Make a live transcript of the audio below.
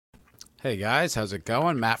Hey guys, how's it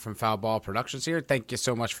going? Matt from Foul Ball Productions here. Thank you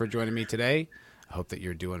so much for joining me today. I hope that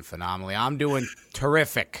you're doing phenomenally. I'm doing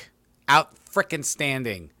terrific. Out frickin'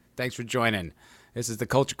 standing. Thanks for joining. This is the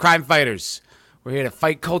Culture Crime Fighters. We're here to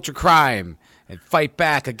fight culture crime and fight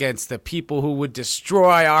back against the people who would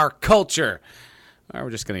destroy our culture.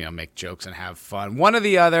 We're just going to make jokes and have fun. One or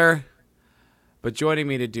the other. But joining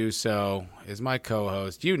me to do so is my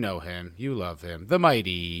co-host. You know him. You love him. The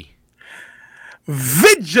mighty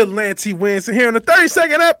Vigilante Winston here on the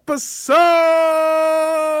 32nd episode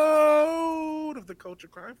of the Culture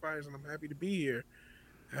Crime Fighters, and I'm happy to be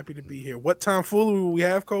here. What tomfoolery will we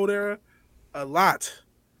have, Cold Era? A lot.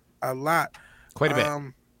 Quite a bit.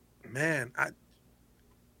 Man,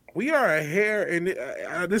 we are a hair, and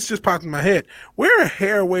this just popped in my head. We're a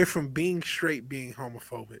hair away from being straight, being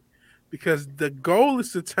homophobic, because the goal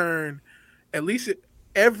is to turn at least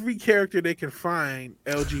every character they can find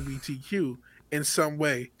LGBTQ in some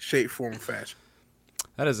way, shape, form, fashion.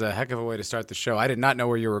 That is a heck of a way to start the show. I did not know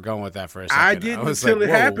where you were going with that for a second. I didn't until it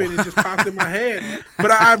happened. It just popped in my head.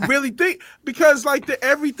 But I really think, because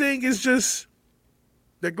everything is just,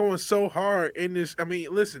 they're going so hard in this. I mean,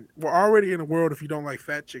 listen, we're already in a world, if you don't like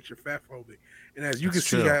fat chicks, you're fat phobic. And as you can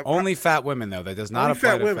see, only fat women though. That does not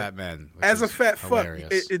apply to fat men. As a fat fuck,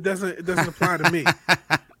 it doesn't apply to me.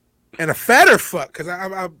 And a fatter fuck, because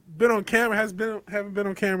I've been on camera, haven't been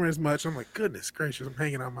on camera as much. I'm like, goodness gracious, I'm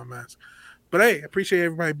hanging out my mask. But hey, I appreciate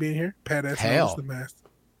everybody being here. Pat S. knows the mask.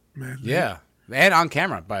 Yeah, and on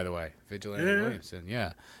camera, by the way, Vigilante Williamson.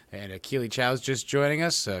 Yeah, and Keely Chow's just joining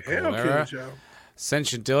us. Keely Chow.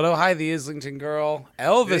 Sentient Dildo. Hi, the Islington girl.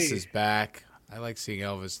 Elvis is back. I like seeing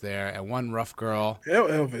Elvis there. And one rough girl.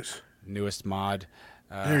 Elvis. Newest mod.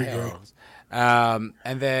 There you go.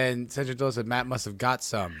 And then Sentient Dildo said Matt must have got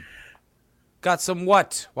some. Got some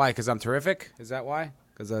what? Why? Because I'm terrific? Is that why?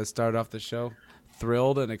 Because I started off the show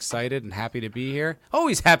thrilled and excited and happy to be here.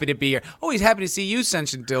 Always happy to be here. Always happy to see you,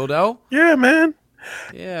 Sentient Dildo. Yeah, man.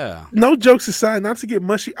 Yeah. No jokes aside, not to get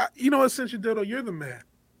mushy. You know what, Sentient Dildo? You're the man.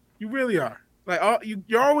 You really are.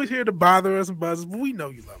 You're always here to bother us and buzz us, but we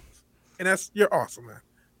know you love us. And you're awesome, man.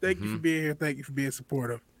 Thank you for being here. Thank you for being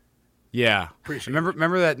supportive. Yeah. Appreciate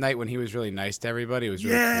remember that night when he was really nice to everybody? It was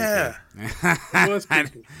really creepy. It was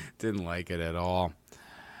creepy. I didn't like it at all.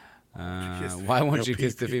 Why won't you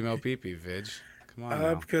kiss the female pee-pee, Vig? Come on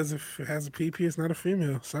now. Because if it has a pee-pee, it's not a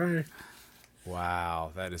female. Sorry.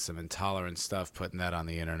 Wow, that is some intolerant stuff, putting that on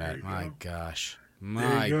the internet. My gosh.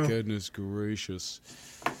 My goodness gracious.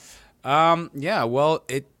 Yeah, well,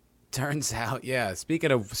 it turns out,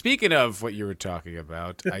 speaking of what you were talking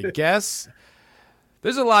about, I guess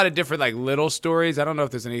there's a lot of different little stories. I don't know if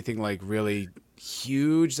there's anything really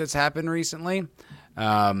huge that's happened recently.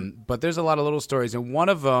 But there's a lot of little stories, and one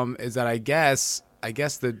of them is that I guess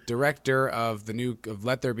the director of of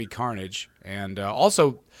Let There Be Carnage, and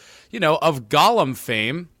also, of Gollum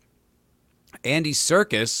fame, Andy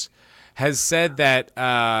Serkis, has said that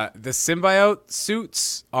the symbiote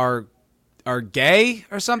suits are gay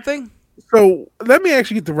or something. So let me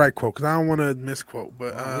actually get the right quote, because I don't want to misquote.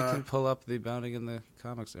 But we can pull up the Bounding in the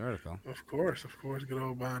Comics article. Of course, good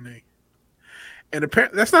old Bounding. And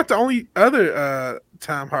apparently, that's not the only other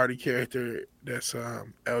Tom Hardy character that's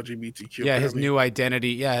LGBTQ. Yeah, his new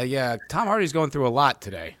identity. Yeah. Tom Hardy's going through a lot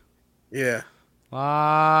today. Yeah. A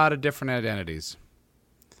lot of different identities.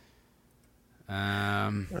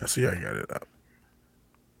 I see how you got it up.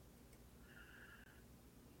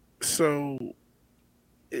 So,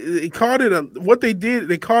 they called it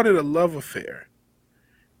they called it a love affair.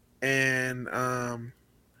 And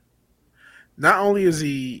not only is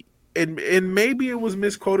he, and maybe it was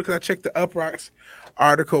misquoted because I checked the Uproxx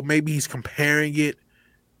article. Maybe he's comparing it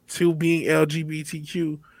to being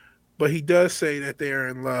LGBTQ, but he does say that they are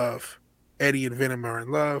in love. Eddie and Venom are in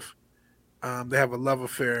love. They have a love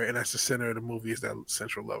affair, and that's the center of the movie, is that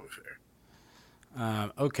central love affair.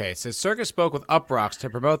 Okay, so Serkis spoke with Uproxx to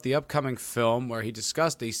promote the upcoming film, where he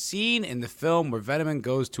discussed a scene in the film where Venom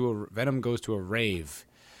goes to a rave.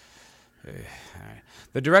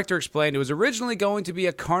 The director explained it was originally going to be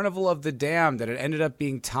a Carnival of the Damned, that it ended up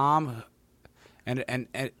being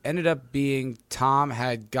Tom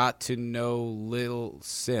had got to know Lil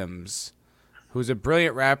Sims, who's a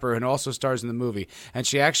brilliant rapper and also stars in the movie. And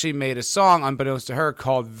she actually made a song, unbeknownst to her,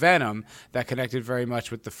 called Venom, that connected very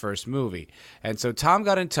much with the first movie. And so Tom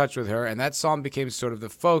got in touch with her, and that song became sort of the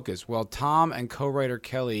focus. Well, Tom and co-writer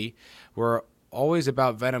Kelly were always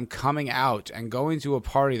about Venom coming out and going to a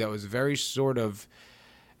party that was very sort of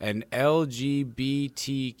an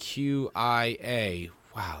LGBTQIA.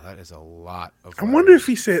 Wow, that is a lot of I wonder if letters.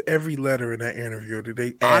 he said every letter in that interview. Or did they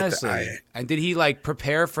add the Honestly. IA? And did he like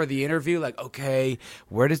prepare for the interview? Like, okay,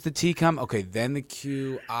 where does the T come? Okay, then the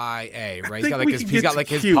QIA, right? think we can He's get got to like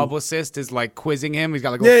his Q. publicist is like quizzing him. He's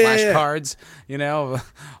got like little Yeah. flashcards, you know,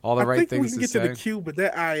 all the I right think we things can to get say. to the Q, but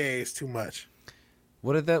that IA is too much.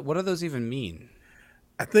 What do those even mean?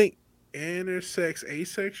 I think intersex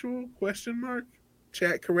asexual question mark.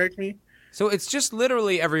 Chat, correct me. So it's just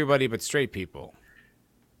literally everybody but straight people.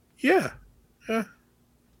 Yeah.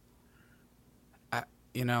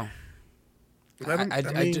 You know, Let 'em- I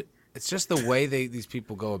mean, it's just the way these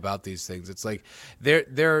people go about these things. It's like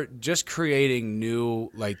they're just creating new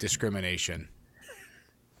like discrimination.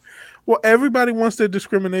 well, everybody wants their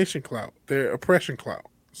discrimination clout, their oppression clout.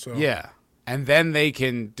 So Yeah, and then they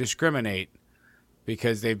can discriminate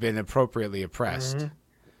because they've been appropriately oppressed.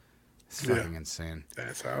 It's fucking insane.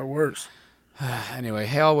 that's how it works. Anyway,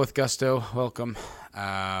 hail with gusto. Welcome.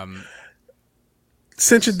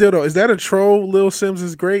 Cincha Dildo, is that a troll? Lil Sims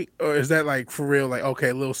is great, or is that like for real? Like,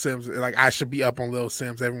 okay, Lil Sims, like I should be up on Lil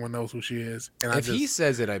Sims. Everyone knows who she is. And If he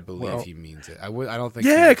says it, I believe well, he means it. I don't think.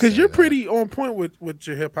 he yeah, would because say you're that. pretty on point with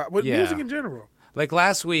your hip hop, with Yeah. music in general. Like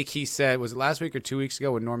last week, he said, was it last week or 2 weeks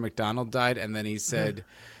ago when Norm Macdonald died? And then he said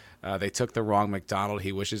they took the wrong McDonald.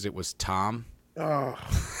 He wishes it was Tom. Oh,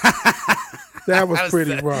 that was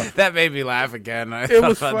pretty rough. That made me laugh again. I It thought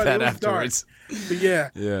was about funny. that It was dark. afterwards. But yeah,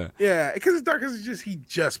 Yeah. because it's dark. Because he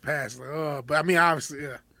just passed. Like, oh, but I mean, obviously,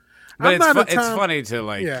 yeah. But I'm not a it's Tom- funny to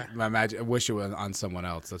like Yeah. imagine. I wish it was on someone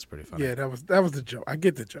else. That's pretty funny. Yeah, that was the joke. I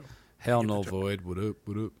get the joke. Hell no void. What up?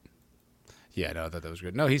 What up? Yeah, no, I thought that was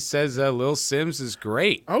good. No, he says Lil Sims is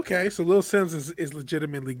great. Okay, so Lil Sims is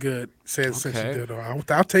legitimately good. Says Okay. Cincha Dildo.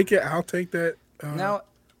 I'll take it. I'll take that. Now,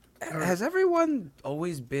 has everyone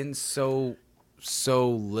always been so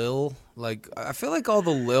Lil? Like, I feel like all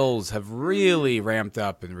the Lils have really ramped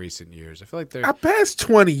up in recent years. I feel like they're I passed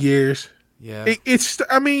 20 years. yeah. It's.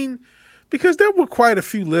 I mean, because there were quite a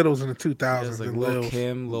few littles in the 2000s. There's like and Lil Lils.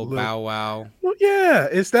 Kim, Lil Bow Wow. Well, yeah,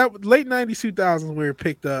 it's that late 90s, 2000s where it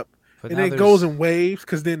picked up. But And now then it goes there's- in waves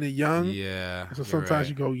because then the young. Yeah. So you're sometimes right.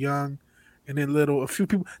 you go young and then little. A few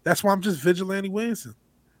people. That's why I'm just Vigilante Williamson.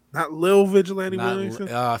 Not Lil Vigilante Not, Williamson.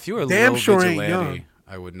 if you were Damn Lil sure ain't Vigilante, young.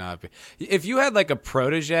 I would not be. If you had like a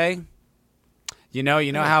protege, you know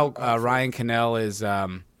how Ryan Cannell is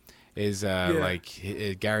like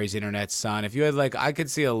Gary's internet son. If you had like, I could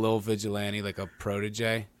see a Lil Vigilante, like a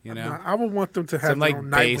protege, you know, I would want them to have some their like own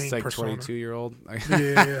base, Nightwing like persona. 22-year-old.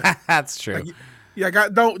 Yeah. That's true. Like, yeah,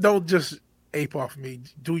 don't just ape off me.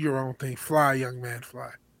 Do your own thing. Fly, young man,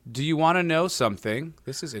 fly. Do you want to know something?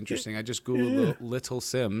 This is interesting. I just googled Little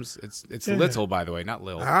Sims. It's little, by the way, not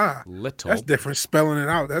Lil. Ah, Little. That's different. Spelling it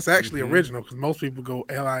out. That's actually original because most people go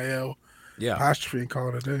LIL Yeah. apostrophe and call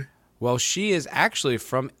it a day. Well, she is actually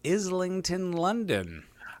from Islington, London.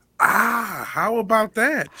 Ah, how about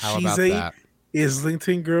that? How She's about a that?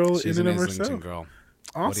 Islington girl She's in an and of Islington herself. girl.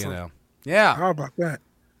 Awesome. What do you know? Yeah. How about that?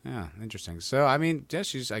 Yeah, interesting. So, I mean, yeah,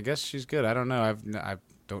 I guess she's good. I don't know. I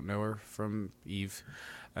don't know her from Eve.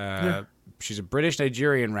 She's a British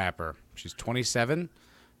Nigerian rapper. She's 27.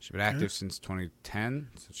 She's been active since 2010.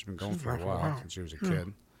 So she's been going for a while since she was a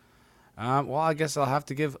kid. Well, I guess I'll have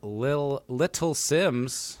to give Little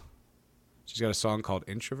Sims. She's got a song called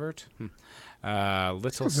Introvert.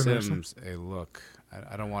 Little Sims a look.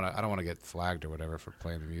 I don't want to get flagged or whatever for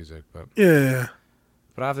playing the music, but Yeah.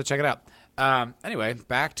 I'll have to check it out. Anyway,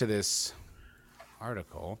 back to this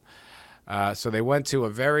article. So they went to a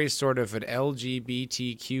very sort of an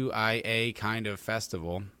LGBTQIA kind of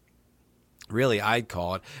festival. Really, I'd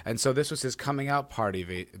call it. And so this was his coming out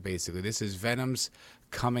party, basically. This is Venom's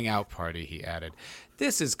coming out party, he added.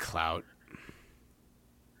 This is clout.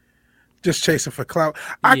 Just chasing for clout.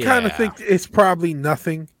 I kind of Yeah. think it's probably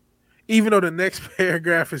nothing, even though the next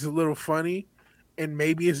paragraph is a little funny and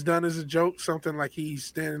maybe it's done as a joke, something like he's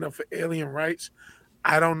standing up for alien rights.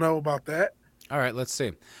 I don't know about that. All right, let's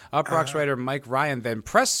see. Uproxx writer Mike Ryan then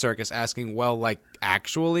pressed Circus asking, well, like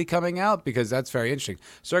actually coming out? Because that's very interesting.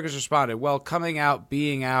 Circus responded, well, coming out,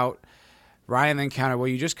 being out. Ryan then countered, well,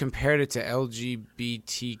 you just compared it to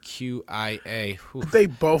LGBTQIA. Whew. They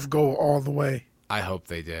both go all the way. I hope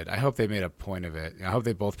they did. I hope they made a point of it. I hope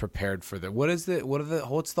they both prepared for the. What's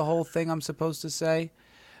the whole thing I'm supposed to say?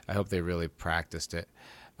 I hope they really practiced it.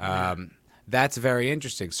 That's very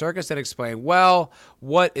interesting. Circus then explained, well,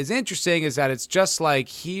 what is interesting is that it's just like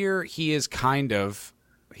here he is kind of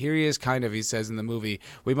here he is he says in the movie,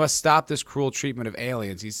 we must stop this cruel treatment of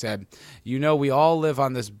aliens. He said, we all live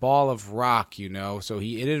on this ball of rock, so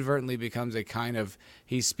he inadvertently becomes a kind of,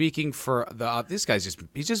 he's speaking for this guy's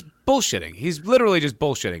he's just bullshitting. He's literally just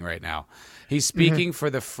bullshitting right now. He's speaking for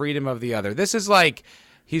the freedom of the other. This is like,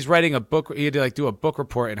 he's writing a book. He had to do a book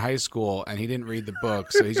report in high school, and he didn't read the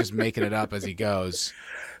book, so he's just making it up as he goes.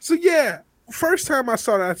 So yeah, first time I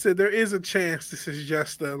saw that, I said there is a chance this is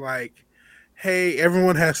just hey,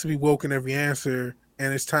 everyone has to be woke in every answer,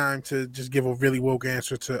 and it's time to just give a really woke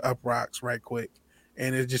answer to Uproxx right quick.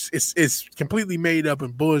 And it's completely made up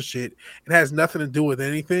and bullshit. It has nothing to do with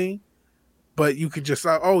anything, but you can just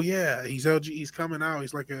oh yeah, he's coming out.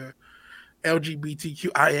 He's like a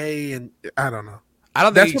LGBTQIA, and I don't know. I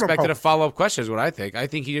don't think he expected a follow-up question is what I think. I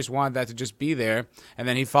think he just wanted that to just be there, and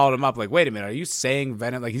then he followed him up like, wait a minute, are you saying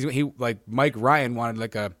Venom? Like he like Mike Ryan wanted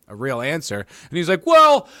like a real answer, and he's like,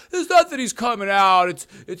 well, it's not that he's coming out.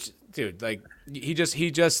 It's dude, like he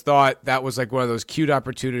just thought that was like one of those cute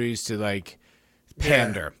opportunities to like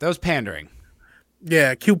pander. Yeah. That was pandering.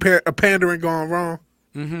 Yeah, cute pandering gone wrong.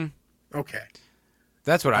 Mm-hmm. Okay.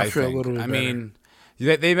 That's what I feel think. A little bit better. Mean,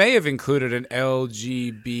 they may have included an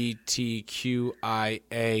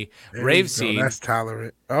LGBTQIA rave scene. That's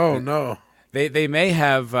tolerant. Oh no. They may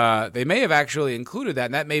have actually included that,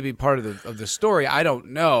 and that may be part of the story. I don't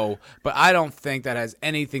know, but I don't think that has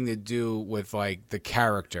anything to do with like the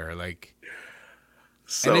character. Like,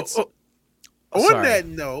 so on that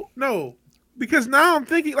note, no, because now I'm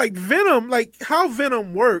thinking like Venom, like how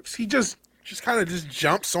Venom works. He just kind of just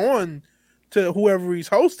jumps on to whoever he's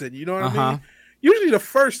hosting. You know what I mean? Usually the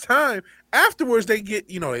first time, afterwards they get,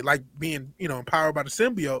 they like being, empowered by the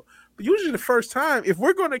symbiote. But usually the first time, if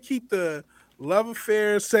we're going to keep the love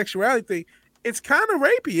affair, sexuality thing, it's kind of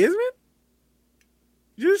rapey, isn't it?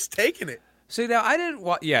 You're just taking it. See, now I didn't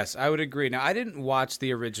watch. Yes, I would agree. Now I didn't watch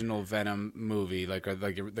the original Venom movie, like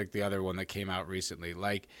the other one that came out recently.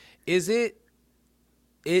 Like, is he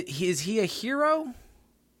a hero?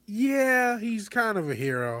 Yeah, he's kind of a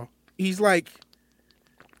hero. He's like,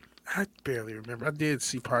 I barely remember. I did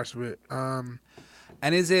see parts of it. And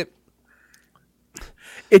is it?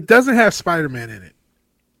 It doesn't have Spider-Man in it.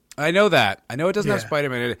 I know that. I know it doesn't have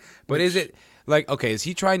Spider-Man in it. But is it like, okay? Is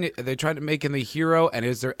he trying to? Are they trying to make him the hero? And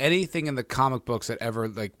is there anything in the comic books that ever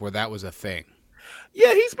like where that was a thing?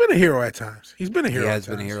 Yeah, he's been a hero at times. He's been a hero. He has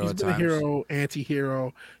been a hero at times. He's been a hero,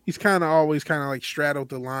 anti-hero. He's always like straddled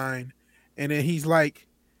the line, and then he's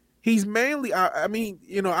mainly.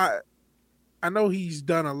 I know he's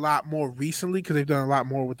done a lot more recently because they've done a lot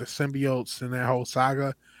more with the symbiotes and that whole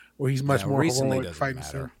saga where he's much more heroic fighting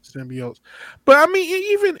symbiotes. But I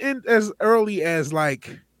mean, even as early as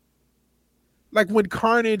like when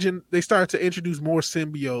Carnage and they started to introduce more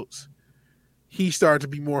symbiotes, he started to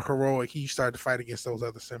be more heroic. He started to fight against those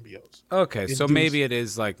other symbiotes. Okay, so maybe it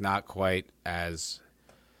is like not quite as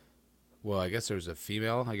well. I guess there was a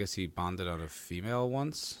female. I guess he bonded on a female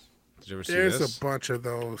once. Did you ever see this? There's a bunch of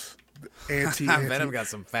those. Venom got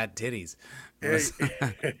some fat titties. There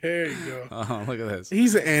you go. Oh, look at this.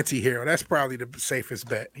 He's an anti-hero. That's probably the safest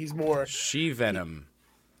bet. He's more She-Venom.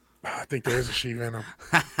 I think there is a She-Venom.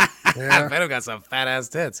 Yeah. Venom got some fat ass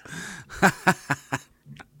tits.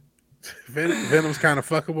 Venom's kind of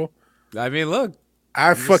fuckable. I mean, look.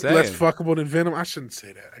 I fuck less fuckable than Venom. I shouldn't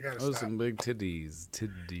say that. I gotta stop. Some big titties.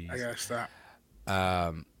 I gotta stop.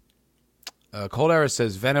 Cold Era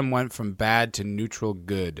says Venom went from bad to neutral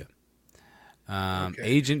good. Okay.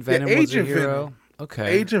 Agent Venom was a hero. Venom.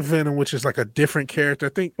 Okay. Agent Venom, which is like a different character. I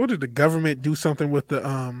think, what did the government do something with the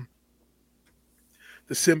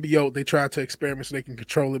symbiote? They tried to experiment so they can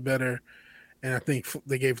control it better. And I think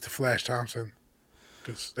they gave it to Flash Thompson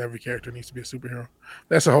because every character needs to be a superhero.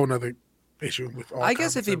 That's a whole nother issue with all. I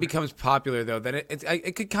guess if he becomes popular though, then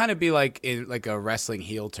it could kind of be like in like a wrestling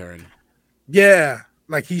heel turn. Yeah.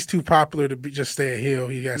 Like he's too popular to just stay a heel.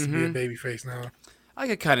 He has to be a babyface now. I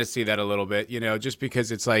could kind of see that a little bit, just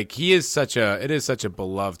because it's like it is such a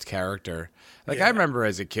beloved character. Like I remember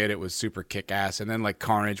as a kid, it was super kick ass, and then like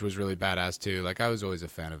Carnage was really badass too. Like I was always a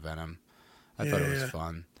fan of Venom. I thought it was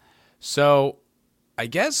fun. So, I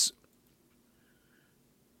guess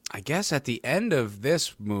at the end of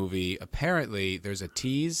this movie, apparently there's a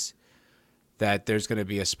tease that there's going to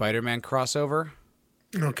be a Spider-Man crossover.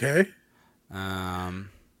 Okay. I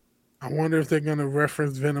wonder if they're going to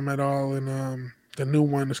reference Venom at all in the new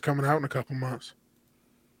one that's coming out in a couple months.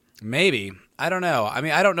 Maybe. I don't know. I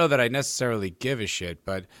mean, I don't know that I necessarily give a shit,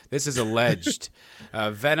 but this is alleged.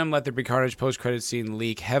 Venom Let There Be Carnage post-credit scene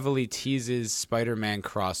leak heavily teases Spider-Man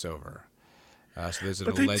crossover. So there's an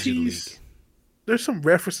alleged leak. There's some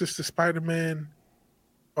references to Spider-Man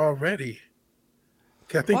already.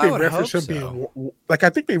 'Cause I think Well, I they would reference hope him so. being like I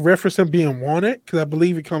think they reference him being wanted because I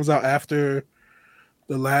believe it comes out after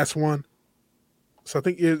the last one. So I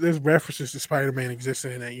think there's references to Spider-Man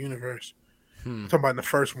existing in that universe. Hmm. I'm talking about in the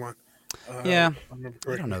first one. Yeah. If I remember I don't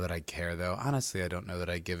correctly. know that I care though. Honestly, I don't know that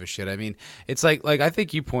I give a shit. I mean, it's like I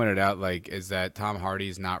think you pointed out like is that Tom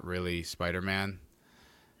Hardy's not really Spider-Man.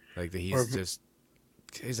 Like that Or,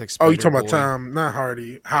 he's like oh, you Spider talking about Boy. Tom, not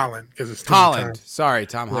Hardy, Holland, because it's too many Holland. times. Sorry,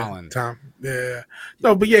 Tom Yeah, Holland. Tom. Yeah.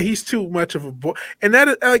 No, but yeah, he's too much of a boy, and that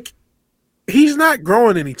is like he's not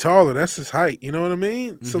growing any taller. That's his height. You know what I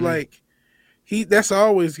mean? So Mm-hmm. like that's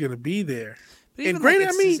always gonna be there. But And even like granted, I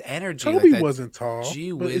it's mean, his energy, like Toby that wasn't tall,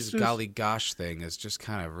 gee but it's whiz just golly gosh thing is just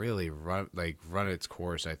kind of really run its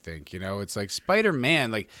course. I think it's like Spider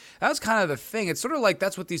Man. Like that was kind of the thing. It's sort of like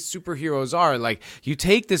that's what these superheroes are. Like you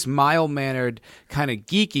take this mild mannered kind of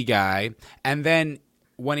geeky guy, and then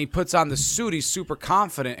when he puts on the suit, he's super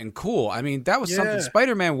confident and cool. I mean, that was something. yeah,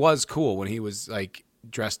 Spider Man was cool when he was like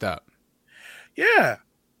dressed up. yeah.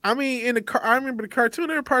 I mean, I remember the cartoon.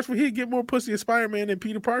 There were parts where he'd get more pussy than Spider-Man than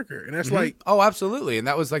Peter Parker, and that's like, Oh, absolutely, and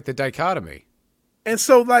that was like the dichotomy. and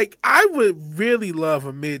so like, I would really love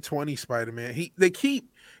a mid-20 Spider-Man.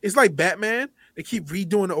 It's like Batman. They keep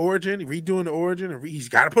redoing the origin, and he's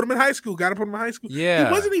got to put him in high school. Got to put him in high school. Yeah.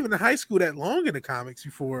 He wasn't even in high school that long in the comics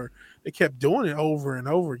before they kept doing it over and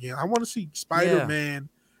over again. I want to see Spider-Man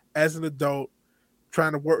as an adult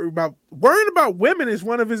trying to worrying about women is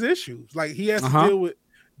one of his issues. Like he has to deal with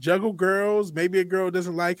juggle girls. Maybe a girl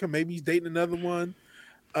doesn't like him. Maybe he's dating another one.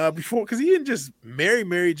 Before, because he didn't just marry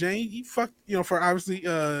Mary Jane. He fucked, for obviously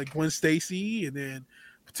Gwen Stacy, and then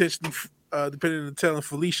potentially, depending on telling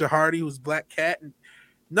Felicia Hardy, who's Black Cat, and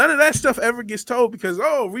none of that stuff ever gets told because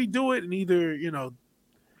redo it, and either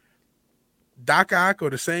Doc Ock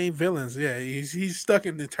or the same villains. Yeah, he's stuck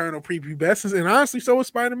in the eternal prepubescence, and honestly, so is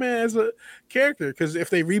Spider-Man as a character. Because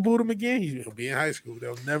if they reboot him again, he'll be in high school.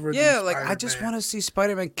 They'll never. Yeah, like I just want to see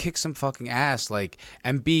Spider-Man kick some fucking ass, like,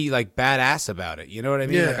 and be like badass about it. You know what I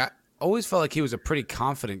mean? Yeah. Like I always felt like he was a pretty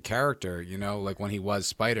confident character. Like when he was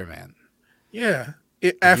Spider-Man. Yeah,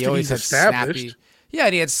 He always he's had established. snappy. Yeah,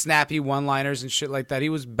 and he had snappy one-liners and shit like that. He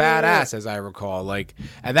was badass, as I recall. Like,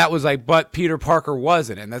 and that was like, but Peter Parker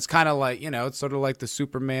wasn't, and that's kind of like, it's sort of like the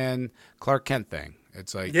Superman Clark Kent thing.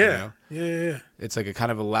 It's like, yeah. it's like it kind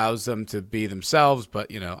of allows them to be themselves, but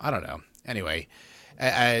I don't know. Anyway,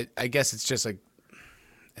 I guess it's just like,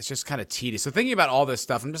 it's just kind of tedious. So thinking about all this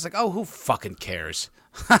stuff, I'm just like, oh, who fucking cares?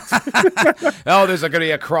 Oh, there's going to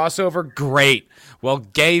be a crossover. Great. Well,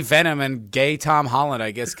 gay Venom and gay Tom Holland,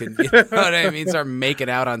 I guess, can what I mean, start making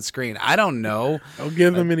out on screen. I don't know. Don't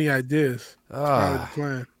give them any ideas. That's part of the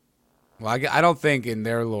plan. Well, I don't think in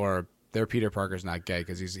their lore, their Peter Parker's not gay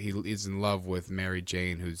because he's in love with Mary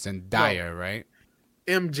Jane, who's Zendaya, right?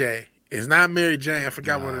 MJ is not Mary Jane. I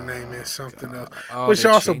forgot what her name is. Something else, Oh, which they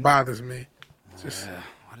also changed- bothers me. Just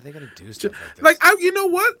Why do they got to do stuff like this? you know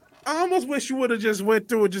what? I almost wish you would have just went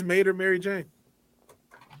through and just made her Mary Jane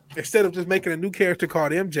instead of just making a new character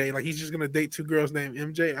called MJ. Like he's just gonna date two girls named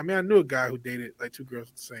MJ. I mean, I knew a guy who dated like two girls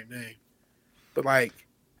with the same name, but like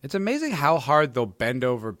It's amazing how hard they'll bend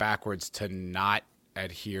over backwards to not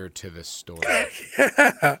adhere to the story.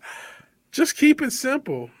 yeah, just keep it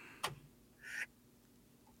simple.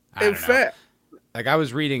 In fact, like I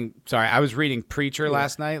was reading Preacher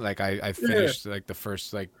last night. Like I finished like the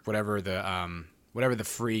first like whatever the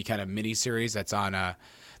free kind of mini series that's on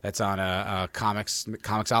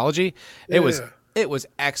Comixology. It was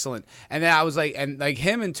excellent. And then I was like, and like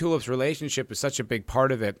him and Tulip's relationship is such a big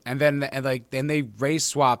part of it. And then they race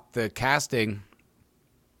swapped the casting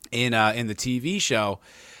in the TV show.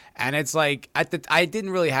 And it's like I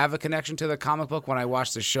didn't really have a connection to the comic book when I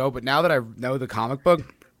watched the show, but now that I know the comic book,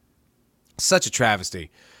 such a travesty,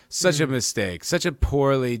 such a mistake, such a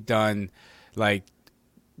poorly done like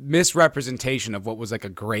misrepresentation of what was like a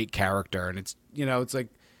great character. And it's it's like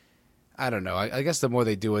I don't know. I guess the more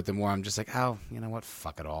they do it, the more I'm just like, oh, you know what?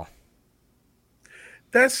 Fuck it all.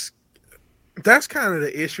 That's kind of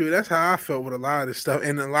the issue. That's how I felt with a lot of this stuff,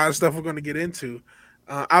 and a lot of stuff we're going to get into.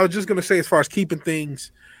 I was just going to say, as far as keeping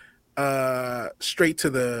things straight to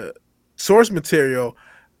the source material,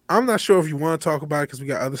 I'm not sure if you want to talk about it because we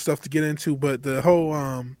got other stuff to get into. But the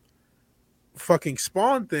whole fucking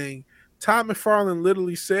Spawn thing, Todd McFarlane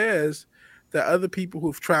literally says that other people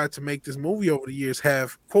who've tried to make this movie over the years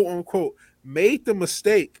have, quote unquote, made the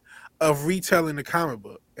mistake of retelling the comic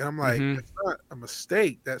book. And I'm like, that's not a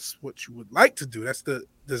mistake. That's what you would like to do. That's the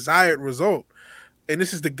desired result. And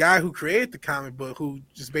this is the guy who created the comic book who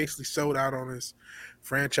just basically sold out on his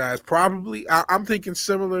franchise. Probably, I'm thinking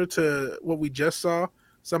similar to what we just saw.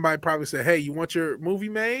 Somebody probably said, hey, you want your movie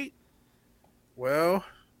made? Well,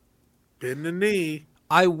 bend the knee.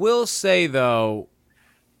 I will say though,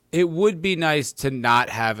 it would be nice to not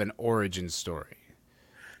have an origin story.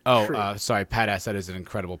 Oh, True. sorry, Pat asked that is an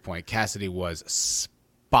incredible point. Cassidy was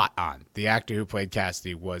spot on. The actor who played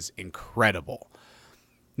Cassidy was incredible.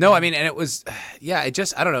 No, I mean, and it was, yeah, it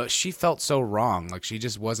just, I don't know. She felt so wrong. Like she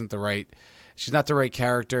just wasn't the right. She's not the right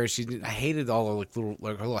character. I hated all the her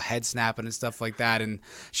little head snapping and stuff like that. And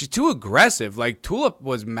she's too aggressive. Like Tulip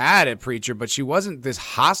was mad at Preacher, but she wasn't this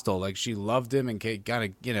hostile. Like she loved him and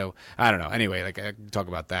kind of, I don't know. Anyway, like I can talk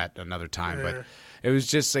about that another time. Yeah. But it was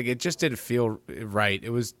just like it just didn't feel right.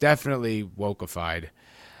 It was definitely wokeified.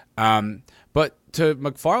 But to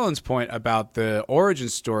McFarlane's point about the origin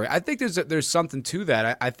story, I think there's something to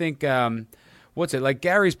that. I think what's it like?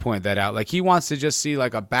 Gary's pointed that out. Like he wants to just see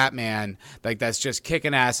like a Batman like that's just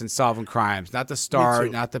kicking ass and solving crimes, not the star,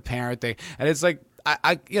 not the parent thing. And it's like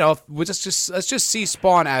I we'll just let's just see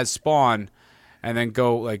Spawn as Spawn, and then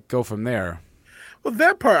go from there. Well,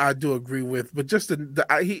 that part I do agree with, but just the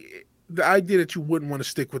idea that you wouldn't want to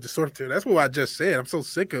stick with the source material. That's what I just said. I'm so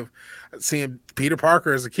sick of seeing Peter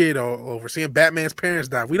Parker as a kid all over, seeing Batman's parents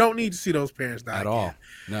die. We don't need to see those parents die at again. all.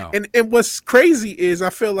 No. And what's crazy is I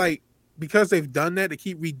feel like because they've done that, they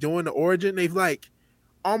keep redoing the origin. They've like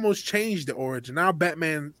almost changed the origin. Now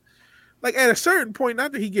Batman, like at a certain point,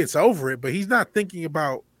 not that he gets over it, but he's not thinking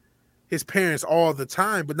about his parents all the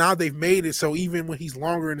time. But now they've made it so even when he's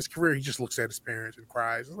longer in his career, he just looks at his parents and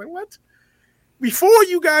cries. It's like, what? Before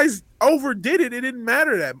you guys overdid it, it didn't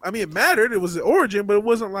matter that. I mean, it mattered. It was the origin, but it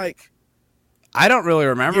wasn't like. I don't really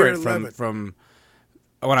remember it from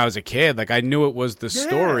when I was a kid. Like I knew it was the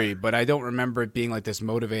story, but I don't remember it being like this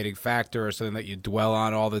motivating factor or something that you dwell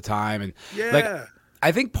on all the time. And like,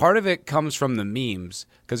 I think part of it comes from the memes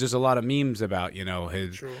because there's a lot of memes about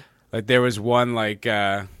his. True. Like there was one like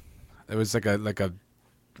it was like a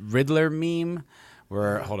Riddler meme.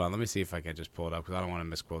 Where, hold on, let me see if I can just pull it up because I don't want to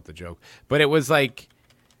misquote the joke. But it was like,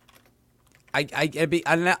 I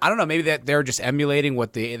don't know, maybe that they're just emulating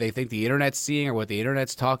what they think the internet's seeing or what the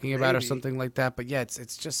internet's talking about or something like that. But yeah,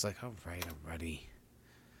 it's just like, all right, I'm ready.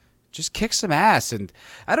 Just kick some ass, and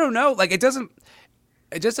I don't know, like it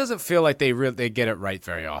just doesn't feel like they get it right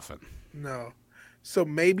very often. No, so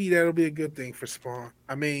maybe that'll be a good thing for Spawn.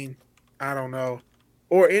 I mean, I don't know.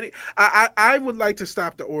 Or any, I would like to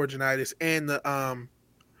stop the originitis and the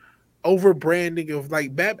over branding of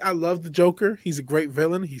like I love the Joker. He's a great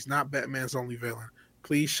villain. He's not Batman's only villain.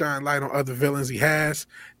 Please shine light on other villains he has.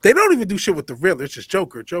 They don't even do shit with the Riddler. It's just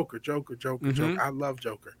Joker. I love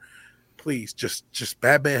Joker. Please, just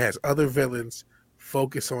Batman has other villains.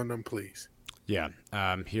 Focus on them, please. Yeah.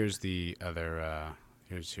 Here's the other.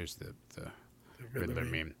 Here's the Riddler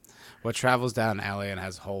meme. What travels down an alley and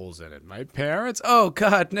has holes in it? My parents? Oh,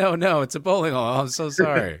 God, no, it's a bowling hole. I'm so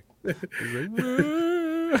sorry. He's like,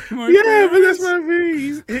 yeah, but that's what I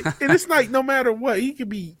mean. And it's like no matter what, he could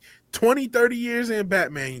be 20, 30 years in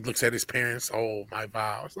Batman. He looks at his parents. Oh, my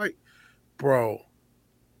vow. It's like, bro,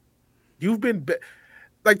 you've been...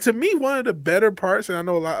 Like, to me, one of the better parts, and I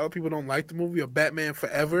know a lot of people don't like the movie, of Batman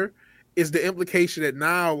Forever, is the implication that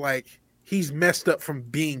now, like, he's messed up from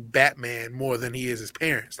being Batman more than he is his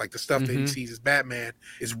parents. Like the stuff that he sees as Batman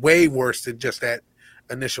is way worse than just that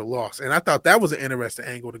initial loss. And I thought that was an interesting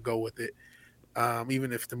angle to go with it.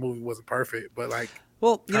 Even if the movie wasn't perfect, but like,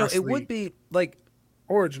 well, it would be like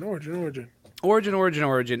origin, and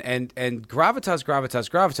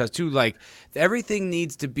gravitas too. Like everything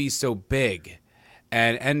needs to be so big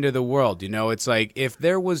and end of the world. It's like if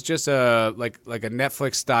there was just a like a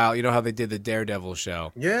Netflix style, how they did the Daredevil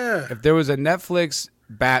show. Yeah. If there was a Netflix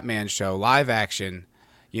Batman show, live action,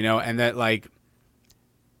 and that like,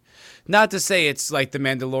 not to say it's like the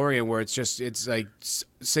Mandalorian where it's like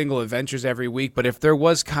single adventures every week, but if there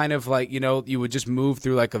was kind of like, you would just move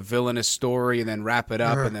through like a villainous story and then wrap it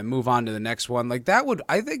up and then move on to the next one. Like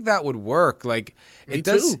I think that would work. Like it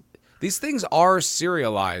does. Too. These things are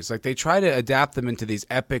serialized. Like they try to adapt them into these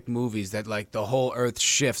epic movies that like the whole earth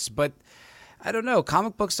shifts. But I don't know.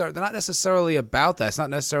 Comic books they're not necessarily about that. It's not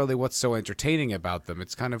necessarily what's so entertaining about them.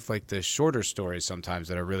 It's kind of like the shorter stories sometimes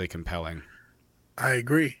that are really compelling. I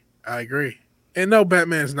agree. And no,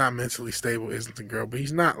 Batman's not mentally stable, isn't the girl? But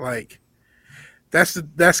he's not like that's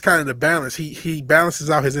kind of the balance. He balances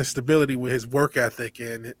out his instability with his work ethic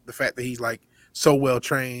and the fact that he's like so well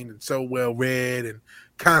trained and so well read and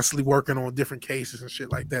constantly working on different cases and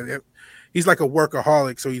shit like that. He's like a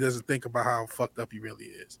workaholic, so he doesn't think about how fucked up he really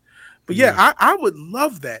is. But yeah. I would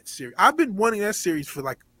love that series. I've been wanting that series for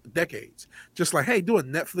like decades. Just like, hey, do a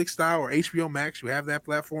Netflix style or HBO Max. You have that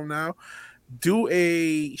platform now. Do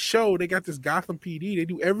a show. They got this Gotham PD. They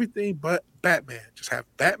do everything but Batman. Just have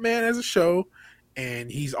Batman as a show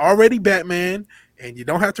and he's already Batman, and you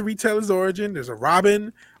don't have to retell his origin. There's a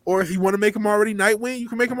Robin, or if you want to make him already Nightwing, you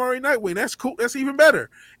can make him already Nightwing. That's cool. That's even better.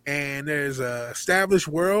 And there's a established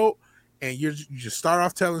world, and you just start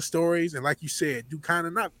off telling stories, and like you said, do kind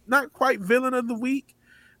of not quite villain of the week,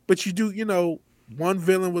 but you do one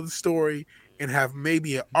villain with a story, and have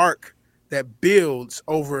maybe an arc that builds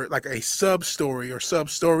over like a sub story or sub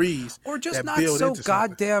stories, or just not so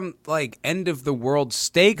goddamn like end of the world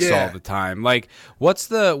stakes all the time. Like what's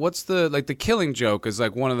the like the Killing Joke is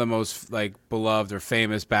like one of the most like beloved or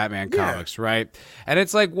famous Batman comics, right? And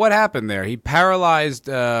it's like, what happened there? He paralyzed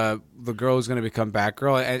the girl who's going to become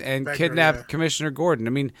Batgirl and kidnapped Commissioner Gordon.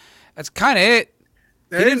 I mean, that's kind of it.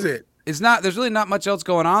 That is it. It's not. There's really not much else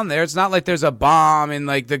going on there. It's not like there's a bomb in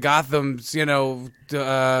like the Gotham's. It's gonna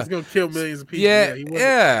kill millions of people.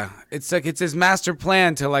 Yeah. It's like it's his master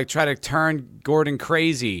plan to like try to turn Gordon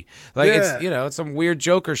crazy. Like it's it's some weird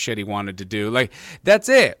Joker shit he wanted to do. Like that's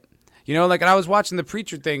it. Like, and I was watching the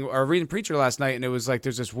Preacher thing or reading Preacher last night, and it was like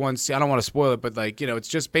there's this one scene. I don't want to spoil it, but like it's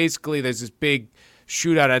just basically there's this big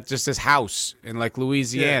shootout at just this house in like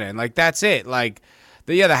Louisiana, and like that's it. Like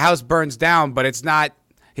the house burns down, but it's not.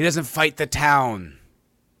 He doesn't fight the town.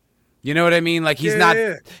 You know what I mean? Like he's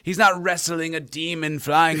not wrestling a demon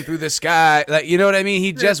flying through the sky. Like you know what I mean?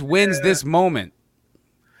 He just wins this moment.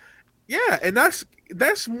 Yeah, and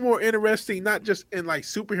that's more interesting, not just in like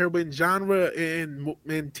superhero, but in genre and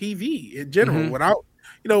in TV in general. Without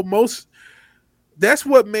that's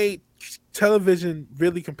what made television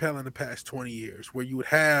really compelling the past 20 years, where you would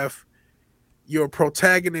have your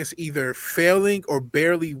protagonist either failing or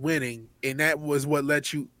barely winning, and that was what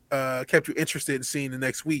let you kept you interested in seeing the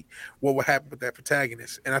next week what would happen with that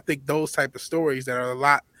protagonist. And I think those type of stories that are a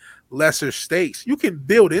lot lesser stakes, you can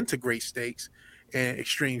build into great stakes and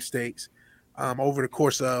extreme stakes over the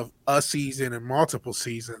course of a season and multiple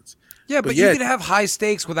seasons. Yeah, but you can have high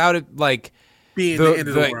stakes without it like being the end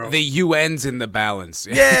of the world. The UN's in the balance.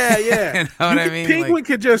 Yeah. You know what I mean? Penguin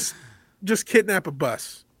could just kidnap a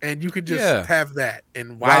bus. And you could just have that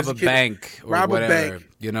and rob a bank or whatever,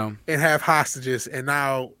 and have hostages. And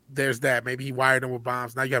now there's that. Maybe he wired them with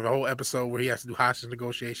bombs. Now you have a whole episode where he has to do hostage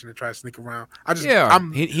negotiation and try to sneak around.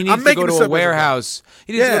 He needs to go to a warehouse.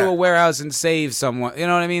 He needs to go to a warehouse and save someone. You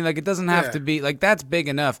know what I mean? Like it doesn't have to be like that's big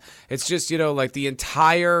enough. It's just like the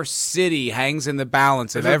entire city hangs in the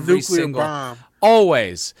balance of every single bomb.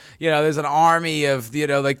 Always, there's an army of,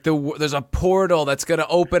 there's a portal that's going to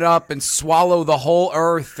open up and swallow the whole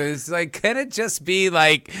earth. It's like, can it just be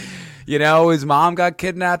like, his mom got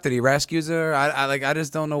kidnapped and he rescues her? I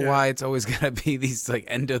just don't know why it's always going to be these like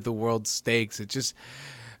end of the world stakes. It just,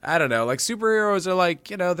 I don't know. Like superheroes are like,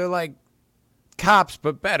 they're like cops,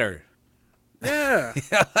 but better. Yeah.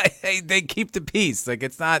 They keep the peace. Like they're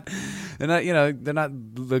not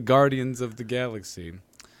the guardians of the galaxy.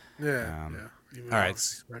 Yeah. All right.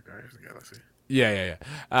 Yeah.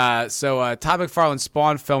 So Todd McFarlane's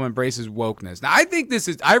Spawn film embraces wokeness. Now,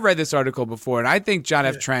 I read this article before, and I think John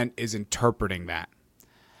F. Trent is interpreting that.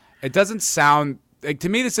 It doesn't sound, like, to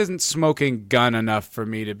me, this isn't smoking gun enough for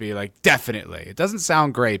me to be like, definitely. It doesn't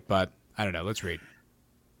sound great, but I don't know. Let's read.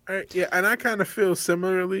 All right, yeah, and I kind of feel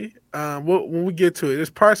similarly. When we get to it, there's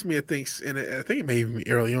parts of me that thinks, and I think it may even be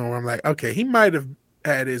early on, where I'm like, okay, he might have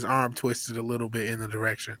had his arm twisted a little bit in the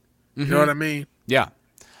direction. You know what I mean? Yeah.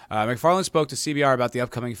 McFarlane spoke to CBR about the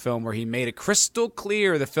upcoming film, where he made it crystal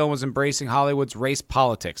clear the film was embracing Hollywood's race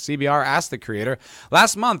politics. CBR asked the creator,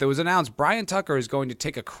 last month it was announced Brian Tucker is going to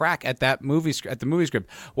take a crack at the movie script.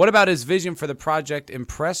 What about his vision for the project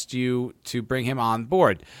impressed you to bring him on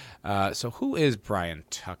board? So who is Brian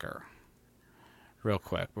Tucker? Real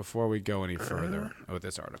quick, before we go any further with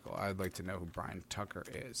this article, I'd like to know who Brian Tucker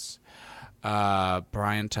is.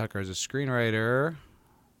 Brian Tucker is a screenwriter.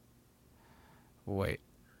 Wait.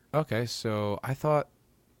 Okay, so I thought...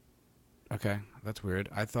 Okay, that's weird.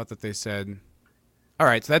 I thought that they said... All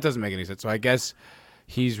right, so that doesn't make any sense. So I guess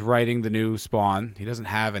he's writing the new Spawn. He doesn't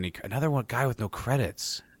have any... Another one guy with no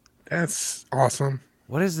credits. That's awesome.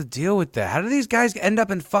 What is the deal with that? How do these guys end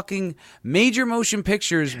up in fucking major motion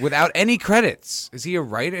pictures without any credits? Is he a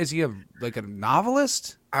writer? Is he a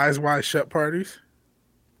novelist? Eyes Wide Shut parties?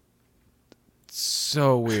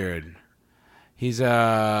 So weird. He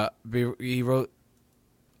wrote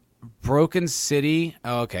Broken City.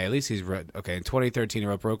 Oh, okay, at least he's wrote. Okay, in 2013 he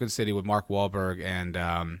wrote Broken City with Mark Wahlberg and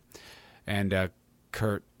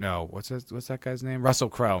Kurt. No, what's that guy's name? Russell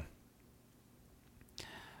Crowe.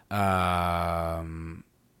 Yeah,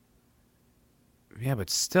 but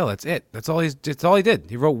still, that's it. That's all he did.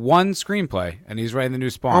 He wrote one screenplay, and he's writing the new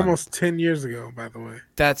Spawn. Almost 10 years ago, by the way.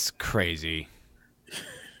 That's crazy.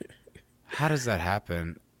 How does that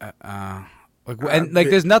happen? Like,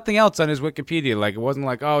 there's nothing else on his Wikipedia. Like, it wasn't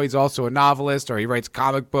like, oh, he's also a novelist or he writes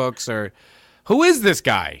comic books or who is this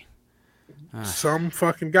guy? Some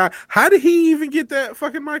fucking guy. How did he even get that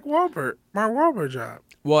fucking Mark Wahlberg job?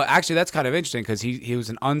 Well, actually, that's kind of interesting because he was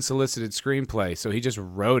an unsolicited screenplay, so he just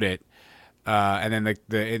wrote it, and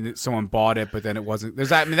then someone bought it, but then it wasn't.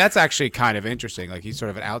 That's actually kind of interesting. Like, he's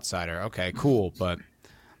sort of an outsider. Okay, cool, but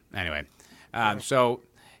anyway, so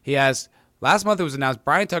he has. Last month it was announced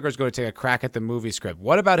Brian Tucker is going to take a crack at the movie script.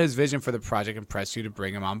 What about his vision for the project impressed you to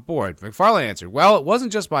bring him on board? McFarlane answered, well, it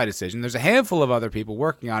wasn't just my decision. There's a handful of other people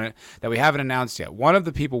working on it that we haven't announced yet. One of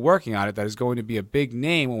the people working on it that is going to be a big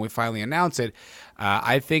name when we finally announce it,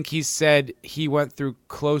 I think he said he went through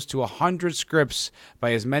close to 100 scripts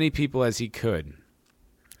by as many people as he could.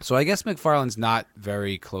 So I guess McFarlane's not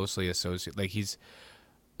very closely associated. Like, he's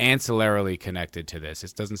ancillarily connected to this.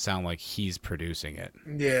 It doesn't sound like he's producing it.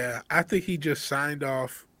 Yeah, I think he just signed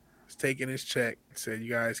off, taking his check, and said, you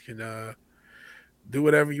guys can do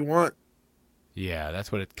whatever you want. Yeah,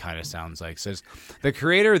 that's what it kind of sounds like. Says the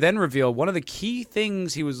creator then revealed one of the key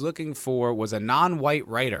things he was looking for was a non-white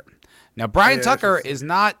writer. Now, Brian Tucker is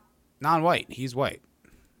not non-white. He's white.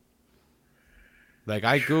 Like,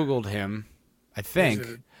 I Googled him, I think.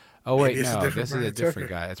 Oh, wait, no, this is a different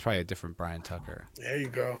guy. It's probably a different Brian Tucker. There you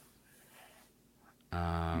go.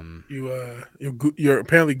 You're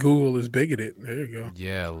apparently Google is bigoted. There you go.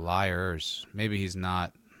 Yeah, liars. Maybe he's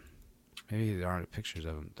not. Maybe there aren't pictures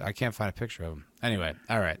of him. I can't find a picture of him. Anyway,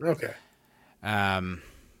 all right. Okay.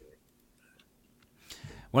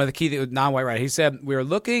 One of the key non-white writers. He said, we are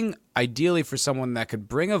looking ideally for someone that could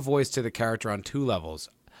bring a voice to the character on two levels.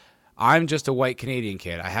 I'm just a white Canadian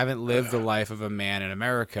kid. I haven't lived the life of a man in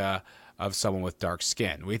America of someone with dark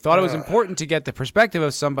skin. We thought it was important to get the perspective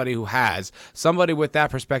of somebody who has, somebody with that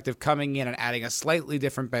perspective coming in and adding a slightly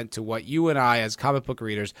different bent to what you and I as comic book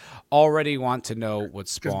readers already want to know what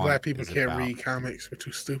Spawn is about. Because black people can't read comics. We're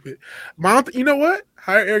too stupid. You know what?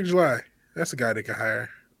 Hire Eric July. That's a guy they can hire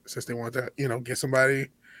since they want to, get somebody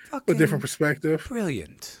with a different perspective.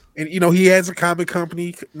 Brilliant. And, he has a comic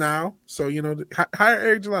company now. So, hire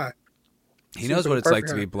Eric July. He knows what it's like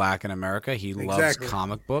to be black in America. He loves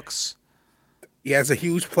comic books. He has a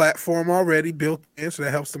huge platform already built in, so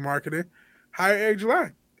that helps the marketing. Hire Eric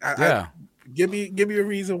July. Give me a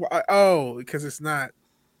reason why. Oh, because it's not.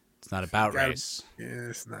 It's not about race. Yeah,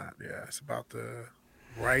 it's not. Yeah, it's about the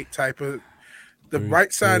right type of, the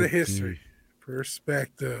right side of history.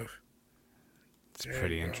 Perspective. It's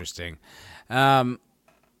pretty interesting.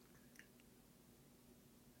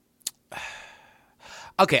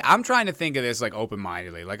 Okay, I'm trying to think of this like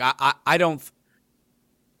open-mindedly. Like I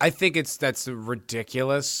think that's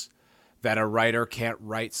ridiculous that a writer can't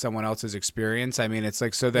write someone else's experience. I mean, it's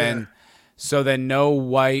like so then no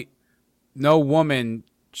woman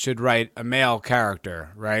should write a male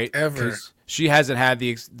character, right? Ever. 'Cause she hasn't had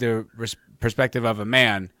the perspective of a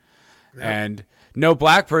man, and no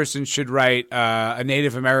black person should write a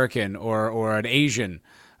Native American or an Asian.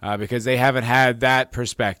 Because they haven't had that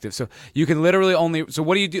perspective. So you can literally only. So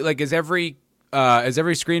what do you do? Like, is every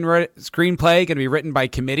screenplay going to be written by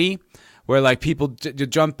committee, where like people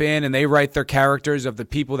jump in and they write their characters of the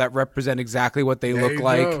people that represent exactly what they look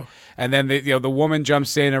like, and then the woman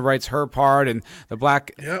jumps in and writes her part, and the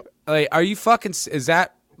black. Yep. Like, are you fucking? Is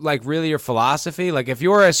that like really your philosophy? Like, if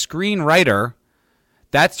you're a screenwriter,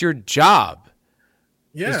 that's your job.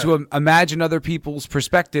 Yeah. Is to imagine other people's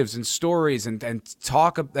perspectives and stories and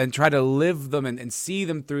talk and try to live them and see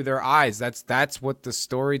them through their eyes. That's what the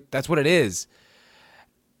story. That's what it is.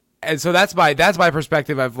 And so that's my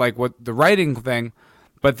perspective of like what the writing thing.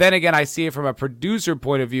 But then again, I see it from a producer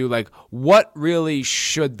point of view. Like, what really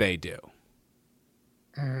should they do?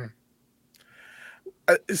 Mm-hmm.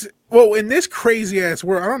 Well, in this crazy ass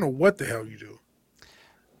world, I don't know what the hell you do.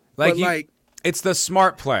 It's the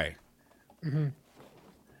smart play. Mm-hmm.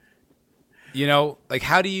 Like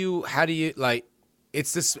how do you like?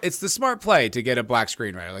 It's the smart play to get a black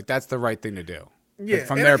screenwriter. Like, that's the right thing to do. Yeah, like,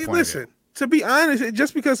 from their point of view. To be honest,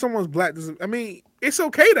 just because someone's black doesn't. I mean, it's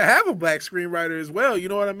okay to have a black screenwriter as well. You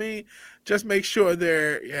know what I mean? Just make sure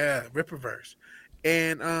they're Rippaverse.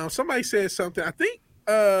 And somebody said something. I think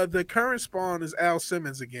the current Spawn is Al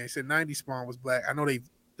Simmons again. He said 90 Spawn was black. I know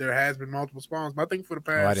there has been multiple Spawns, but I think for the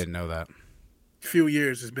past I didn't know that. Few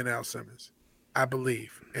years has been Al Simmons, I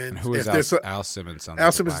believe. And who is Al Simmons?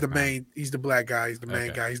 Al Simmons is the main. He's the black guy. He's the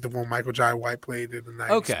main guy. He's the one Michael Jai White played in the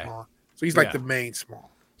 90s Spawn. So he's like the main Spawn.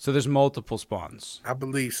 So there's multiple Spawns. I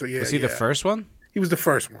believe so. Yeah. Was he the first one? He was the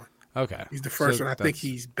first one. Okay. He's the first one. I think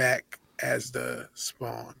he's back as the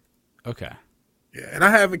Spawn. Okay. Yeah, and I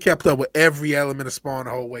haven't kept up with every element of Spawn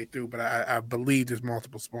the whole way through, but I believe there's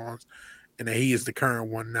multiple Spawns and that he is the current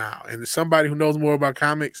one now. And somebody who knows more about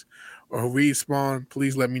comics or who reads Spawn,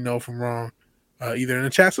 please let me know if I'm wrong, either in the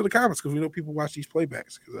chats or the comments, because we know people watch these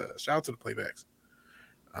playbacks. Shout out to the playbacks.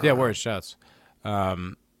 Yeah, word shouts.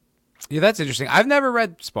 Yeah, that's interesting. I've never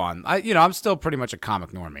read Spawn. I'm still pretty much a comic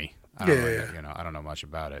normie. I don't know much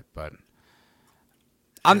about it, but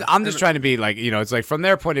I'm just trying to be like, it's like from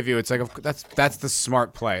their point of view, it's like that's the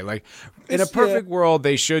smart play. Like in a perfect world,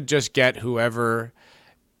 they should just get whoever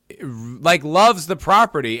like loves the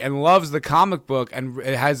property and loves the comic book and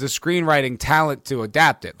it has the screenwriting talent to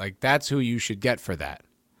adapt it. Like that's who you should get for that.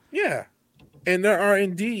 Yeah, and there are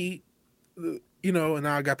indeed. And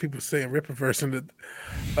now I got people saying Rippaverse in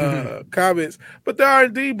the comments, but there are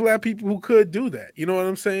indeed black people who could do that. You know what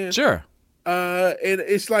I'm saying? Sure. And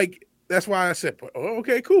it's like, that's why I said,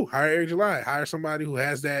 okay, cool. Hire Eric July. Hire somebody who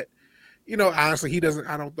has that. Honestly,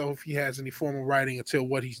 I don't know if he has any formal writing until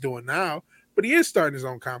what he's doing now, but he is starting his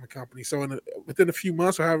own comic company. So within a few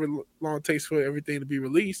months or however long it takes for everything to be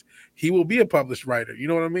released, he will be a published writer. You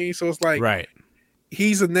know what I mean? So it's like, right.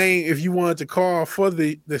 He's a name if you wanted to call for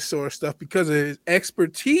this sort of stuff because of his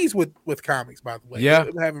expertise with comics, by the way. Yeah.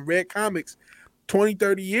 Having read comics 20,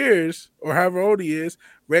 30 years or however old he is,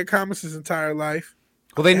 read comics his entire life.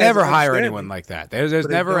 Well, they never hire anyone like that. There's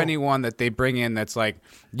never anyone that they bring in that's like,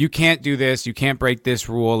 you can't do this, you can't break this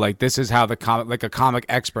rule. Like this is how like a comic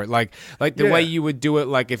expert, like the way you would do it,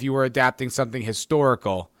 like if you were adapting something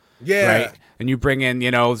historical. Yeah. Right. And you bring in,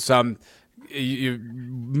 some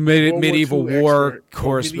medieval war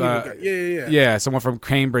course, someone from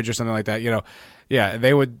Cambridge or something like that.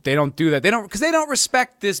 They don't do that. Because they don't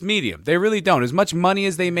respect this medium. They really don't. As much money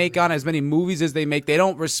as they make on as many movies as they make, they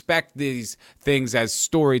don't respect these things as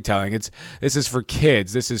storytelling. This is for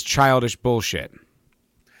kids. This is childish bullshit.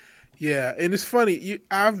 Yeah, and it's funny.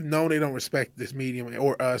 I've known they don't respect this medium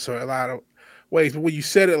or us or a lot of ways, but when you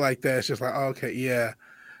said it like that, it's just like, okay, yeah.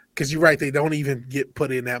 Because you're right, they don't even get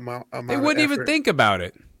put in that amount. They wouldn't even think about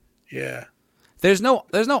it. Yeah, there's no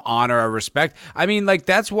honor or respect. I mean, like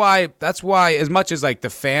that's why as much as like the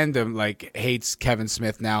fandom like hates Kevin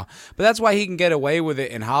Smith now, but that's why he can get away with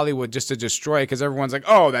it in Hollywood just to destroy it because everyone's like,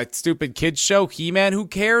 oh, that stupid kids show He-Man. Who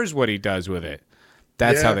cares what he does with it?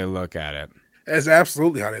 That's how they look at it. That's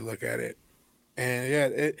absolutely how they look at it.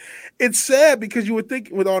 And it's sad because you would think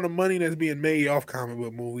with all the money that's being made off comic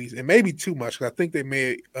book movies, and maybe too much, because I think they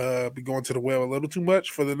may be going to the well a little too much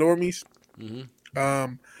for the normies.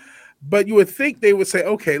 Mm-hmm. But you would think they would say,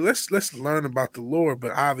 okay, let's learn about the lore,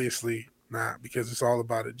 but obviously not, because it's all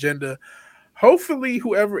about agenda. Hopefully,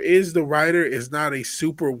 whoever is the writer is not a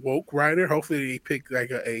super woke writer. Hopefully, they pick like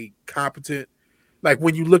a competent. Like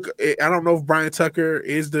when you look, I don't know if Brian Tucker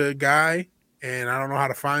is the guy, and I don't know how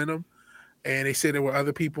to find him. And they said there were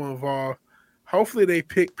other people involved. Hopefully they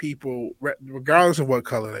pick people, regardless of what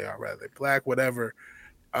color they are, rather black, whatever,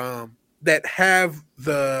 that have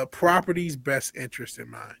the property's best interest in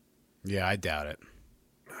mind. Yeah, I doubt it.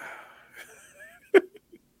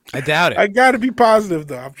 I doubt it. I got to be positive,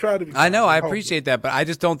 though. I'm trying to be positive. I know. I appreciate that, but I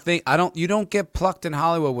just don't think you don't get plucked in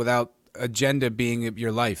Hollywood without agenda being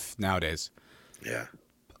your life nowadays. Yeah.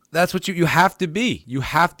 That's what you have to be. You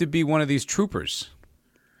have to be one of these troopers.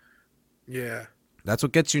 Yeah, that's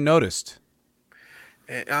what gets you noticed.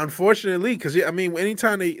 And unfortunately, because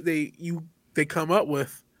anytime they come up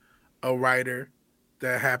with a writer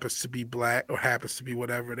that happens to be black or happens to be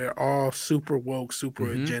whatever, they're all super woke,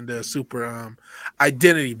 super agenda, super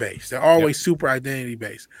identity based. They're always super identity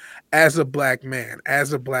based. As a black man,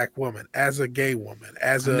 as a black woman, as a gay woman,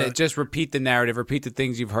 just repeat the narrative, repeat the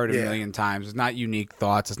things you've heard a million times. It's not unique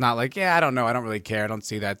thoughts. It's not like, I don't know, I don't really care, I don't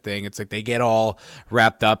see that thing. It's like they get all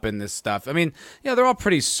wrapped up in this stuff. I mean, they're all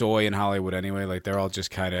pretty soy in Hollywood anyway. Like they're all just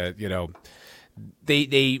kind of,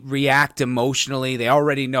 They react emotionally. They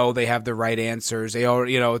already know they have the right answers. They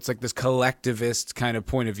already, it's like this collectivist kind of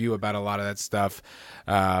point of view about a lot of that stuff.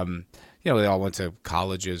 They all went to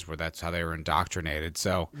colleges where that's how they were indoctrinated.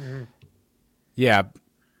 So, yeah,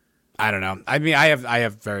 I don't know. I mean, I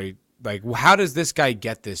have very like, how does this guy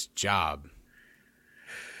get this job?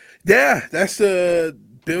 Yeah, that's a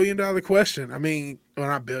 $1 billion question. I mean, well,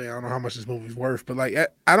 not billion. I don't know how much this movie's worth, but like,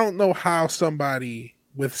 I don't know how somebody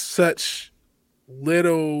with such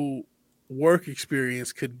little work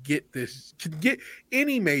experience could get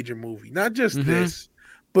any major movie, not just this,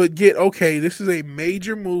 but this is a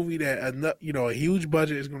major movie that a huge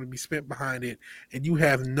budget is going to be spent behind it, and you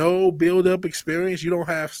have no build-up experience. You don't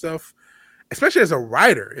have stuff, especially as a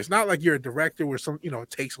writer. It's not like you're a director where it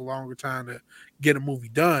takes a longer time to get a movie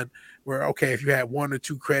done, where if you had 1 or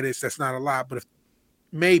 2 credits, that's not a lot, but if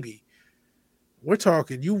maybe We're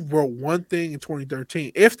talking you wrote one thing in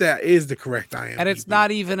 2013, if that is the correct IMDb. And it's not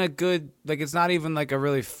even a good, like, it's not even like a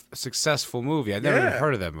really successful movie. I've never even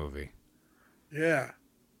heard of that movie. Yeah.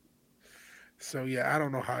 So yeah, I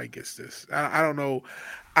don't know how he gets this. I don't know.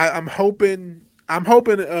 I'm hoping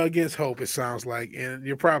against hope. It sounds like, and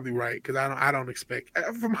you're probably right because I don't expect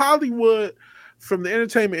from Hollywood, from the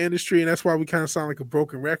entertainment industry, and that's why we kind of sound like a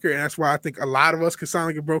broken record, and that's why I think a lot of us can sound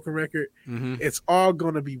like a broken record. Mm-hmm. It's all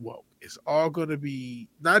going to be woke. It's all going to be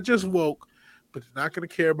not just woke, but they're not going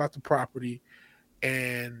to care about the property,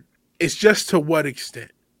 and it's just to what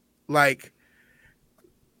extent. Like,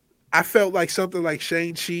 I felt like something like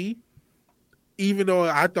Shang-Chi, even though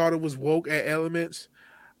I thought it was woke at elements,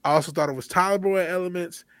 I also thought it was tolerable at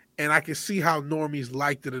elements, and I can see how normies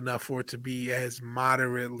liked it enough for it to be as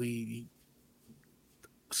moderately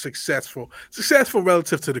successful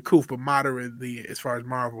relative to the Coof, but moderately as far as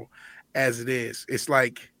Marvel as it is. It's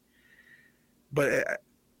like, but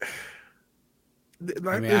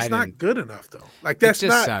it's not good enough though. Like that's it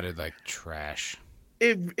just not sounded like trash.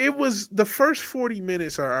 It was the first 40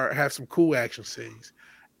 minutes have some cool action scenes.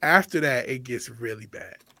 After that, it gets really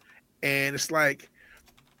bad, and it's like,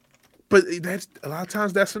 but that's a lot of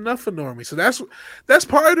times that's enough for normies. So that's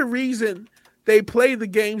part of the reason they play the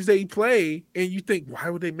games they play. And you think, why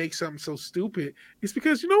would they make something so stupid? It's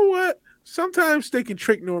because you know what? Sometimes they can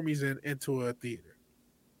trick normies into a theater,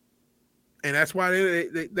 and that's why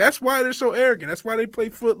that's why they're so arrogant. That's why they play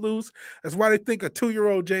Footloose. That's why they think a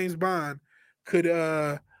 2-year-old James Bond could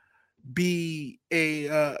be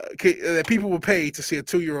that people would pay to see a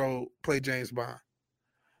 2-year-old play James Bond.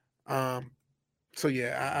 So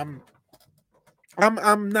yeah,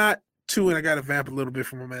 I'm not too, and I got to vamp a little bit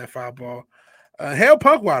from my man Fireball. Hail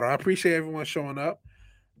Punkwater, I appreciate everyone showing up.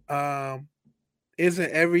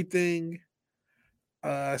 Isn't everything?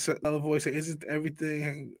 So another voice said, "Isn't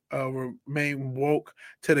everything remain woke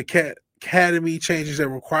to the Academy changes their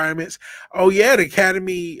requirements?" Oh yeah, the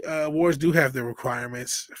Academy Awards do have their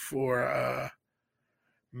requirements for.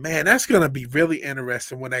 Man, that's gonna be really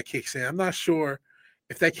interesting when that kicks in. I'm not sure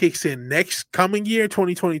if that kicks in next coming year,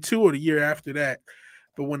 2022, or the year after that.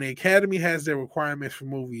 But when the Academy has their requirements for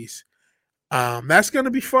movies, that's going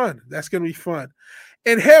to be fun. That's going to be fun.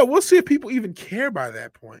 And hell, we'll see if people even care by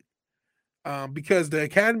that point. Because the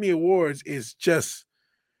Academy Awards is just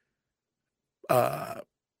hemorrhaging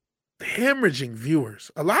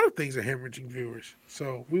viewers. A lot of things are hemorrhaging viewers.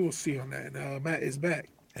 So we will see on that. Matt is back.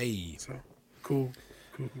 Hey. So cool.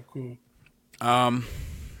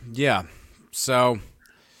 Yeah. So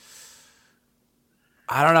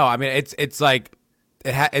I don't know. I mean, it's like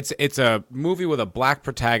it's a movie with a black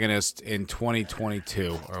protagonist in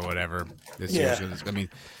 2022 or whatever this year. I mean,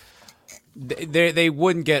 they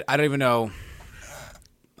wouldn't get. I don't even know.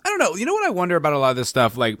 I don't know. You know what I wonder about a lot of this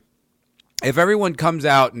stuff? Like, if everyone comes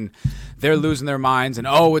out and they're losing their minds and,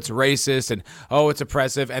 oh, it's racist and, oh, it's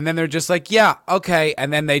oppressive. And then they're just like, yeah, okay.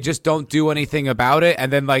 And then they just don't do anything about it.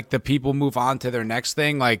 And then, like, the people move on to their next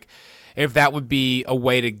thing. Like, if that would be a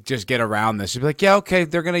way to just get around this. You'd be like, yeah, okay,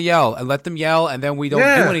 they're going to yell. And let them yell. And then we don't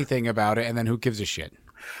do anything about it. And then who gives a shit?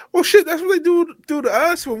 Well, shit, that's what they do to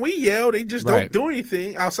us when we yell. They just don't do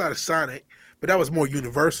anything outside of Sonic. But that was more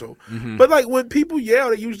universal. Mm-hmm. But, like, when people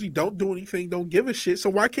yell, they usually don't do anything, don't give a shit. So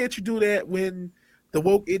why can't you do that when the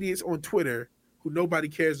woke idiots on Twitter, who nobody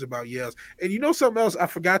cares about, yells? And you know something else I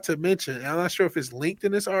forgot to mention, and I'm not sure if it's linked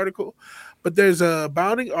in this article, but there's a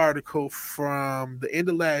Bounding article from the end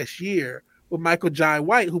of last year with Michael Jai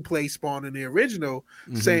White, who played Spawn in the original,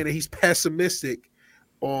 saying that he's pessimistic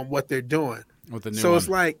on what they're doing. With the new so one. It's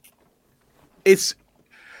like,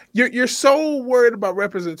 you're so worried about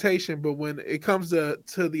representation, but when it comes to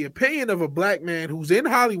the opinion of a black man who's in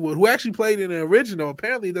Hollywood, who actually played in the original,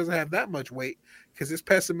 apparently it doesn't have that much weight because his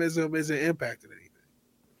pessimism isn't impacting anything.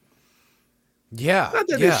 Yeah. Not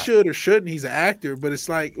that it should or shouldn't. He's an actor, but it's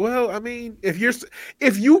like, well, I mean, if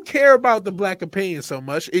you care about the black opinion so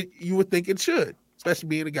much, you would think it should, especially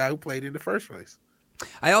being a guy who played in the first place.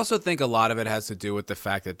 I also think a lot of it has to do with the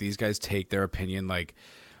fact that these guys take their opinion like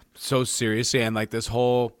so seriously, and like this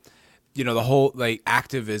whole, you know, the whole like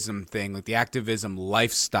activism thing, like the activism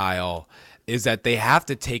lifestyle is that they have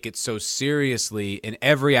to take it so seriously in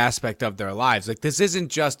every aspect of their lives. Like, this isn't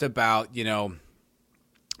just about, you know,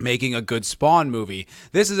 making a good Spawn movie.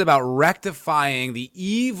 This is about rectifying the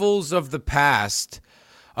evils of the past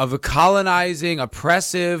of a colonizing,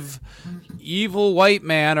 oppressive, evil white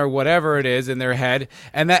man or whatever it is in their head,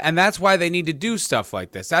 and that's why they need to do stuff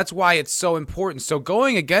like this. That's why it's so important. So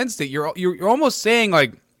going against it, you're almost saying,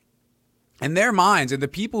 like, in their minds, and the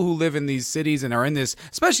people who live in these cities and are in this,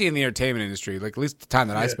 especially in the entertainment industry, like at least the time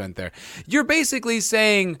that I spent there, you're basically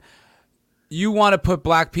saying you want to put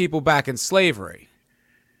black people back in slavery.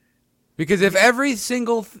 Because if every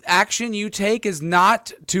single action you take is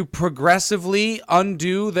not to progressively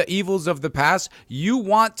undo the evils of the past, you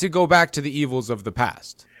want to go back to the evils of the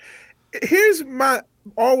past. Here's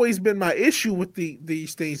always been my issue with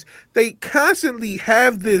these things. They constantly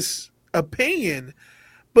have this opinion,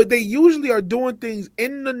 but they usually are doing things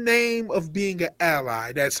in the name of being an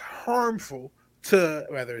ally that's harmful to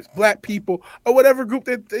whether it's black people or whatever group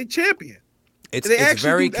that they champion. It's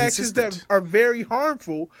very consistent. Actions that are very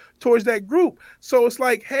harmful towards that group. So it's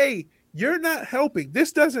like, hey, you're not helping.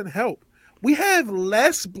 This doesn't help. We have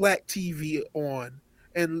less black TV on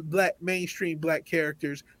and mainstream black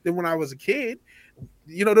characters than when I was a kid.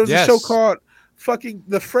 You know, there was a show called fucking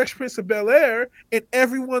The Fresh Prince of Bel-Air, and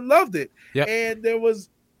everyone loved it. Yep. And there was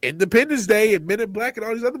Independence Day and Men in Black and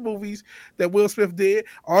all these other movies that Will Smith did,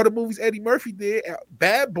 all the movies Eddie Murphy did,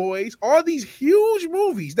 Bad Boys, all these huge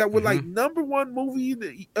movies that were like number one movie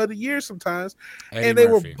of the year sometimes, and they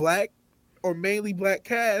were black or mainly black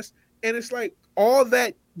cast, and it's like all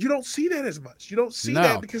that, you don't see that as much. You don't see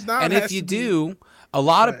that because now, and if you do, a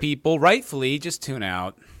lot of people rightfully just tune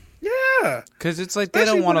out. Yeah, because it's like they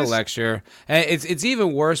don't want to lecture, and it's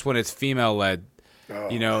even worse when it's female led.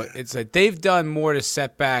 You know, it's like they've done more to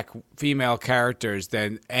set back female characters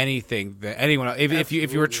than anything that anyone else. If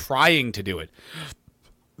you were trying to do it,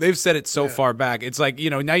 they've set it so far back. It's like, you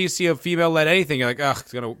know, now you see a female led anything, you're like, ugh,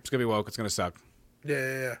 it's gonna be woke, it's gonna suck.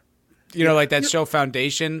 Yeah. You know, like that show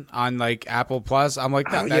Foundation on like Apple Plus. I'm like,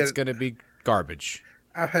 that's gonna be garbage.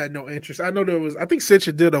 I've had no interest. I know I think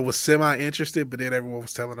Cincha Dildo was semi-interested, but then everyone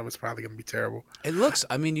was telling them it's probably going to be terrible. It looks,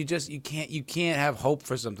 I mean, you can't have hope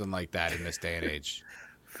for something like that in this day and age.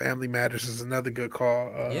 Family Matters is another good call.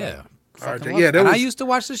 RJ. Yeah, I used to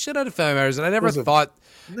watch the shit out of Family Matters, and I never thought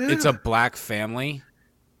it's a black family.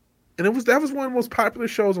 And that was one of the most popular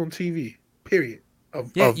shows on TV, period.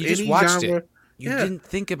 Of you any just watched genre. It. You didn't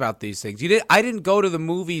think about these things. I didn't go to the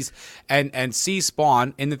movies and see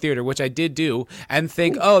Spawn in the theater, which I did do, and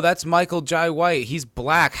think, oh, that's Michael Jai White. He's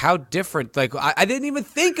black. How different. Like, I didn't even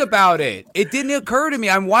think about it. It didn't occur to me.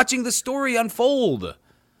 I'm watching the story unfold.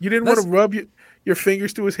 You didn't want to rub your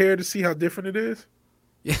fingers through his hair to see how different it is?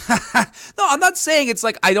 Yeah. No, I'm not saying it's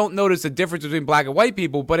like I don't notice the difference between black and white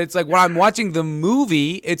people, but it's like when I'm watching the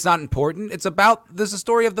movie, it's not important. It's about this is a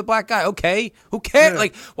story of the black guy. Okay, who cares? Yeah.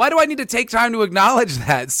 Like, why do I need to take time to acknowledge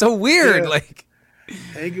that? It's so weird. Yeah. Like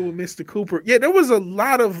hanging with Mr. Cooper. Yeah, there was a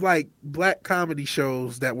lot of like black comedy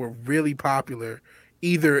shows that were really popular,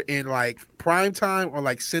 either in like prime time or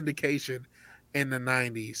like syndication in the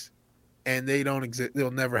 90s, and they don't exist.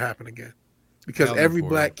 They'll never happen again because every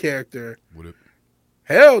black character.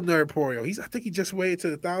 Hell, Nerdporio. I think he just waited to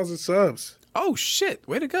 1,000 subs. Oh shit!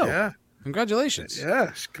 Way to go! Yeah, congratulations.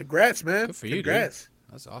 Yeah, congrats, man. Good for you, congrats.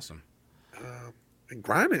 Dude. That's awesome. And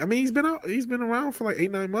grinding. I mean, he's been around for like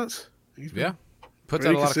 8-9 months. Puts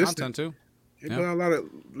out a lot of content too. He put out a lot of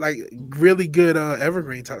like really good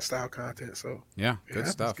evergreen style content. So good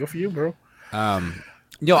stuff. Good for you, bro. I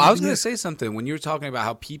was gonna say something when you were talking about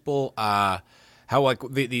how people, how like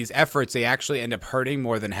these efforts they actually end up hurting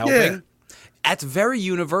more than helping. Yeah. That's very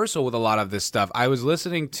universal with a lot of this stuff. I was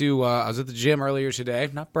listening to, I was at the gym earlier today,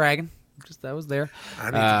 not bragging, just I was there. I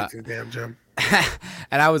need to get to the damn gym.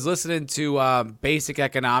 And I was listening to Basic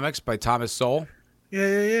Economics by Thomas Sowell.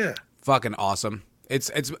 Yeah. Fucking awesome.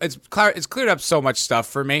 It's cleared up so much stuff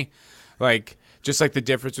for me. Like, just like the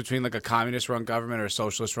difference between like a communist run government or a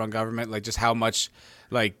socialist run government, like just how much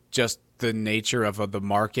like just the nature of the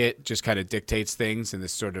market just kind of dictates things in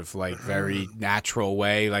this sort of like very natural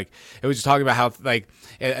way. Like it was just talking about how like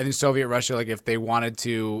in Soviet Russia, like if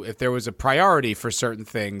there was a priority for certain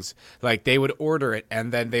things, like they would order it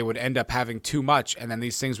and then they would end up having too much. And then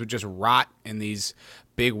these things would just rot in these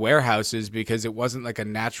big warehouses because it wasn't like a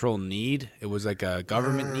natural need. It was like a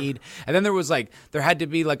government need. And then there had to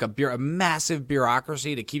be like a massive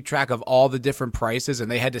bureaucracy to keep track of all the different prices,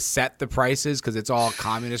 and they had to set the prices because it's all a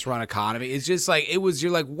communist run economy. It's just like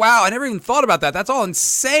you're like, wow, I never even thought about that. That's all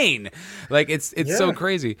insane. Like it's so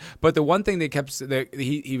crazy. But the one thing that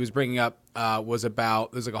he was bringing up was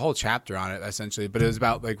about, there's like a whole chapter on it essentially, but it was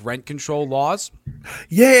about like rent control laws.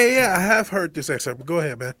 Yeah. I have heard this excerpt, but go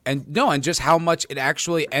ahead, man. And just how much it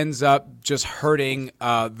actually ends up just hurting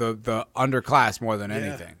the underclass more than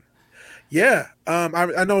anything. Yeah.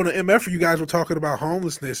 I know in the MF you guys were talking about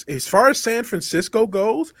homelessness. As far as San Francisco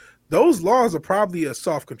goes, those laws are probably a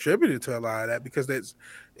soft contributor to a lot of that because that's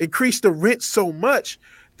increased the rent so much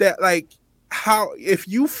that like how if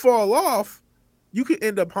you fall off, you could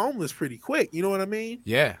end up homeless pretty quick. You know what I mean?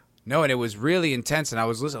 Yeah. No, and it was really intense. And I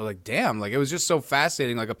was listening, I was like, damn, like it was just so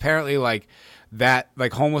fascinating. Like apparently, like that,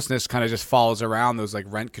 like homelessness kind of just follows around those like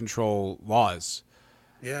rent control laws,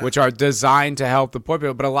 Yeah. which are designed to help the poor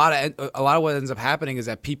people. But a lot of what ends up happening is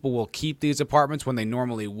that people will keep these apartments when they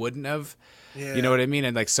normally wouldn't have. Yeah. You know what I mean?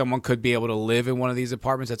 And like someone could be able to live in one of these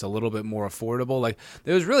apartments that's a little bit more affordable. Like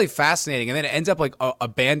it was really fascinating. And then it ends up like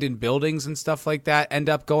abandoned buildings and stuff like that end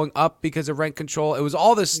up going up because of rent control. It was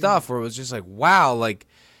all this stuff where it was just like, wow, like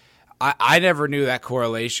I never knew that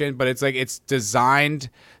correlation, but it's like it's designed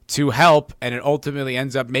to help and it ultimately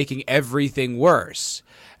ends up making everything worse.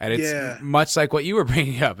 And it's much like what you were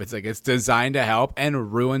bringing up. It's like it's designed to help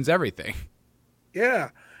and ruins everything. Yeah.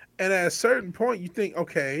 And at a certain point, you think,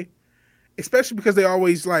 okay, especially because they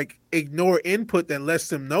always like ignore input that lets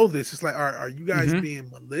them know this. It's like, are you guys being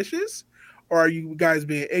malicious or are you guys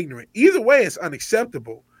being ignorant? Either way, it's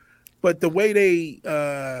unacceptable. But the way they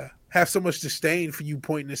have so much disdain for you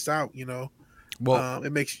pointing this out, you know, well,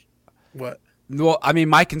 it makes what? Well, I mean,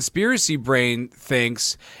 my conspiracy brain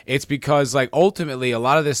thinks it's because like ultimately a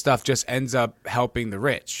lot of this stuff just ends up helping the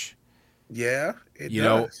rich. Yeah, it does.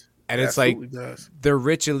 Know, and it's like does. The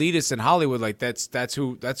rich elitists in Hollywood, like that's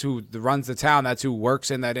who runs the town. That's who works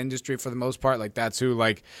in that industry for the most part. Like that's who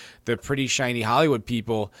like the pretty shiny Hollywood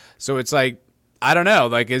people. So it's like I don't know.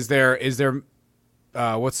 Like is there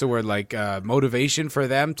what's the word like motivation for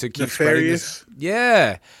them to keep spreading this?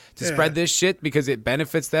 Yeah, spread this shit because it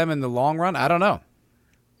benefits them in the long run. I don't know.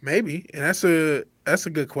 Maybe, and that's a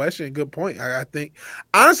good question, good point. I think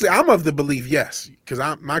honestly, I'm of the belief yes, because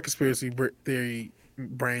my conspiracy theory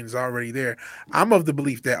brain's already there. I'm of the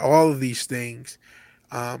belief that all of these things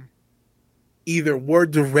either were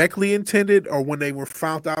directly intended or when they were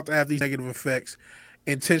found out to have these negative effects,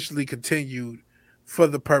 intentionally continued for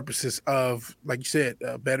the purposes of, like you said,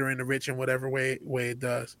 bettering the rich in whatever way it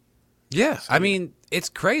does. Yeah, so, I mean, it's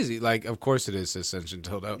crazy. Like, of course it is Ascension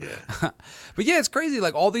Dildo. Yeah. But yeah, it's crazy.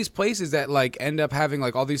 Like all these places that like end up having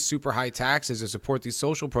like all these super high taxes to support these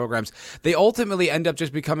social programs, they ultimately end up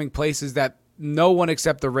just becoming places that no one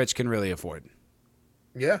except the rich can really afford.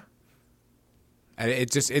 Yeah. And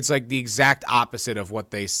it's like the exact opposite of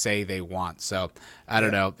what they say they want. So I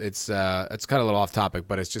don't know. It's kind of a little off topic,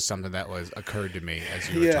 but it's just something that occurred to me as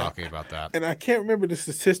you were talking about that. And I can't remember the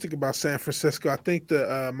statistic about San Francisco. I think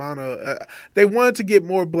the amount of they wanted to get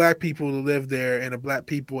more black people to live there, and the black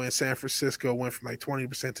people in San Francisco went from like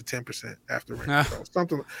 20% to 10% after rent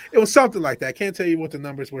control. It was something like that. I can't tell you what the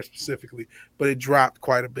numbers were specifically, but it dropped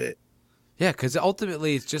quite a bit. Yeah, because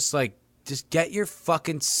ultimately it's just like. Just get your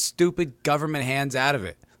fucking stupid government hands out of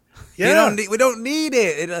it. Yeah. We don't need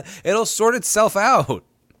it. It'll sort itself out.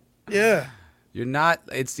 Yeah. You're not.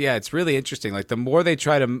 It's really interesting. Like the more they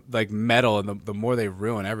try to like meddle, and the more they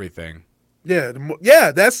ruin everything. Yeah.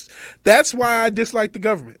 That's why I dislike the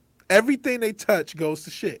government. Everything they touch goes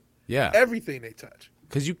to shit. Yeah. Everything they touch.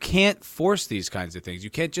 Because you can't force these kinds of things. You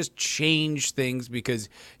can't just change things because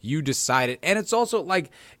you decided. And it's also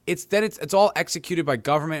like it's all executed by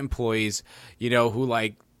government employees, you know, who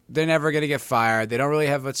like they're never going to get fired. They don't really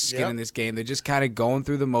have much skin in this game. They're just kind of going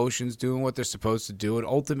through the motions, doing what they're supposed to do, and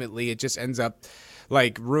ultimately it just ends up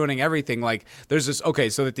like ruining everything. Like there's this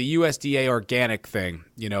so that the USDA organic thing,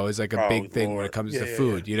 you know, is like a big thing when it comes to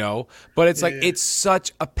food, you know. But it's it's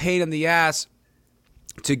such a pain in the ass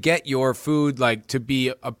to get your food like to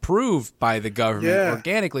be approved by the government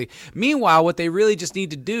organically. Meanwhile, what they really just need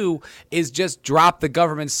to do is just drop the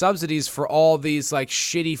government subsidies for all these like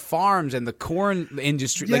shitty farms and the corn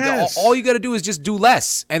industry. Like all you got to do is just do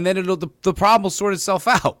less, and then the problem will sort itself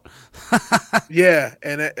out. Yeah,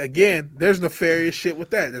 and again, there's nefarious shit with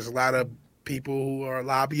that. There's a lot of people who are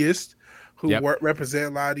lobbyists who represent a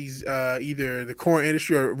lot of these, either the corn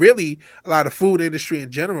industry or really a lot of food industry in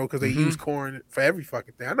general, because they use corn for every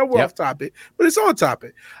fucking thing. I know we're off topic, but it's on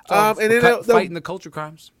topic. And then fighting the culture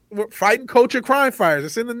crimes. We're fighting culture crime fires.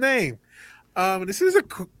 It's in the name. This is a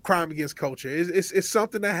crime against culture. It's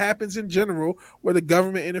something that happens in general where the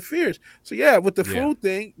government interferes. So yeah, with the food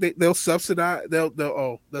thing, they'll subsidize.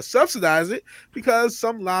 They'll subsidize it because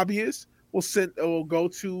some lobbyists will go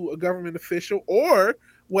to a government official, or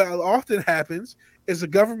what often happens is a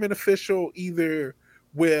government official either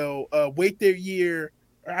will wait their year.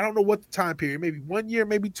 I don't know what the time period, maybe 1 year,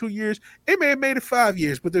 maybe 2 years. It may have made it 5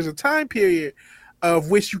 years, but there's a time period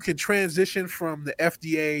of which you can transition from the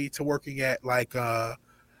FDA to working at like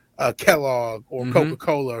Kellogg or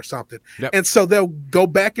Coca-Cola or something. Yep. And so they'll go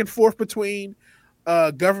back and forth between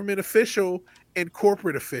government official and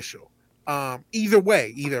corporate official. Either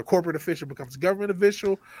way, either a corporate official becomes a government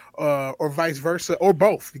official, or vice versa, or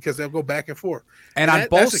both, because they'll go back and forth. And on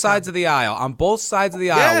both sides of the aisle,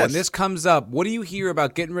 Yes. when this comes up, what do you hear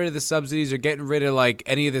about getting rid of the subsidies or getting rid of like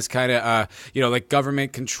any of this kind of, like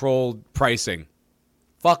government controlled pricing?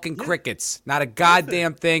 Fucking crickets. Not a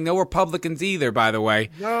goddamn thing. No Republicans either, by the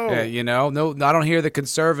way. No. No. I don't hear the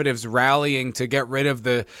conservatives rallying to get rid of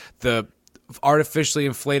the artificially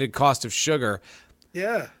inflated cost of sugar.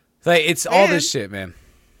 Yeah. Like, it's all this shit, man.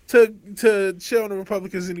 To shit on the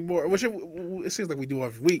Republicans anymore, which it seems like we do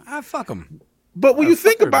every week. Fuck them. But when you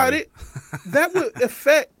think about it, that would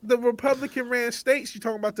affect the Republican-ran states. You're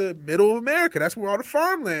talking about the middle of America. That's where all the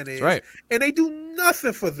farmland is. That's right. And they do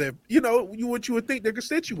nothing for them. What you would think their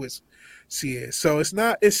constituents see is. So it's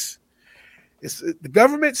not. It's the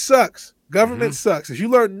government sucks. Government sucks. If you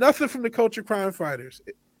learn nothing from the culture crime fighters,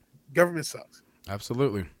 government sucks.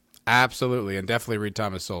 Absolutely, and definitely read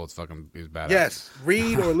Thomas Sowell. He's badass. Yes,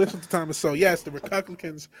 read or listen to Thomas Sowell. Yes, the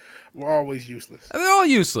Republicans were always useless. They're all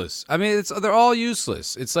useless. I mean, they're all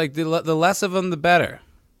useless. It's like the less of them, the better.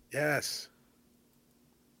 Yes.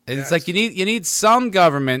 And it's like you need some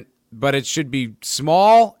government, but it should be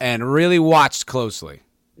small and really watched closely.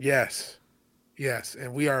 Yes.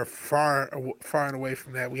 And we are far and away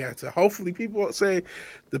from that. We have to. Hopefully, people say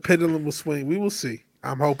the pendulum will swing. We will see.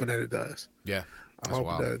 I'm hoping that it does. Yeah. I'm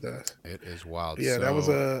hoping that it does. It is wild. Yeah, that was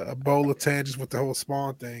a bowl of tangents with the whole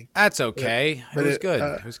Spawn thing. That's okay. But it was good.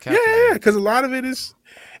 It was yeah, because a lot of it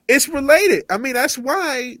it's related. I mean, that's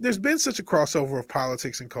why there's been such a crossover of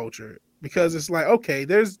politics and culture, because it's like, okay,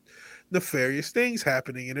 there's nefarious things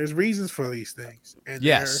happening and there's reasons for these things, and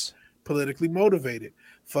they're politically motivated.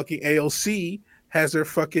 Fucking AOC has her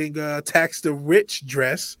fucking tax the rich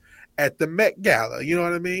dress at the Met Gala, you know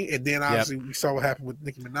what I mean? And then obviously we saw what happened with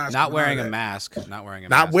Nicki Minaj. Not wearing a mask.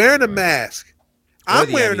 I'm wearing a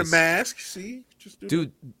mask. See,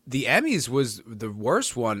 dude, the Emmys was the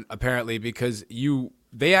worst one apparently, because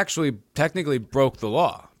they actually technically broke the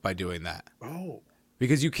law by doing that. Oh.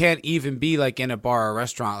 Because you can't even be like in a bar or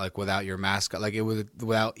restaurant like without your mask, like it was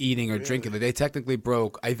without eating or drinking. Like, they technically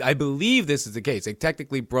broke. I believe this is the case. They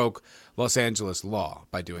technically broke Los Angeles law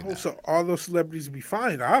by doing that. So all those celebrities would be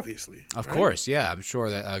fined, obviously. Of course, yeah. I'm sure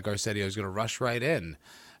that Garcetti is going to rush right in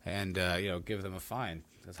and give them a fine.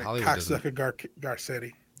 That's Hollywood cocksucker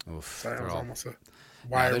Garcetti. Oof, sorry, that was almost a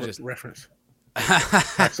Wire reference.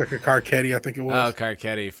 Cocksucker Carcetti, I think it was. Oh,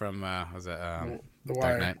 Carcetti from was it The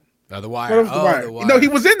Wire? Dark Knight. The Wire. The Wire. No, he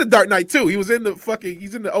was in the Dark Knight too. He was in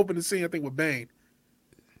he's in the opening scene, I think, with Bane.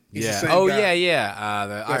 He's the same guy.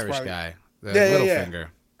 The Irish guy. The Littlefinger.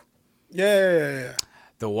 Yeah.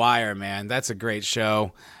 The Wire, man. That's a great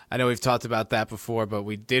show. I know we've talked about that before, but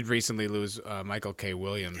we did recently lose Michael K.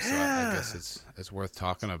 Williams, so I guess it's worth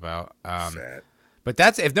talking about. Sad. But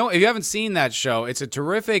if you haven't seen that show, it's a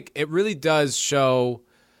terrific. It really does show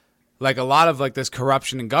like a lot of like this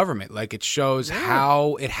corruption in government. Like it shows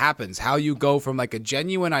how it happens, how you go from like a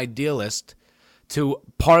genuine idealist to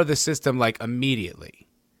part of the system like immediately.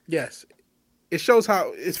 Yes. It shows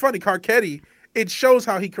how it's funny, Carcetti, it shows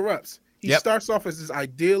how he corrupts. He starts off as this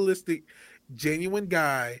idealistic, genuine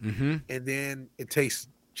guy, and then it takes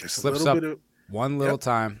just slips a little up bit of one little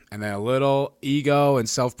time, and then a little ego and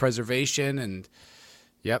self-preservation, and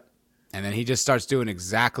and then he just starts doing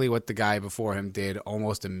exactly what the guy before him did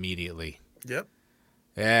almost immediately. Yep.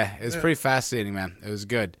 Yeah, it was pretty fascinating, man. It was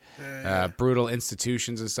good. Brutal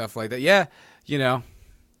institutions and stuff like that. Yeah,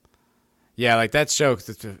 Yeah, like that show,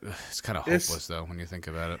 it's kind of hopeless, though, when you think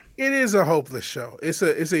about it. It is a hopeless show. It's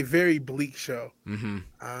a very bleak show. Mm-hmm.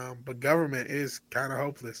 But government is kind of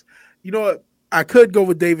hopeless. You know what? I could go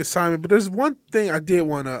with David Simon, but there's one thing I did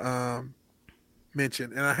want to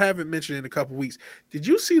mention, and I haven't mentioned in a couple weeks. Did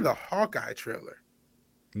you see the Hawkeye trailer?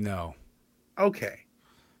 No. Okay.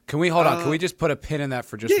 Can we hold on? Can we just put a pin in that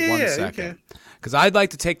for just 1 second? Because I'd like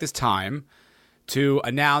to take this time to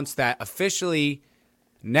announce that officially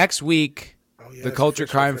next week, the Culture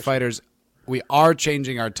Crime Fighters, we are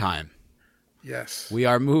changing our time. Yes. We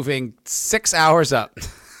are moving 6 hours up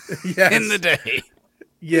in the day.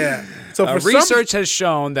 Yeah. So research has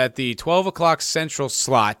shown that the 12 o'clock Central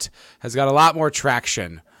slot has got a lot more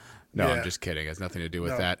traction. No, I'm just kidding. It has nothing to do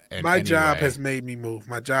with that. My job has made me move.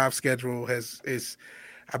 My job schedule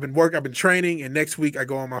I've been training, and next week I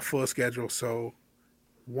go on my full schedule. So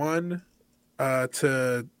 1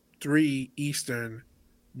 to 3 Eastern,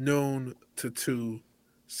 noon to 2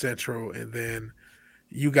 Central, and then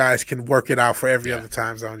you guys can work it out for every other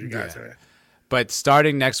time zone you guys are at. But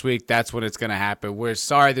starting next week, that's when it's going to happen. We're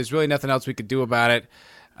sorry. There's really nothing else we could do about it.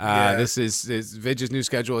 This is Vidge's new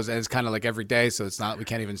schedule is kind of like every day, so it's not, we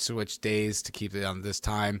can't even switch days to keep it on this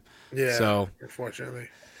time. Yeah. So unfortunately,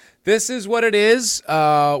 this is what it is.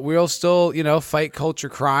 We'll still, fight culture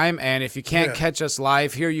crime. And if you can't catch us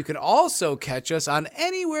live here, you can also catch us on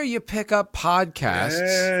anywhere you pick up podcasts.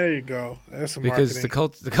 There you go. That's some because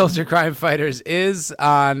marketing. the Culture Crime Fighters is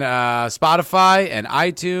on Spotify and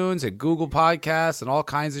iTunes and Google Podcasts and all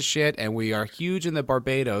kinds of shit. And we are huge in the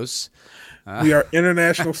Barbados. We are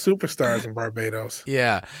international superstars in Barbados.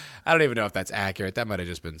 Yeah. I don't even know if that's accurate. That might have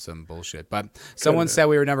just been some bullshit. But someone said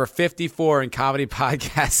we were number 54 in comedy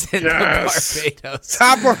podcasts in the Barbados.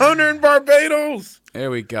 Top 100 in Barbados. There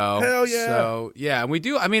we go. Hell yeah. So, yeah, and we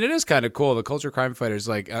do. I mean, it is kind of cool. The Culture Crime Fighters,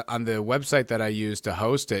 like on the website that I use to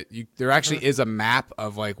host it, there actually is a map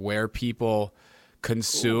of like where people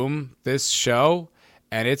consume this show.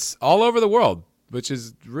 And it's all over the world, which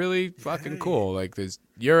is really fucking cool. Like there's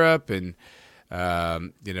Europe and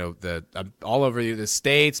the all over the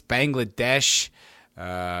States, Bangladesh,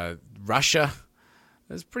 Russia.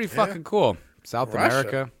 It's pretty fucking cool. South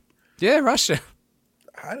America. Yeah, Russia.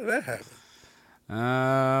 How did that happen?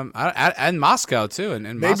 And Moscow too, and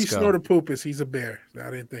maybe Moscow. Snortopupus, he's a bear.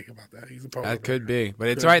 I didn't think about that. He's a polar That bear. could be, but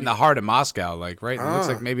it's right in the heart of Moscow. Like right, it looks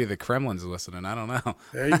like maybe the Kremlin's listening. I don't know.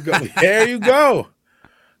 There you go. There you go.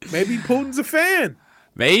 Maybe Putin's a fan.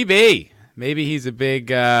 Maybe he's a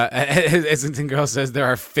big. Islington Girl says there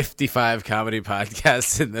are 55 comedy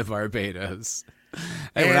podcasts in the Barbados,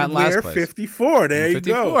 and we're not in last place. 54. There you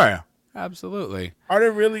 54. go. Absolutely. Are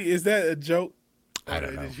there really? Is that a joke? I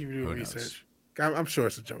don't know. Did you do Who research? I'm sure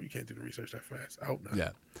it's a joke. You can't do the research that fast. I hope not.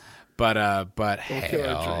 Yeah, but Don't kill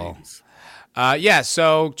our hell. dreams. Yeah,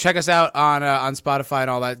 so check us out on Spotify and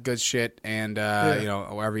all that good shit, and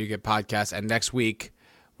wherever you get podcasts. And next week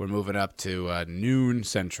we're moving up to noon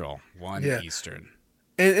Central, 1 Eastern.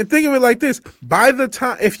 And think of it like this: by the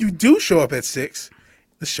time, if you do show up at 6,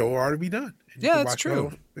 the show will already be done. And Yeah, that's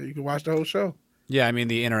true. You can watch the whole show. Yeah, I mean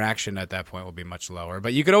the interaction at that point will be much lower,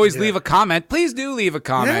 but you could always leave a comment. Please do leave a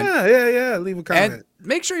comment. Yeah. Leave a comment. And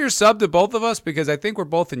make sure you're subbed to both of us because I think we're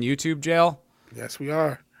both in YouTube jail. Yes, we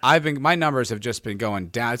are. My numbers have just been going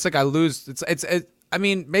down. It's like I lose. I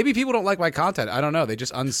mean, maybe people don't like my content. I don't know. They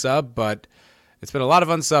just unsub, but it's been a lot of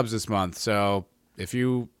unsubs this month. So if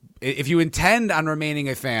you intend on remaining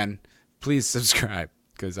a fan, please subscribe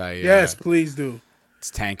because yes, please do.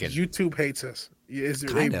 It's tanking. YouTube hates us. They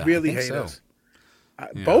Kinda, really I think hate so. us.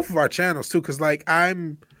 Both of our channels too, because like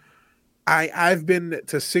I've been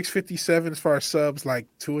to 657 as far as subs like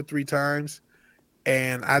 2 or 3 times,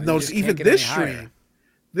 and I noticed even this stream.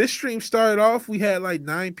 This stream started off, we had like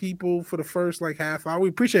 9 people for the first like half hour. We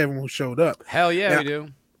appreciate everyone who showed up. Hell yeah, we do.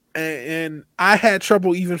 And I had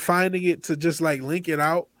trouble even finding it to just like link it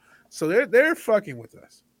out. So they're fucking with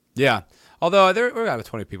us. Yeah. Although we're got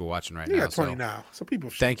 20 people watching right now. We got 20 so now. So people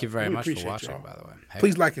thank you very we much for appreciate watching, y'all. by the way. Hey,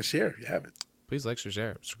 Please like and share if you haven't. please like,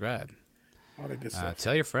 share, subscribe. All that good stuff.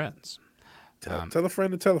 Tell your friends. Tell a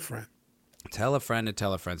friend to tell a friend. Tell a friend to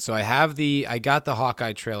tell a friend. So I got the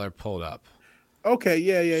Hawkeye trailer pulled up. Okay,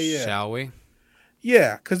 yeah. Shall we?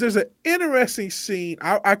 Yeah, because there's an interesting scene.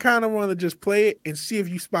 I kind of want to just play it and see if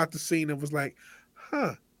you spot the scene and was like,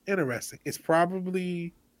 interesting. It's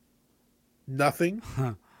probably nothing,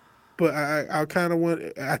 but I kind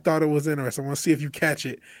of I thought it was interesting. I want to see if you catch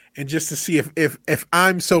it and just to see if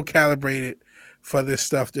I'm so calibrated for this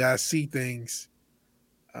stuff that I see things.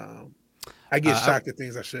 I get shocked at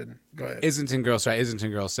things I shouldn't. Go ahead. Islington Girl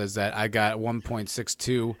says that I got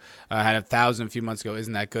 1.62. I had 1,000 a few months ago.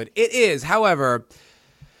 Isn't that good? It is. However,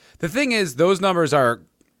 the thing is, those numbers are,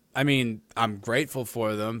 I mean, I'm grateful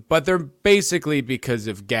for them, but they're basically because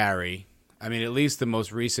of Gary. I mean, at least the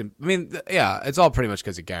most recent. I mean, yeah, it's all pretty much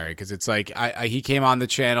because of Gary. Because it's like he came on the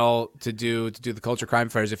channel to do the Culture Crime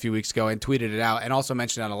Fighters a few weeks ago and tweeted it out, and also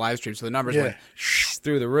mentioned it on a live stream. So the numbers went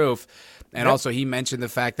through the roof. And also he mentioned the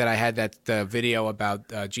fact that I had that video about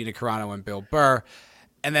Gina Carano and Bill Burr.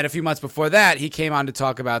 And then a few months before that, he came on to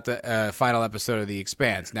talk about the final episode of The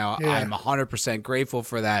Expanse. Now, I'm 100% grateful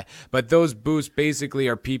for that. But those boosts basically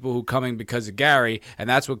are people who coming because of Gary, and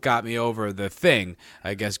that's what got me over the thing.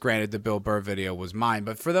 I guess, granted, the Bill Burr video was mine.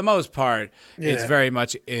 But for the most part, it's very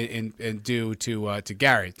much in due to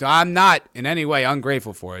Gary. So I'm not in any way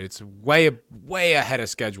ungrateful for it. It's way ahead of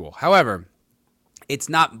schedule. However, it's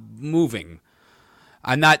not moving.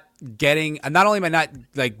 not only am I not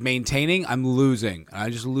like maintaining, I'm losing.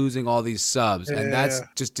 I'm just losing all these subs. And that's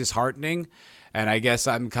just disheartening. And I guess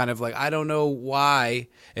I'm kind of like, I don't know why,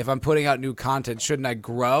 if I'm putting out new content, shouldn't I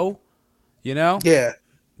grow? You know? Yeah.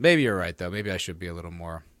 Maybe you're right, though. Maybe I should be a little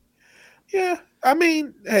more. Yeah. I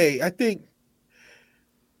mean, hey, I think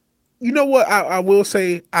You know what? I will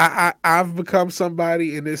say I've become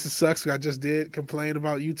somebody, and this sucks. I just did complain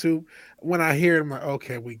about YouTube. When I hear it, I'm like,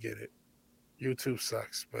 okay, we get it. YouTube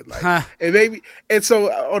sucks, but like, and maybe, and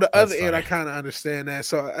so on the other end, I kind of understand that.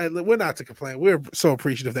 So we're not to complain. We're so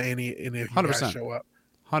appreciative that any of you guys show up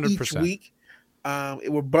 100% each week.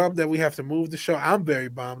 We're bummed that we have to move the show. I'm very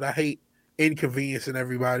bummed. I hate inconveniencing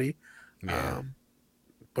everybody. Yeah.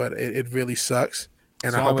 But it really sucks,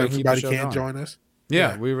 and I hope everybody can join us.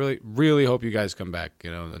 Yeah, we really hope you guys come back,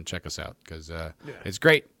 and check us out because it's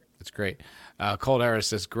great. It's great. Cold Harris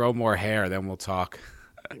says, "Grow more hair, then we'll talk."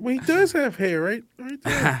 Well, he does have hair, right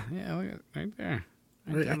there. Yeah, look at right there.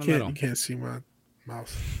 You can't see my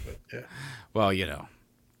mouse, but yeah. Well, Yeah.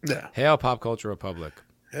 Hail Pop Culture Republic.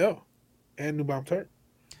 Hell, and New Bomb Turk.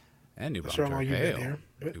 And New Bomb Turk. Hail. Here,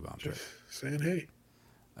 New Bomb Turk. Saying hey.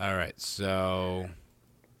 All right, so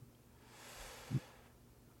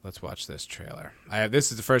let's watch this trailer.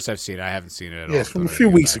 This is the first I've seen it. I haven't seen it at all. Yes, from a few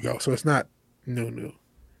weeks ago, so it's not new.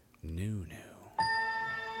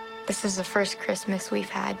 This is the first Christmas we've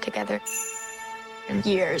had together in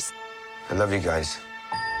years. I love you guys.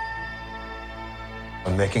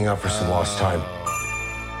 I'm making up for some lost time.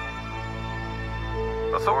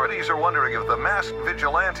 Authorities are wondering if the masked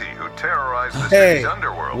vigilante who terrorized the city's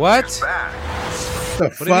underworld is back.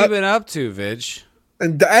 What have you been up to, Vig?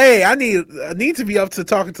 And hey, I need to be up to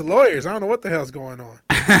talking to lawyers. I don't know what the hell's going on.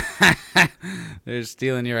 They're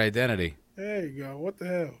stealing your identity. There you go. What the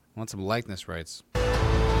hell? Want some likeness rights?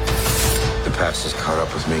 The past has caught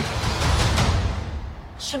up with me.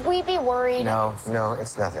 Should we be worried? No,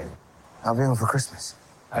 it's nothing. I'll be home for Christmas.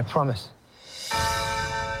 I promise.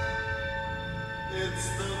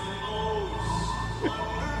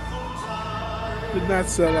 Did not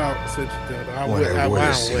sell out since you did. I wish.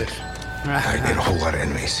 I get a whole lot of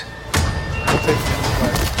enemies. Is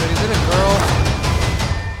it a girl?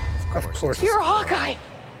 Of course. You're a Hawkeye.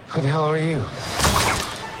 Who the hell are you?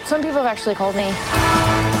 Some people have actually called me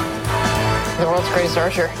the world's greatest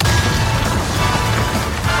archer.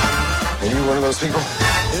 Are you one of those people?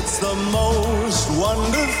 It's the most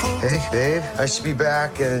wonderful. Hey, babe. I should be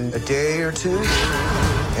back in a day or two.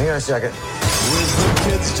 Hang on a second. With the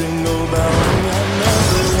kids jingle belling and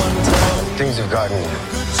everyone telling. Things have gotten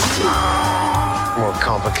more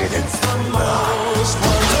complicated. It's the most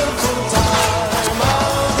wonderful time of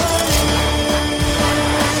the year.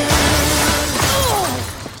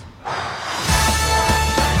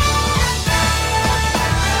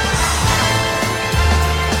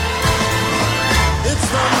 It's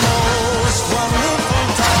the most wonderful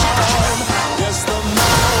time. Yes, the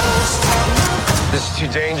most wonderful. This is too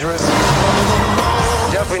dangerous.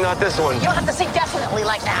 Definitely not this one. You don't have to say definitely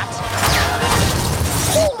like that.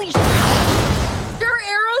 Holy shit! There are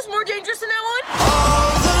arrows more dangerous than that one?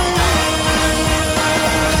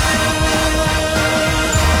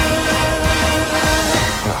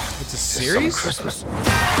 It's a series? Christmas.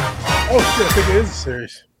 Oh shit! I think it is a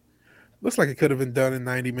series. Looks like it could have been done in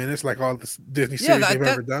 90 minutes, like all the Disney series they've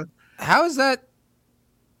ever done. How is that?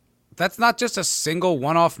 That's not just a single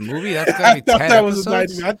one-off movie. That's gonna be 10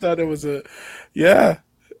 episodes. I thought it was a,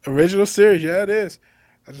 original series. Yeah, it is.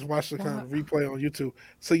 I just watched the kind of replay on YouTube.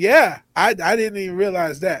 So yeah, I didn't even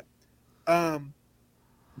realize that.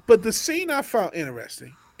 But the scene I found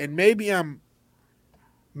interesting, and maybe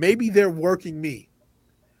they're working me.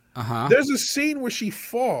 There's a scene where she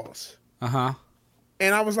falls. And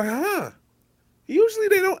I was like, Usually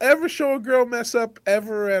they don't ever show a girl mess up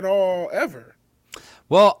ever at all, ever.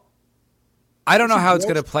 Well, I don't know how it's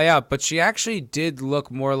going to play out, but she actually did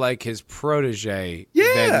look more like his protege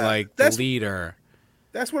than like the leader.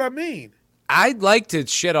 That's what I mean. I'd like to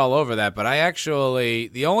shit all over that, but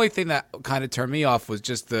the only thing that kind of turned me off was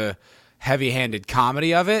just the heavy-handed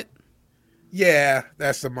comedy of it. Yeah,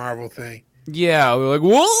 that's the Marvel thing. Yeah, we were like,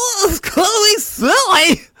 whoa, it's Chloe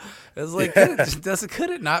silly. It's like, could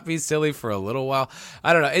it not be silly for a little while?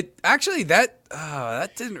 I don't know. It actually that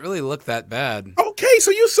didn't really look that bad.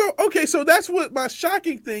 So that's what my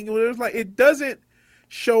shocking thing was. It was like it doesn't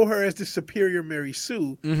show her as the superior Mary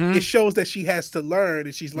Sue. It shows that she has to learn,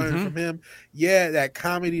 and she's learning from him. Yeah, that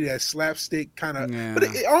comedy, that slapstick kind of. Yeah. But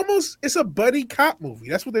it's a buddy cop movie.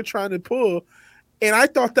 That's what they're trying to pull, and I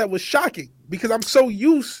thought that was shocking because I'm so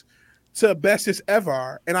used to Bestest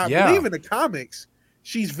Evar, and I believe in the comics.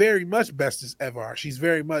 She's very much Bestest Evar. She's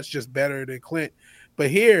very much just better than Clint. But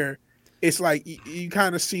here, it's like you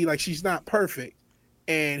kind of see like she's not perfect,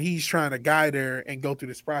 and he's trying to guide her and go through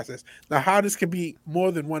this process. Now, how this can be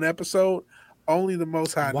more than one episode, only the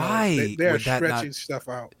Most High knows. They're stretching stuff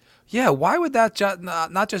out. Yeah, why would that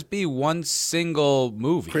not just be one single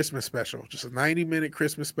movie? Christmas special. Just a 90-minute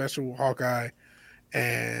Christmas special with Hawkeye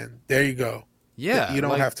and there you go. Yeah, you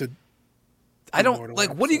don't have to. I don't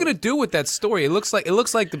like. What are you gonna do with that story? It looks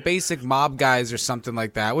like the basic Mob Guys or something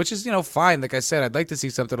like that, which is fine. Like I said, I'd like to see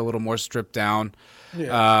something a little more stripped down.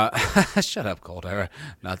 Yeah. Shut up, Cold Era.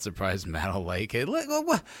 Not surprised Matt will like it.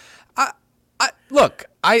 Look,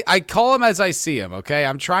 I call him as I see him. Okay,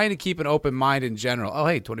 I'm trying to keep an open mind in general. Oh,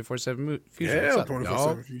 hey, 24/7 Fusion. Yeah, What's up?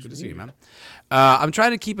 24/7 Fusion. Good to see you, man. I'm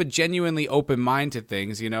trying to keep a genuinely open mind to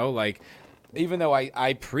things. Like even though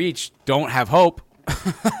I preach don't have hope.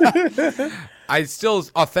 I still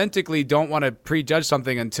authentically don't want to prejudge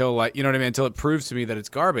something until until it proves to me that it's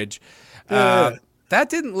garbage. That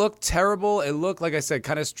didn't look terrible. It looked, like I said,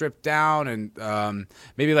 kind of stripped down and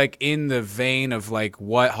maybe like in the vein of like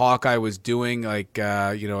what Hawkeye was doing, like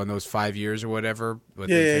in those 5 years or whatever with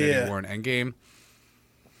Infinity War and Endgame.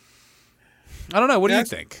 I don't know. What do you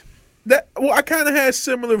think? I kind of had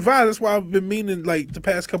similar vibes. That's why I've been meaning like the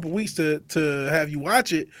past couple of weeks to have you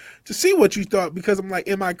watch it to see what you thought, because I'm like,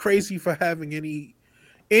 am I crazy for having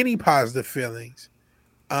any positive feelings?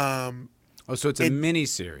 So it's a mini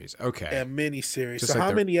series. Okay, a mini series. Just So like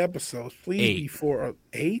how many episodes? Please 8. before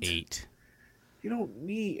 8. 8. You don't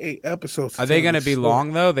need 8 episodes. Are they going to be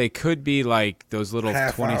long though? They could be like those little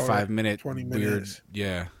Half 25-minute 20 weird. minutes.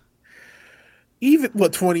 Yeah. Even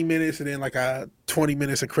 20 minutes and then like 20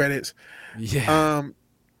 minutes of credits. Yeah.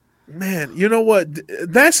 Man, you know what?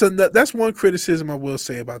 That's one criticism I will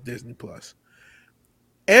say about Disney Plus.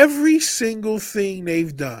 Every single thing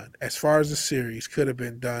they've done as far as the series could have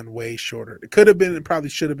been done way shorter. It could have been, it probably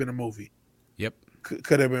should have been a movie. Yep.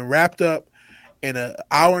 Could have been wrapped up in an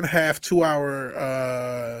hour and a half, 2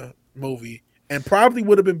 hour movie, and probably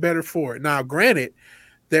would have been better for it. Now, granted,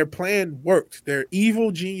 their plan worked. Their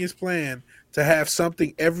evil genius plan to have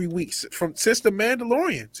something every week since The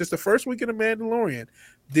Mandalorian, since the first week of The Mandalorian,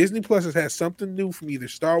 Disney Plus has had something new from either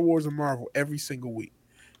Star Wars or Marvel every single week.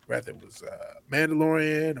 Whether it was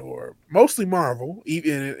Mandalorian or mostly Marvel,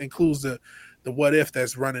 even it includes the What If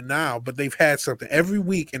that's running now, but they've had something every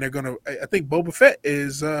week, and they're gonna. I think Boba Fett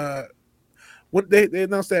is what they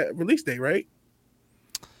announced that release date, right?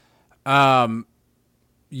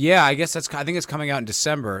 Yeah, I guess I think it's coming out in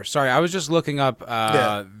December. Sorry, I was just looking up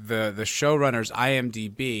the showrunner's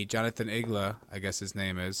IMDb. Jonathan Igla, I guess his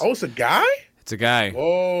name is. Oh, it's a guy. It's a guy.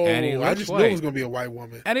 Whoa! And he I looks just white. knew it was gonna be a white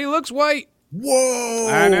woman. And he looks white. Whoa!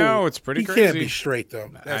 I know, it's pretty he crazy. He can't be straight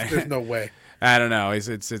though. There's no way. I don't know.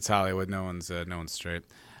 It's Hollywood. No one's straight.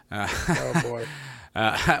 Oh boy.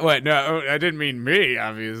 Wait, no, I didn't mean me.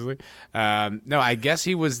 Obviously, no. I guess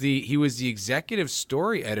he was the executive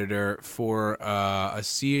story editor for a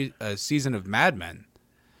season of Mad Men,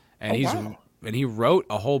 and he wrote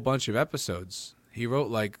a whole bunch of episodes. He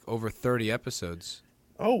wrote like over 30 episodes.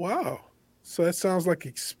 Oh wow! So that sounds like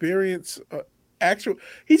experience.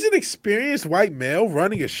 He's an experienced white male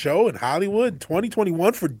running a show in Hollywood in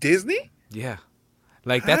 2021 for Disney. Yeah,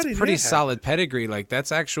 like that's pretty solid pedigree. Like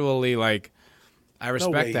that's actually like. I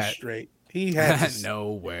respect that. Straight. He has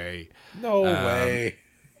no way. No way.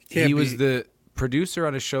 He was the producer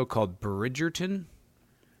on a show called Bridgerton.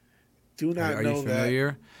 Do not Are know you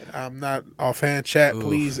familiar? that. I'm not offhand. Chat,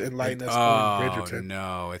 please enlighten us on Bridgerton. Oh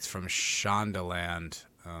no, it's from Shondaland.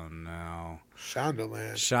 Oh no.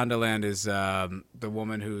 Shondaland. Shondaland is the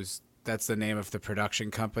woman that's the name of the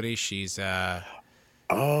production company. She's what's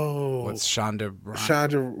Shonda?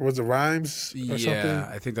 Shonda was it Rhimes or something?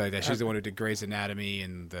 I think like that. She's the one who did Grey's Anatomy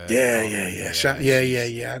and Yeah.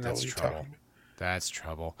 I know what you're talking about. That's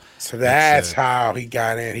trouble. So that's how he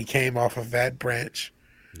got in. He came off of that branch.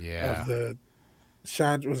 Yeah. Of the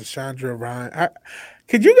Chandra Rhimes.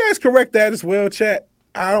 Could you guys correct that as well, chat?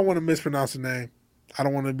 I don't want to mispronounce the name. I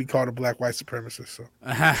don't want to be called a black white supremacist. So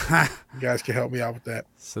you guys can help me out with that.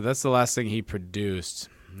 So that's the last thing he produced.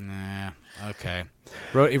 Nah. Okay.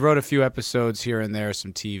 He wrote a few episodes here and there,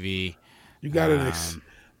 some TV. You got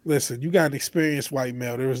listen. You got an experienced white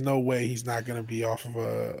male. There is no way he's not going to be off of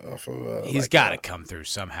a. He's got to come through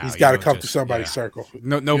somehow. He's got to come through somebody's circle.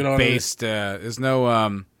 No you know based. There's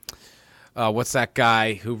no. What's that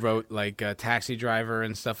guy who wrote like Taxi Driver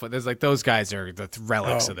and stuff? There's like those guys are the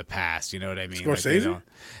relics of the past. You know what I mean? Scorsese? Like,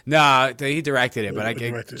 no, he directed it, but I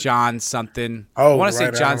get John something. Oh, I want to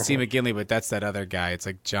say John C. McGinley, but that's that other guy. It's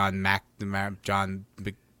like John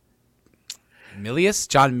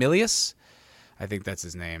Milius. I think that's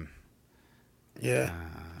his name. Yeah.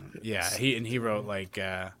 Yeah. He wrote like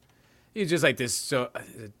he's just like this. So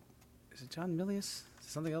is it John Milius?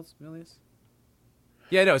 Something else, Milius?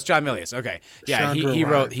 Yeah, no, it's John Milius. Okay, yeah,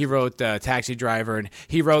 Shonda he wrote Taxi Driver, and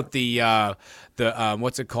he wrote the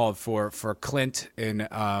what's it called for Clint in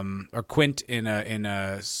or Quint in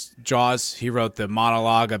Jaws. He wrote the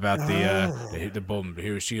monologue about the boom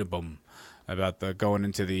Hiroshima boom, about the going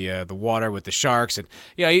into the water with the sharks, and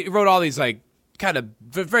he wrote all these like kind of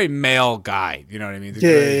very male guy. You know what I mean?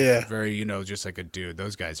 Very just like a dude.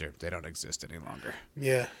 Those guys they don't exist any longer.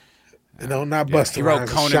 Yeah. Not Busta. He wrote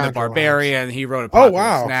Conan the Barbarian. He wrote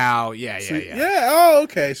Apocalypse Now. Yeah. Oh,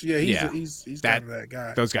 okay. So he's that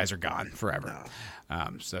guy. Those guys are gone forever.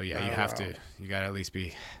 So you have to. You got to at least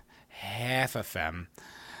be half a femme.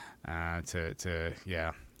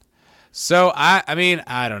 So I mean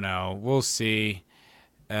I don't know. We'll see.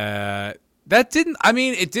 It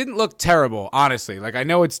didn't look terrible, honestly. Like I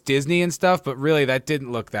know it's Disney and stuff, but really that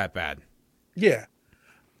didn't look that bad. Yeah.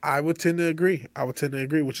 I would tend to agree,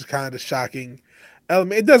 which is kind of the shocking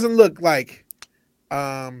element. It doesn't look like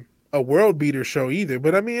a world beater show either,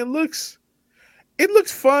 but I mean, it looks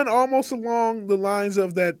fun, almost along the lines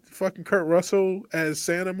of that fucking Kurt Russell as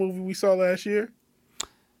Santa movie we saw last year.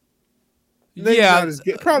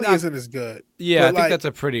 Probably isn't as good. Yeah, I think that's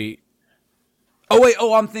a pretty. Oh wait,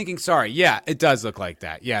 I'm thinking. Sorry, yeah, it does look like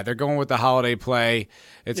that. Yeah, they're going with the holiday play.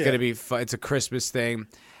 It's gonna be fun. It's a Christmas thing.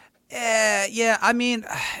 Yeah, I mean,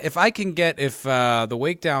 if the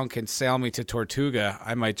Wake Down can sail me to Tortuga,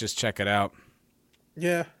 I might just check it out.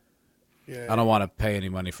 Yeah. I don't want to pay any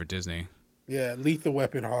money for Disney. Yeah, Lethal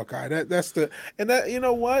Weapon Hawkeye. You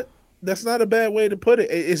know what? That's not a bad way to put it.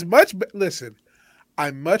 It's listen,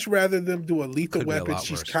 I'd much rather them do a Lethal Weapon.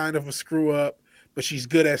 She's kind of a screw up, but she's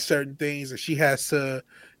good at certain things and she has to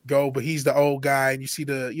go, but he's the old guy and you see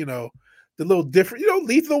the little different,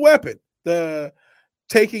 Lethal Weapon. The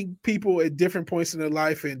taking people at different points in their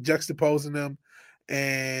life and juxtaposing them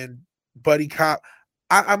and buddy cop.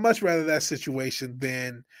 I much rather that situation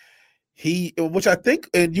than which I think,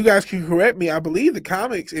 and you guys can correct me, I believe the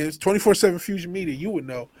comics, and it's 24/7 Fusion Media, you would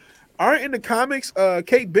know, aren't in the comics,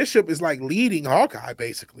 Kate Bishop is like leading Hawkeye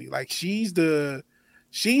basically. Like she's the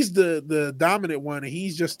dominant one and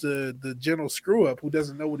he's just the general screw up who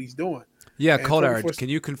doesn't know what he's doing. Yeah, Cold Era, can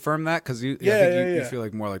you confirm that? Because you feel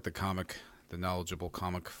like more like the knowledgeable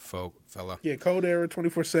comic fella. Yeah, Cold Era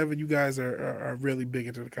 24/7. You guys are really big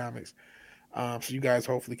into the comics, so you guys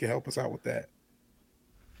hopefully can help us out with that.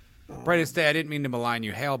 Brightest Day. I didn't mean to malign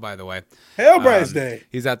you. Hail, by the way. Hail, Brightest Day.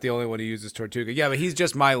 He's not the only one who uses Tortuga. Yeah, but he's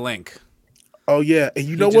just my link. Oh yeah, and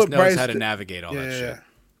you know what? He knows how to navigate all that shit.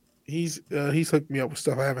 He's hooked me up with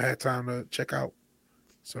stuff I haven't had time to check out,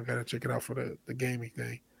 so I gotta check it out for the gaming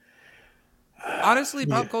thing. Honestly,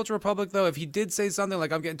 Pop Culture Republic, though, if he did say something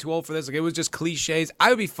like, I'm getting too old for this, like it was just cliches, I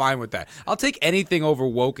would be fine with that. I'll take anything over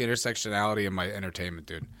woke intersectionality in my entertainment,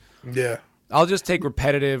 dude. Yeah. I'll just take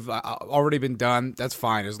repetitive, already been done, that's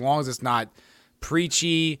fine. As long as it's not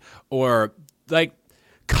preachy or, like,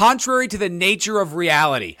 contrary to the nature of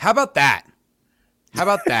reality. How about that?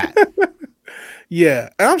 Yeah,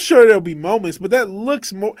 and I'm sure there'll be moments, but it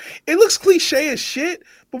looks cliche as shit,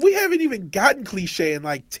 but we haven't even gotten cliche in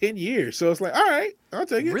like 10 years. So it's like, all right, I'll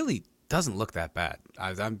take it. It really doesn't look that bad.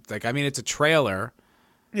 It's a trailer.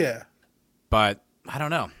 Yeah. But I don't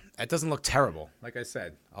know. It doesn't look terrible. Like I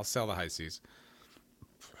said, I'll sell the high seas.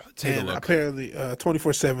 Take a look. Apparently,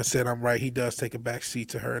 24/7 said I'm right. He does take a back seat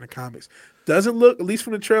to her in the comics. Doesn't look, at least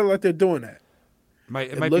from the trailer, like they're doing that.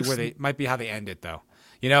 It might be how they end it though.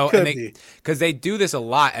 Because they do this a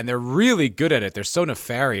lot, and they're really good at it. They're so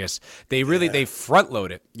nefarious. They front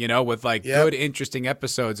load it, with good, interesting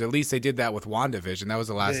episodes. At least they did that with WandaVision. That was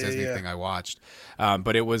the last Disney thing I watched.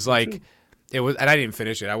 But it was and I didn't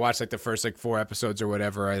finish it. I watched the first 4 episodes or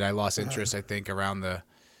whatever, and I lost interest. I think around I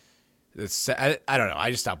don't know.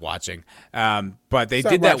 I just stopped watching. But they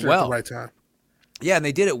did that well. At the right time. Yeah, and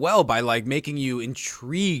they did it well by making you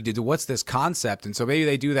intrigued into what's this concept. And so maybe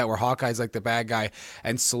they do that where Hawkeye's like the bad guy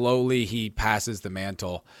and slowly he passes the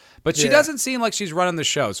mantle. But she doesn't seem like she's running the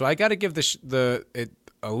show. So I got to give it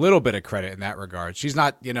a little bit of credit in that regard. She's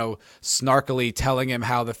not, snarkily telling him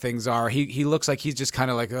how the things are. He looks like he's just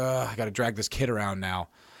kind of like, I got to drag this kid around now.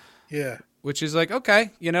 Yeah. Which is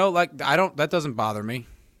okay, that doesn't bother me.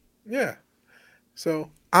 Yeah.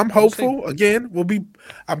 So I'm hopeful. Again,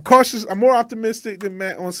 I'm cautious. I'm more optimistic than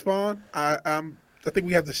Matt on Spawn. I think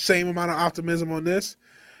we have the same amount of optimism on this.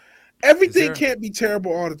 Everything can't be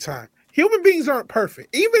terrible all the time. Human beings aren't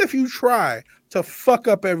perfect. Even if you try to fuck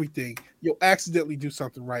up everything, you'll accidentally do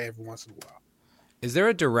something right every once in a while. Is there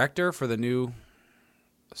a director for the new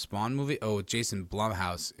Spawn movie? Oh, Jason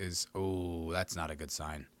Blumhouse is. Oh, that's not a good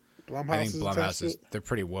sign. I think Blumhouse they're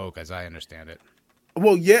pretty woke, as I understand it.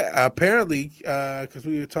 Well, yeah, apparently, because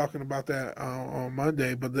we were talking about that on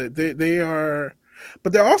Monday, but they are,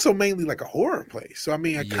 but they're also mainly like a horror place. So I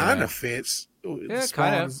mean, it kind Yeah. of fits. Yeah, kind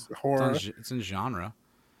Spawn's of. horror. It's in genre.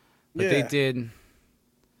 But Yeah.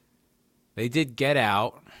 they did Get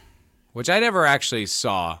Out, which I never actually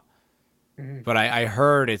saw. Mhm. But I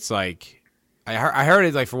heard it's like I heard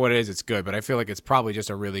it like for what it is, it's good, but I feel like it's probably just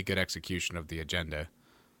a really good execution of the agenda.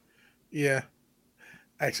 Yeah.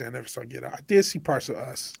 Actually, I never saw Get Out. I did see parts of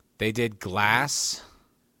Us. They did Glass.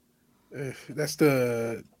 That's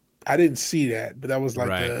the. I didn't see that, but that was like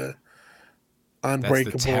Right. the That's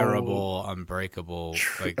Unbreakable. the terrible, Unbreakable.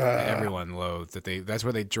 Like everyone loathed that. That's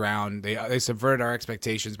where they drowned. They subverted our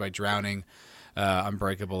expectations by drowning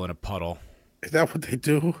Unbreakable in a puddle. Is that what they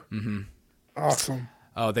do? Mm-hmm. Awesome.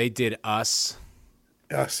 Oh, they did Us.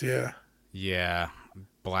 Us, yeah. Yeah,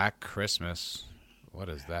 Black Christmas. What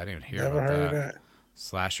is that? I didn't even hear Never about heard that. of that.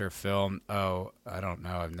 Slasher film. Oh, I don't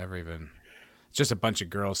know. I've never even. It's just a bunch of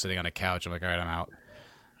girls sitting on a couch. I'm like, all right, I'm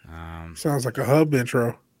out. Sounds like a Hub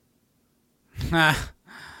intro.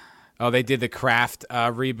 Oh, they did the Craft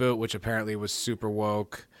reboot, which apparently was super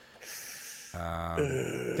woke.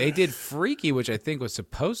 They did Freaky, which I think was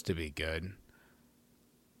supposed to be good.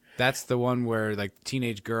 That's the one where like the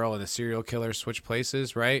teenage girl and the serial killer switch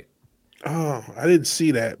places, right? Oh, I didn't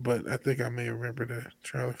see that, but I think I may remember the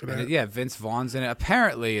trailer for that. Yeah, Vince Vaughn's in it.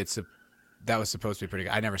 Apparently, that was supposed to be pretty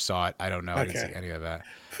good. I never saw it. I don't know. I didn't Okay. see any of that.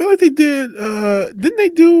 I feel like they did. Didn't they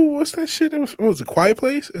do what's that shit? What was it? Quiet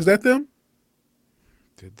Place? Is that them?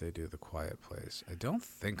 Did they do The Quiet Place? I don't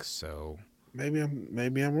think so. Maybe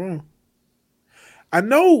I'm wrong. I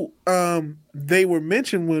know they were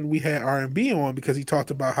mentioned when we had R&B on because he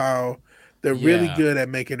talked about how they're really Yeah. good at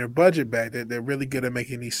making their budget back. They're really good at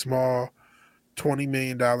making these small $20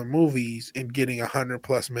 million movies and getting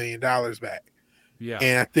 $100+ million back. Yeah.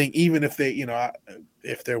 And I think even if they,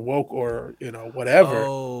 if they're woke or whatever,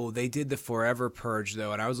 Oh, they did the Forever Purge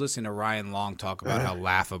though, and I was listening to Ryan Long talk about how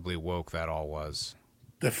laughably woke that all was.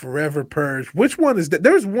 the Forever Purge. Which one is that?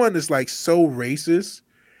 There's one that's like so racist.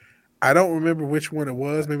 I don't remember which one it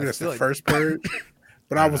was. Maybe that's feel the like- first Purge.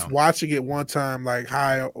 But I I don't was know. watching it one time, like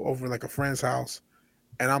high over like a friend's house,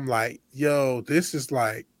 and I'm like, "Yo, this is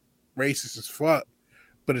like racist as fuck."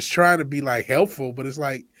 But it's trying to be like helpful. But it's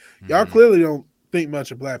like y'all Mm-hmm. clearly don't think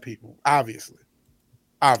much of black people. Obviously.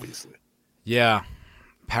 Yeah.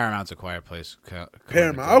 Paramount's A Quiet Place.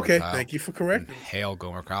 Paramount. Okay, thank you for correcting. Hail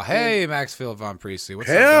Gomer Kyle. Hey, Maxfield Von Priestley. What's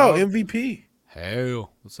Hell, up, dog? MVP.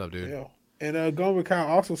 Hail. What's up, dude? Hell. And Gomer Kyle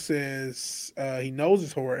also says he knows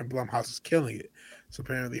it's horror and Blumhouse is killing it. So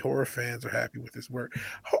apparently horror fans are happy with his work.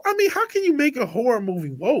 I mean, how can you make a horror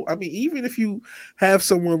movie woke? I mean, even if you have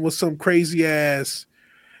someone with some crazy ass,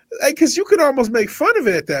 like, because you could almost make fun of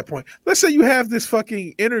it at that point. Let's say you have this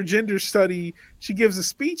fucking intergender study. She gives a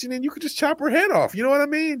speech, and then you could just chop her head off. You know what I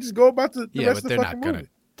mean? Just go about the Yeah, rest but of the fucking movie.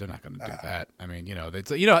 they're not gonna do that. I mean, you know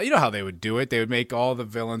how they would do it. They would make all the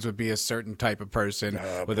villains would be a certain type of person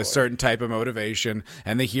with a certain type of motivation,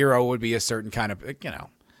 and the hero would be a certain kind of,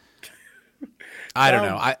 I don't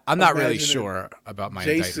know. I'm not really Imagine sure about my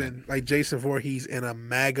indictment. Jason, like Jason Voorhees in a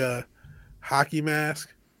MAGA hockey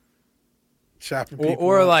mask, chopping people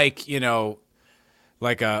Or up. like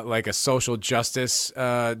like a social justice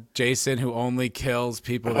Jason who only kills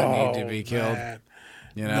people that need to be killed. Man.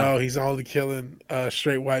 You know? No, he's only killing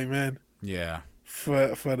straight white men Yeah. for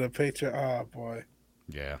the paycheck. Oh boy.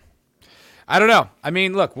 Yeah. I don't know. I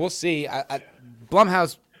mean, look, we'll see. I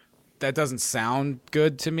Blumhouse, that doesn't sound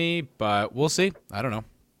good to me, but we'll see. I don't know.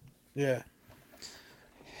 Yeah.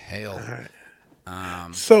 Hail.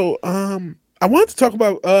 So I wanted to talk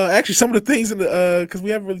about actually some of the things in the because we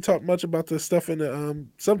haven't really talked much about the stuff in the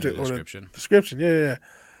subject In the or description. the description. Yeah.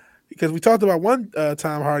 Because we talked about one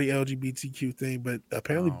Tom Hardy LGBTQ thing, but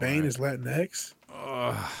apparently Bane is Latinx.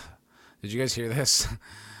 Did you guys hear this?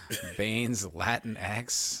 Bane's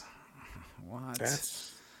Latinx. What?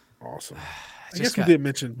 That's awesome. I just guess we got- did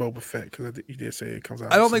mention Boba Fett because you did say it comes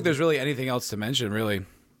out. I don't soon. think there's really anything else to mention, really.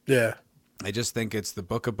 Yeah. I just think it's the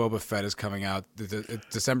Book of Boba Fett is coming out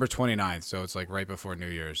December 29th, so it's like right before New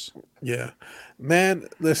Year's. Yeah. Man,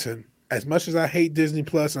 listen, as much as I hate Disney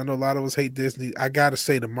Plus, I know a lot of us hate Disney, I got to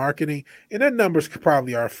say the marketing, and their numbers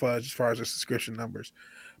probably are fudged as far as their subscription numbers.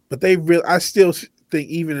 But I still think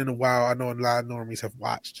even in a while, I know a lot of normies have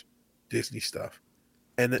watched Disney stuff.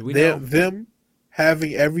 And Do we know? them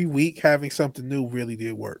having every week, having something new really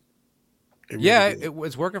did work. It really Yeah, did.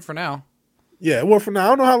 it's working for now. Yeah, well, for now, I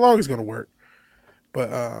don't know how long it's going to work.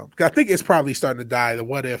 But I think it's probably starting to die. The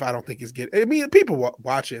what if, I don't think it's getting. I mean, people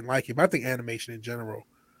watch it and like it, but I think animation in general,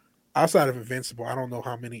 outside of Invincible, I don't know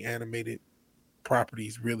how many animated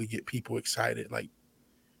properties really get people excited like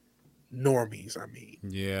normies. I mean,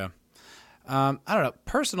 Yeah. I don't know.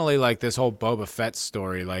 Personally, like this whole Boba Fett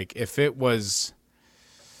story, like if it was,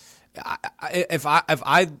 if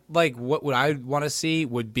I like, what would I want to see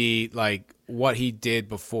would be like what he did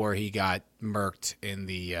before he got murked in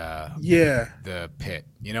the pit.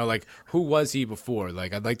 You know, like who was he before?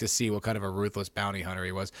 Like I'd like to see what kind of a ruthless bounty hunter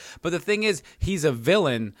he was. But the thing is, he's a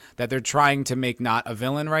villain that they're trying to make not a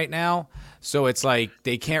villain right now. So it's like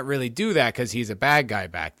they can't really do that because he's a bad guy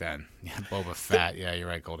back then. Yeah, Boba Fett. Yeah, you're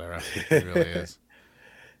right, Goldera. He really is.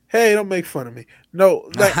 Hey, don't make fun of me. No,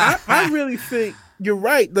 like I really think you're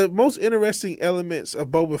right. The most interesting elements of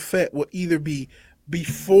Boba Fett will either be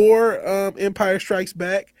before Empire Strikes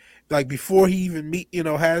Back, like before he even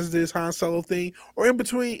has this Han Solo thing, or in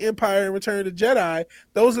between Empire and Return of the Jedi.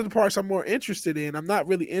 Those are the parts I'm more interested in. I'm not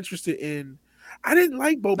really interested in. I didn't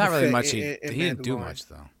like Boba Fett. Not really much. He didn't do much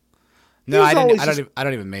though. No, I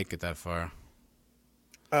don't even make it that far.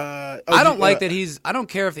 I don't like that I don't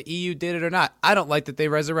care if the EU did it or not. I don't like that they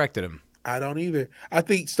resurrected him. I don't either. I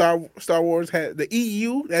think Star Wars had the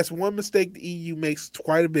EU. That's one mistake the EU makes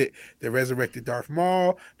quite a bit. They resurrected Darth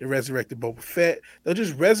Maul. They resurrected Boba Fett. They'll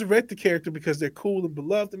just resurrect the character because they're cool and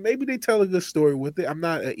beloved, and maybe they tell a good story with it. I'm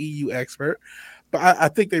not an EU expert, but I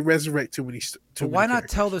think they resurrect too many. Why not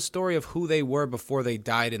tell the story of who they were before they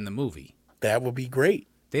died in the movie? That would be great.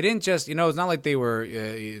 They didn't just, it's not like they were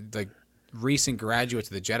like recent graduates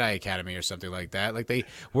of the Jedi Academy or something like that. Like they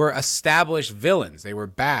were established villains. They were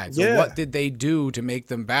bad. So what did they do to make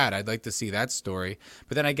them bad? I'd like to see that story.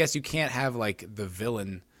 But then I guess you can't have like the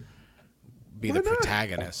villain be the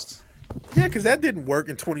protagonist. Yeah, because that didn't work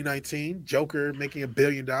in 2019. Joker making $1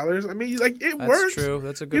 billion. I mean, like it works. That's true.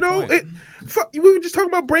 That's a good point. We were just talking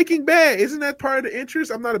about Breaking Bad. Isn't that part of the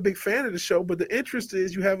interest? I'm not a big fan of the show, but the interest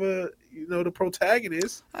is you have the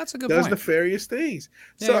protagonist. That's a good does point. nefarious things.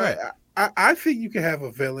 Yeah, So right. I think you can have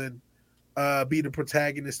a villain be the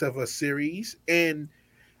protagonist of a series, and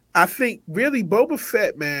I think really Boba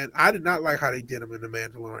Fett, man, I did not like how they did him in The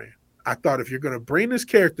Mandalorian. I thought if you're going to bring this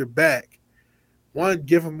character back, one,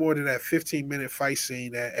 give him more than that 15-minute fight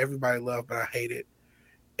scene that everybody loved, but I hated.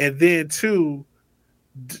 And then two,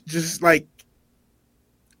 just like,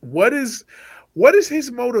 what is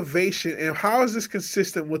his motivation and how is this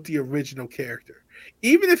consistent with the original character?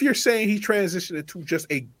 Even if you're saying he transitioned into just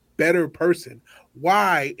a better person,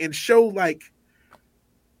 why? And show like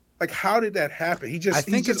how did that happen? I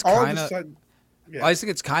think it's all of a sudden. Yeah. I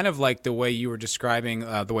think it's kind of like the way you were describing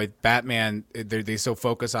the way Batman, they so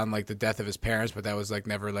focus on like the death of his parents, but that was like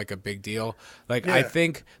never like a big deal. Like I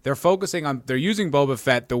think they're using Boba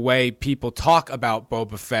Fett the way people talk about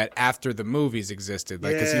Boba Fett after the movies existed,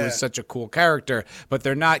 like because he was such a cool character, but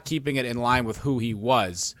they're not keeping it in line with who he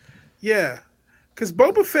was. Yeah, because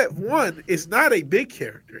Boba Fett, one, is not a big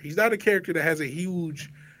character. He's not a character that has a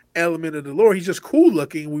huge element of the lore. He's just cool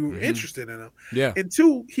looking. We were interested in him. Yeah. And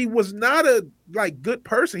two, he was not a good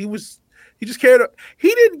person. He just cared. He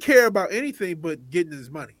didn't care about anything but getting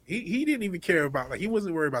his money. He didn't even care about he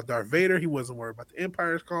wasn't worried about Darth Vader. He wasn't worried about the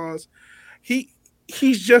Empire's cause. He's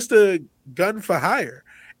just a gun for hire.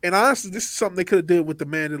 And honestly, this is something they could have did with the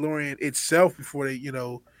Mandalorian itself before they,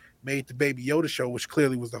 made the Baby Yoda show, which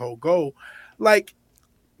clearly was the whole goal. Like,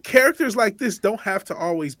 characters like this don't have to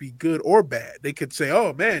always be good or bad. They could say,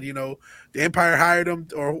 oh man, the Empire hired him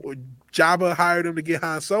or Jabba hired him to get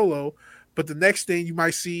Han Solo, but the next thing you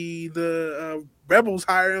might see the Rebels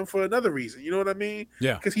hire him for another reason. You know what I mean?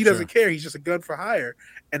 Yeah. Because he doesn't care. He's just a gun for hire.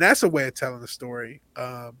 And that's a way of telling the story.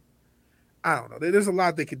 I don't know. There's a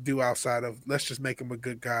lot they could do outside of let's just make him a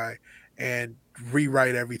good guy and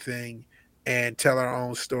rewrite everything and tell our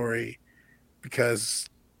own story because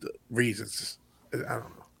reasons. I don't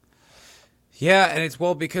know. Yeah, and it's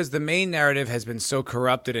because the main narrative has been so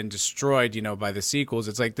corrupted and destroyed, by the sequels.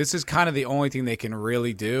 It's like this is kind of the only thing they can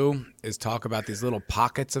really do is talk about these little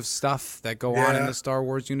pockets of stuff that go on in the Star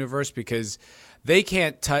Wars universe because they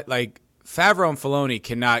can't touch. Like Favreau and Filoni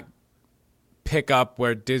cannot pick up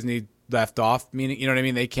where Disney left off. Meaning, you know what I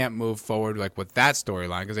mean? They can't move forward with that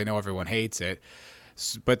storyline because they know everyone hates it.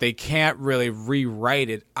 But they can't really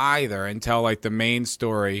rewrite it either and tell the main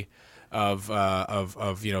story of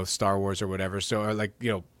Star Wars or whatever. So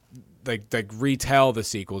retell the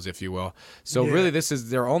sequels, if you will. So really this is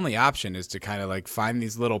their only option is to kind of find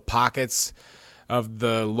these little pockets of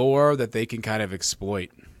the lore that they can kind of exploit.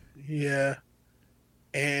 Yeah.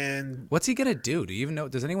 And what's he gonna do? Do you even know?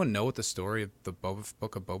 Does anyone know what the story of the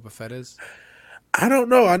Book of Boba Fett is? I don't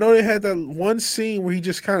know. I know they had that one scene where he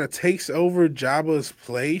just kind of takes over Jabba's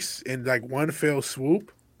place in one fell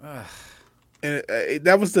swoop. And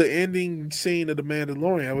that was the ending scene of The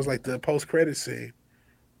Mandalorian. It was the post-credit scene.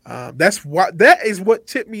 That is what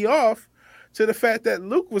tipped me off to the fact that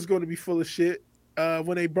Luke was going to be full of shit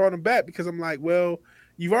when they brought him back, because I'm like, well,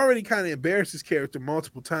 you've already kind of embarrassed his character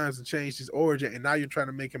multiple times and changed his origin, and now you're trying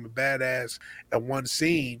to make him a badass at one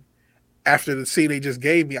scene. After the scene they just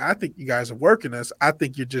gave me, I think you guys are working us. I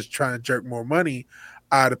think you're just trying to jerk more money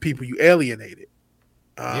out of people you alienated.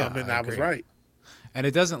 And I was right. And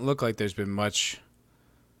it doesn't look like there's been much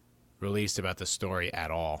released about the story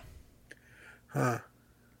at all. Huh.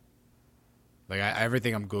 Like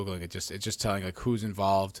everything I'm Googling, it's just telling like who's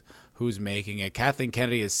involved, who's making it. Kathleen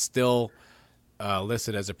Kennedy is still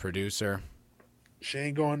listed as a producer. She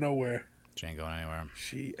ain't going nowhere. She ain't going anywhere.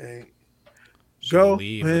 She ain't. She'll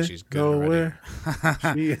leave when she's good nowhere.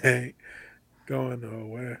 She ain't going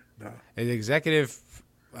nowhere. No. An executive,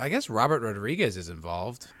 I guess Robert Rodriguez is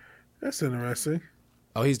involved. That's interesting.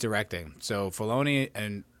 Oh, he's directing. So Filoni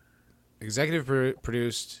and executive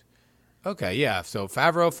produced. Okay, yeah. So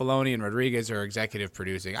Favreau, Filoni, and Rodriguez are executive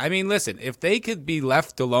producing. I mean, listen, if they could be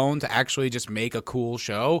left alone to actually just make a cool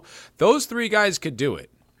show, those three guys could do it.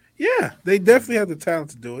 Yeah, they definitely have the talent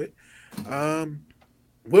to do it.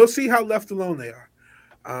 We'll see how left alone they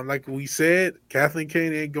are. Like we said, Kathleen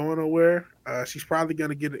Kennedy ain't going nowhere. She's probably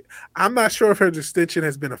going to get it. I'm not sure if her extension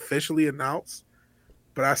has been officially announced,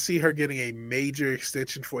 but I see her getting a major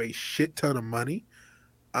extension for a shit ton of money,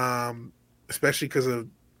 especially because of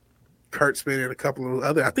Kurtzman and a couple of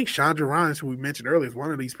other. I think Shonda Rhimes, who we mentioned earlier, is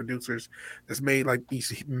one of these producers that's made like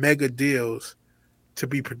these mega deals to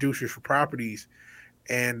be producers for properties.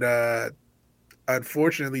 And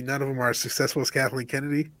unfortunately, none of them are as successful as Kathleen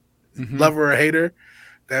Kennedy. Mm-hmm. Love her or hate her,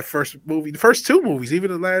 that first movie, the first two movies,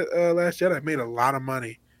 even the Last Jedi, made a lot of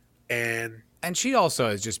money. And she also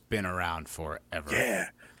has just been around forever. Yeah.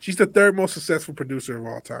 She's the third most successful producer of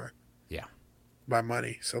all time. Yeah. By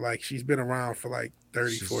money. So, like, she's been around for like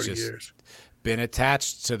 30, she's 40 years. Been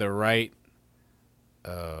attached to the right.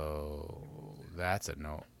 Oh, that's a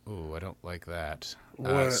no. Ooh, I don't like that.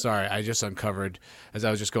 Sorry, I just uncovered, as I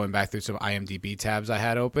was just going back through some IMDb tabs I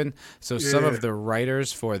had open. So some of the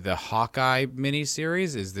writers for the Hawkeye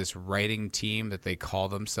miniseries is this writing team that they call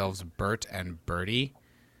themselves Bert and Bertie.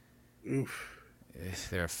 Oof.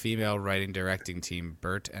 They're a female writing directing team,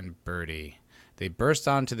 Bert and Bertie. They burst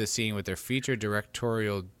onto the scene with their feature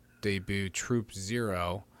directorial debut, Troop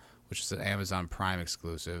Zero, which is an Amazon Prime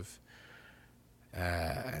exclusive.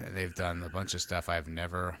 They've done a bunch of stuff I've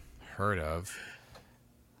never heard of.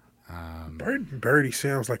 Bert and Bertie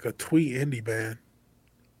sounds like a twee indie band.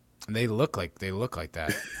 And they look like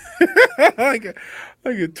that. like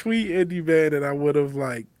a twee indie band that I would have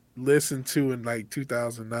like listened to in like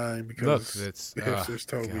 2009 because the hipsters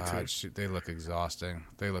told me to. They look exhausting.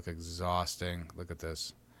 Look at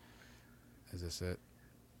this. Is this it?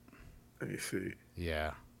 Let me see.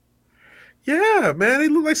 Yeah. Yeah, man, they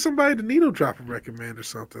look like somebody the needle drop would recommend or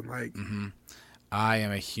something. Like, I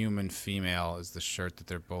am a human female is the shirt that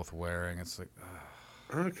they're both wearing. It's like,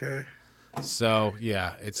 okay. So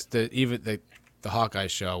yeah, it's the Hawkeye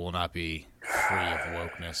show will not be free of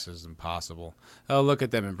wokeness. It's impossible. Oh, look at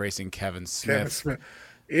them embracing Kevin Smith. Kevin Smith,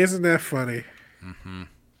 isn't that funny? Mm-hmm.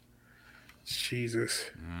 Jesus.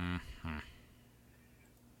 Mm-hmm.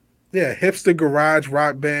 Yeah, hipster garage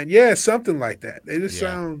rock band. Yeah, something like that. They just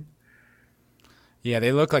sound. Yeah,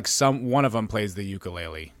 they look like one of them plays the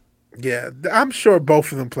ukulele. Yeah, I'm sure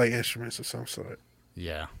both of them play instruments of some sort.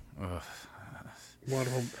 Yeah. Ugh. One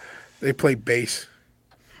of them, they play bass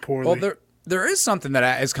poorly. Well, there is something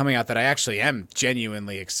that is coming out that I actually am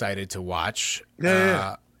genuinely excited to watch.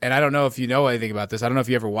 Yeah. And I don't know if you know anything about this. I don't know if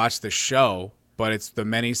you ever watched the show, but it's The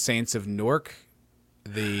Many Saints of Newark.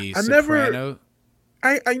 I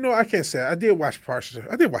can't say I did watch parts of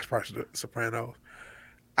The Sopranos.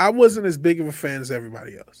 I wasn't as big of a fan as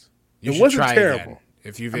everybody else. It wasn't terrible.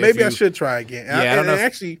 Again. I should try again. Yeah, I don't know.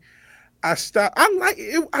 Actually, I stopped. I like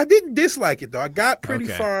it. I didn't dislike it though. I got pretty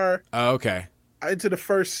far. Okay. Into the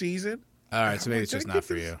first season. All right, so maybe it's just not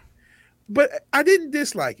for you. But I didn't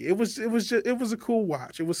dislike it. It was a cool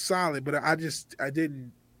watch. It was solid, but I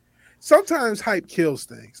didn't. Sometimes hype kills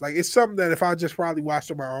things. Like it's something that if I just probably watched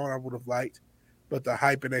on my own, I would have liked. But the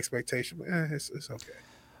hype and expectation, it's okay.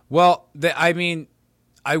 Well,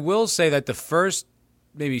 I will say that the first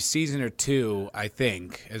maybe season or two, I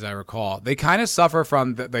think, as I recall, they kind of suffer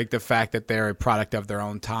from the fact that they're a product of their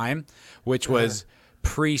own time, which was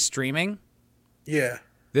pre-streaming. Yeah.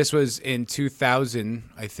 This was in 2000,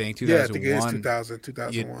 I think, 2001. Yeah, I think it is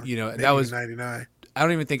 2001. You know, maybe that was 99. I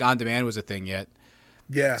don't even think on demand was a thing yet.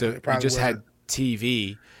 Yeah, so you just had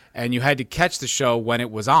TV, and you had to catch the show when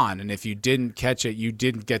it was on. And if you didn't catch it, you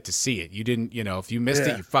didn't get to see it. You didn't, if you missed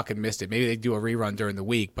it, you fucking missed it. Maybe they do a rerun during the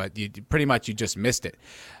week, but you just missed it.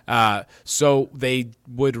 So they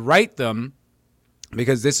would write them,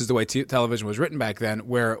 because this is the way television was written back then,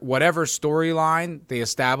 where whatever storyline they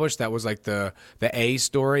established that was like the A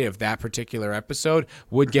story of that particular episode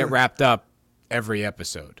would get wrapped up every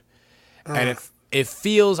episode. And it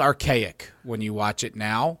feels archaic when you watch it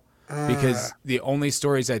now. Because the only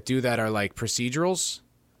stories that do that are like procedurals.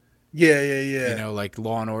 Yeah. Like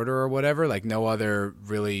Law and Order or whatever. Like no other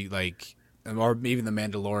really like, or even The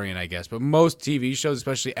Mandalorian, I guess. But most TV shows,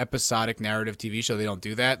 especially episodic narrative TV show, they don't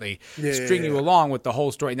do that. They string you along with the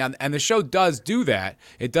whole story. Now, and the show does do that.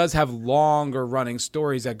 It does have longer running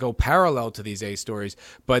stories that go parallel to these A stories.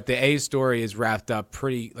 But the A story is wrapped up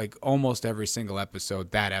pretty like almost every single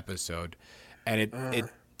episode, that episode. And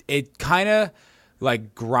it kind of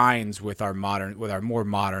like grinds with our more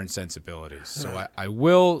modern sensibilities. So I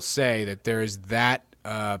will say that there is that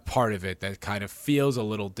part of it that kind of feels a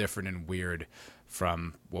little different and weird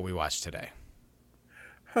from what we watch today.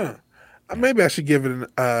 Maybe I should give it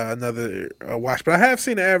another watch. But I have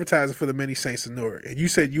seen the advertising for the mini Saints of Newark, and you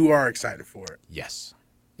said you are excited for it. Yes.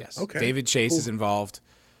 Okay. David Chase is involved.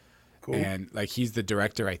 Cool. And like he's the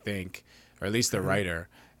director, I think, or at least the writer,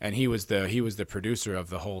 and he was the producer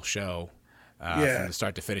of the whole show. From the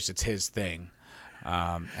start to finish. It's his thing.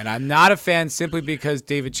 And I'm not a fan simply because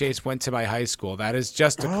David Chase went to my high school. That is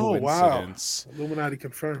just a coincidence. Wow. Illuminati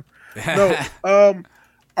confirmed. No,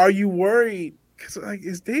 are you worried? Because like,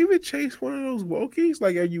 is David Chase one of those wokies?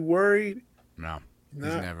 Like, are you worried? No, he's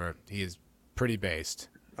never. He is pretty based.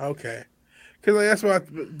 Okay. Because like, that's why.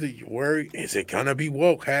 Do you worry? Is it gonna be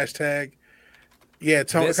woke? Hashtag. Yeah,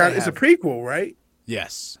 Tony. It's a prequel, right?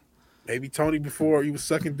 Yes. Maybe Tony before he was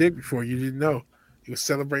sucking dick before you didn't know. He was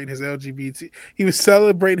celebrating his LGBT. He was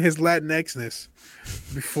celebrating his Latinxness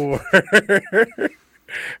before.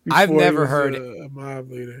 I've never heard a mob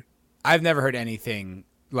leader. I've never heard anything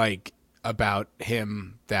like about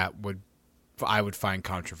him that I would find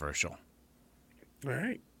controversial. All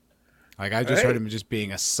right. Like I just heard him just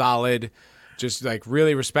being a solid, just like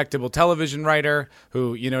really respectable television writer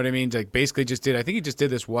who, you know what I mean? Like basically I think he just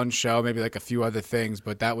did this one show, maybe like a few other things,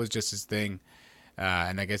 but that was just his thing.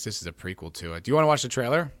 And I guess this is a prequel to it. Do you want to watch the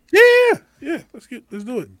trailer? Yeah. Let's do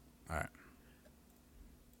it. All right.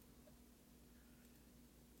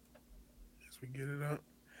 As we get it up.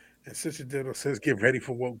 And Sister Diddle says, get ready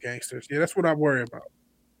for woke gangsters. Yeah, that's what I worry about.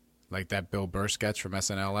 Like that Bill Burr sketch from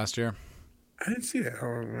SNL last year? I didn't see that. I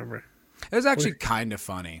don't remember. It was actually kind of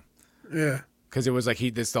funny. Yeah. Because it was like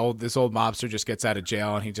this old mobster just gets out of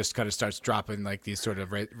jail and he just kind of starts dropping like these sort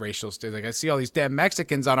of racial stuff. Like I see all these damn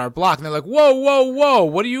Mexicans on our block and they're like, whoa,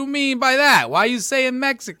 what do you mean by that? Why are you saying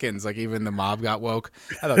Mexicans? Like even the mob got woke.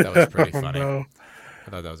 I thought that was pretty funny. No. I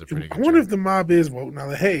thought that was a pretty good I wonder joke. if the mob is woke now.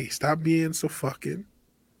 Like, hey, stop being a fucking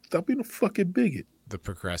bigot. The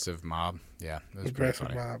progressive mob. Yeah. That was Progressive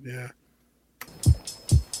pretty funny. mob, yeah.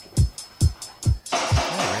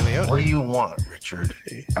 Yeah, Ray Liotta. What do you want, Richard?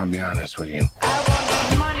 I'll be honest with you. I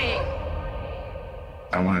want money.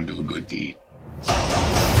 I want to do a good deed.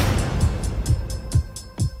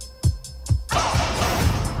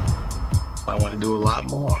 I want to do a lot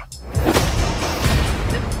more.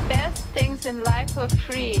 The best things in life are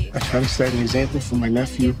free. I try to set an example for my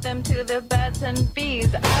nephew. Give them to the birds and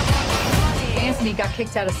bees. I want money. Anthony got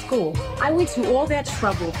kicked out of school. I went through all that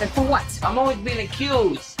trouble, and for what? I'm always being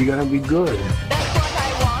accused. You gotta be good. That's what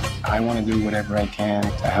I want. I want to do whatever I can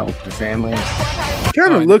to help the family.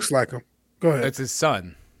 Kind of looks like him. Go ahead. It's his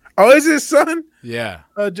son. Oh, is his son? Yeah.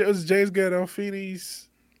 Was James Gandolfini's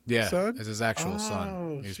son? It's his actual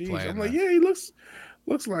son. He's jeez. playing. I'm like, yeah, he looks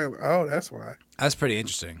like. Oh, that's why. That's pretty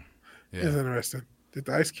interesting. Yeah. It's interesting. Did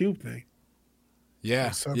the Ice Cube thing?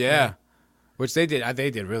 Yeah. Yeah. Which they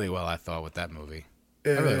did really well, I thought, with that movie.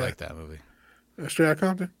 Yeah, I really liked that movie. Straight Outta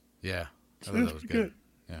Compton. Yeah. I thought that was good.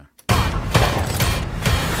 Yeah.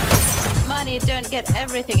 Money don't get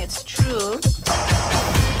everything, it's true.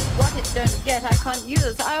 What it don't get, I can't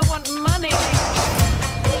use. I want money.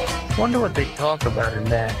 Wonder what they talk about in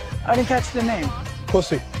that. I didn't catch the name.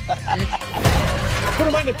 Pussy. Put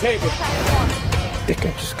him on the table. I think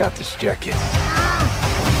I just got this jacket.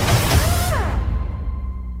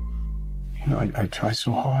 You know, I try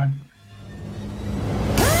so hard.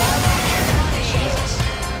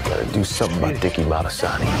 Gotta do something about Dickie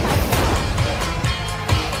Montesani.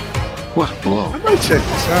 What a blow. I might check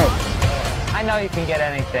this out. I know you can get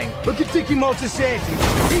anything. Look at Dickie Montesanti.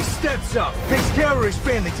 He steps up, takes care of his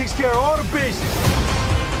family, takes care of all the business.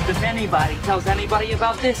 If anybody tells anybody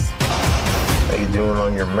about this, How you doing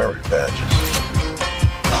on your merit badges?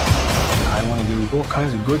 I want to do all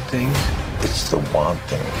kinds of good things. It's the want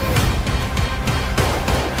thing.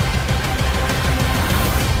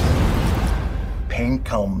 Pain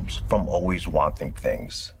comes from always wanting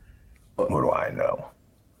things. But what do I know?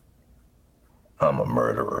 I'm a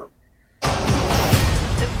murderer.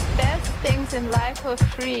 The best things in life are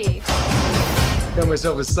free. Got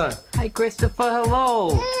myself a son. Hi, Christopher.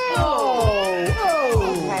 Hello. Okay,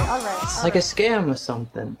 all right. It's like a scam or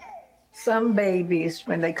something. Some babies,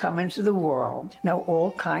 when they come into the world, know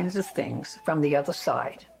all kinds of things from the other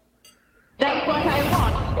side. That's what I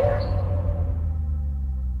want.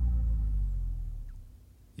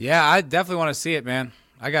 Yeah, I definitely want to see it, man.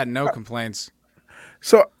 I got no complaints.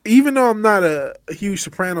 So even though I'm not a huge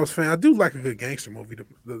Sopranos fan, I do like a good gangster movie.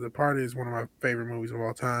 The Party is one of my favorite movies of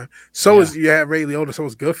all time. So is Ray Liotta. So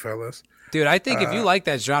is Goodfellas. Dude, I think if you like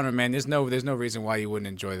that genre, man, there's no reason why you wouldn't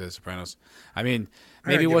enjoy The Sopranos. I mean,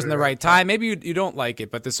 maybe it wasn't the right time. Maybe you don't like it,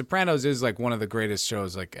 but The Sopranos is like one of the greatest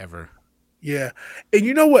shows like ever. Yeah. And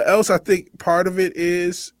you know what else I think part of it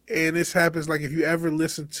is, and this happens like if you ever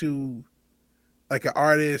listen to like an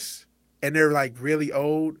artist and they're like really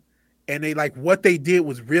old and they like what they did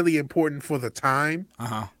was really important for the time.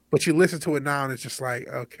 Uh-huh. But you listen to it now and it's just like,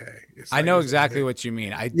 okay. It's I like, know exactly what you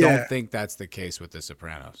mean. I don't think that's the case with The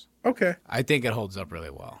Sopranos. Okay. I think it holds up really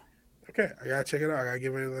well. Okay. I got to check it out. I got to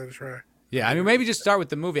give it a try. Yeah, I mean, maybe just start with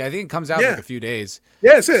the movie. I think it comes out in like a few days.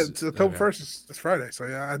 Yeah, it's it. It's October 1st. It's Friday. So,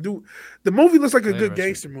 yeah, I do. The movie looks like a good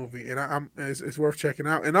gangster movie, and it's worth checking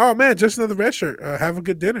out. And, oh, man, just another red shirt. Have a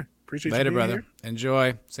good dinner. Appreciate you later, being brother. here.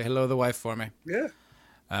 Enjoy. Say hello to the wife for me. Yeah.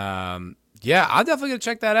 Yeah, I'm definitely going to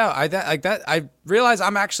check that out. I realize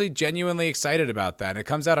I'm actually genuinely excited about that. It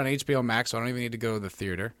comes out on HBO Max, so I don't even need to go to the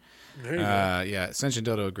theater. There you go. Yeah, Ascension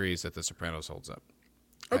Dodo agrees that The Sopranos holds up.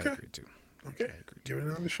 Okay. I agree, too. Okay. Give it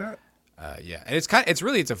another shot. Yeah, and it's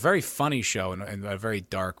a very funny show in a very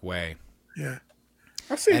dark way. Yeah,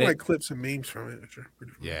 I've seen And like clips and memes from it. Which are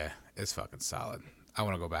pretty funny. Yeah, it's fucking solid. I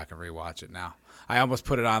want to go back and rewatch it now. I almost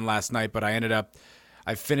put it on last night, but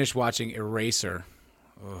I finished watching Eraser.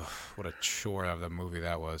 Ugh, what a chore of the movie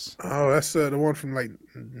that was. Oh, that's the one from like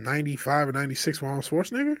 95 or 96 with Arnold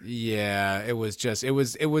Schwarzenegger? Yeah, it was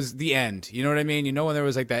the end. You know what I mean? You know when there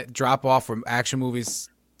was like that drop off from action movies,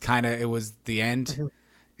 it was the end?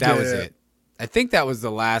 That was it. I think that was the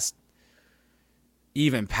last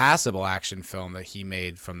even passable action film that he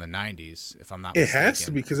made from the 90s, if I'm not mistaken. It has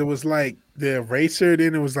to be because it was like the Eraser,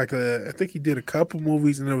 then it was like I think he did a couple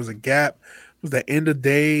movies and there was a gap. It was the End of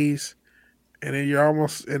Days. And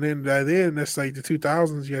then by then that's like the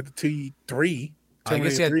 2000s. You had the 2-3. I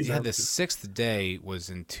guess you had the Sixth Day was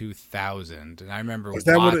in 2000, and I remember is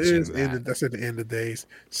that watching what it is? that. That's at the End of Days,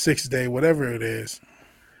 Sixth Day, whatever it is.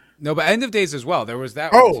 No, but End of Days as well. There was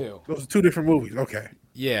that one too. Those are two different movies. Okay.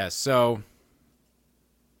 Yeah, so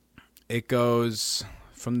it goes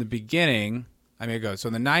from the beginning. So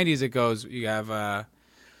in the 90s it goes. You have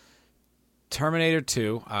Terminator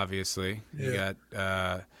 2, obviously. You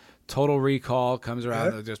got Total Recall comes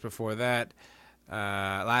around just before that.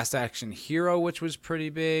 Last Action Hero, which was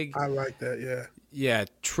pretty big. I like that, yeah. Yeah,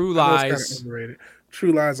 True Lies. Kind of underrated.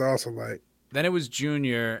 True Lies I also like. Then it was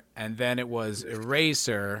Junior, and then it was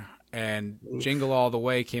Eraser, and Jingle All the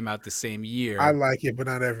Way came out the same year. I like it, but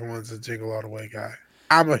not everyone's a Jingle All the Way guy.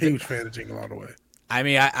 I'm a huge fan of Jingle All the Way. I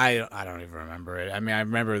mean, I don't even remember it. I mean, I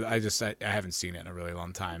remember I haven't seen it in a really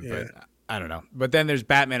long time, but I don't know. But then there's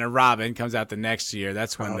Batman and Robin comes out the next year.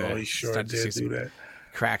 That's when he sure start to see did some do that.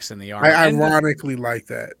 cracks in the armor. I ironically like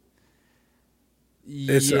that.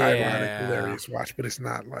 It's yeah. an ironic, hilarious watch, but it's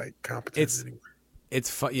not like competition anymore. It's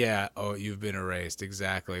fun. Yeah. Oh, you've been erased.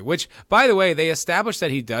 Exactly. Which, by the way, they established that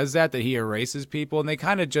he does that he erases people, and they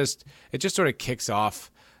kind of it just sort of kicks off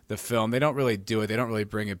the film. They don't really do it. They don't really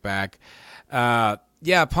bring it back.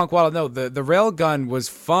 Yeah, Punk Waddle. No, the railgun was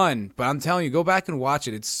fun, but I'm telling you, go back and watch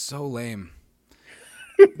it. It's so lame.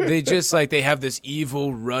 They just they have this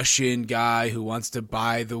evil Russian guy who wants to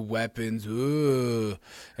buy the weapons. Ooh.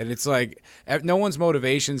 And it's like no one's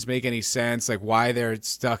motivations make any sense, like why they're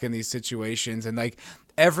stuck in these situations. And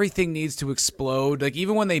everything needs to explode. Like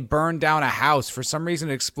even when they burn down a house, for some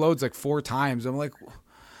reason it explodes 4 times. I'm like,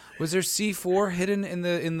 was there C4 hidden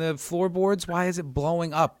in the floorboards? Why is it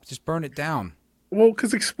blowing up? Just burn it down. Well,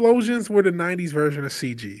 because explosions were the 90s version of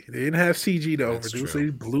CG. They didn't have CG to overdo, so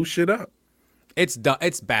they blew shit up. It's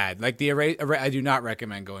bad. Like I do not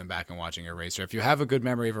recommend going back and watching Eraser. If you have a good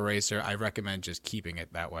memory of Eraser, I recommend just keeping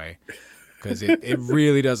it that way because it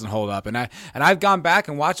really doesn't hold up. And I've gone back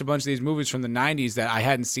and watched a bunch of these movies from the 90s that I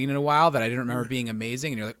hadn't seen in a while that I didn't remember being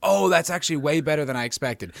amazing. And you're like, oh, that's actually way better than I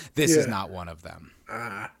expected. This is not one of them.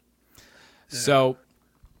 So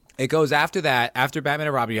It goes after that. After Batman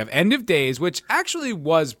and Robin, you have End of Days, which actually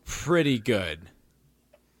was pretty good.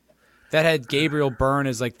 That had Gabriel Byrne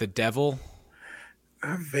as like the devil.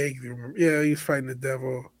 I vaguely remember. Yeah, he was fighting the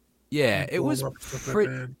devil. Yeah, it was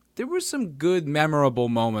there were some good, memorable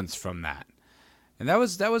moments from that. And that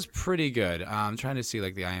was pretty good. I'm trying to see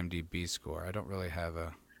like the IMDb score. I don't really have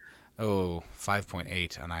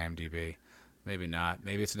 5.8 on IMDb. Maybe not.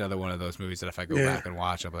 Maybe it's another one of those movies that if I go back and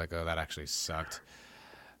watch, I'll be like, oh, that actually sucked.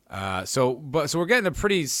 So we're getting a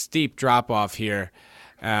pretty steep drop off here.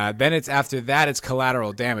 Then after that, it's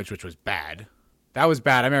Collateral Damage, which was bad. That was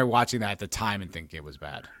bad. I remember watching that at the time and thinking it was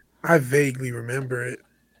bad. I vaguely remember it.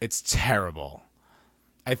 It's terrible.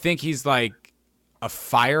 I think he's like a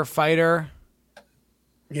firefighter.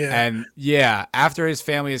 Yeah. And after his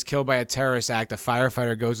family is killed by a terrorist act, a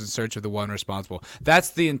firefighter goes in search of the one responsible.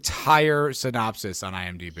 That's the entire synopsis on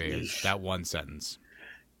IMDb. That one sentence.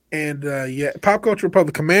 And Pop Culture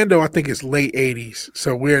Republic Commando, I think it's late 80s.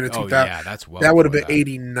 So we're in the 2000s. Yeah, that's well. That would have been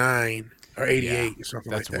 89 or 88 or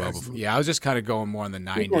something that's like that. Well before. Yeah, I was just kind of going more in the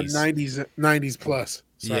 90s. 90s plus.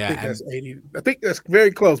 So yeah, I think that's 80. I think that's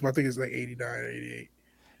very close, but I think it's like 89 or 88.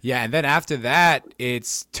 Yeah, and then after that,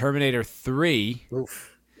 it's Terminator 3. Oof.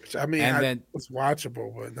 I mean, it's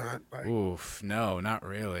watchable, but not like. Oof, no, not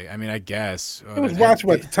really. I mean, I guess it was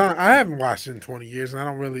watchable at the time. I haven't watched it in 20 years, and I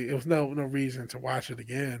don't really. It was no reason to watch it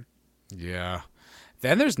again. Yeah.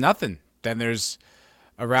 Then there's nothing. Then there's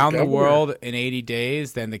Around the World in 80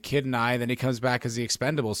 Days. Then The Kid and I. Then he comes back as the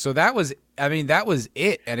Expendables. So that was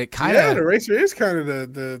it. And it kind of The Racer is kind of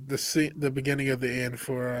the beginning of the end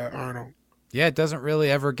for Arnold. Yeah, it doesn't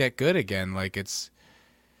really ever get good again. Like it's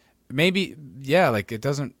maybe like it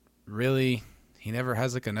doesn't. Really, he never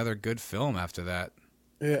has like another good film after that.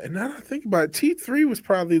 Yeah, and now that I think about it, T3 was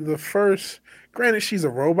probably the first. Granted, she's a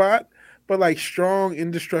robot, but like strong,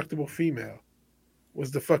 indestructible female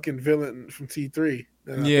was the fucking villain from T3.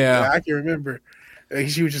 I can remember.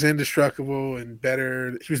 She was just indestructible and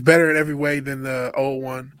better. She was better in every way than the old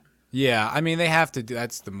one. Yeah, I mean they have to do.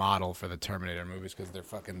 That's the model for the Terminator movies because they're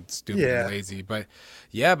fucking stupid and lazy. But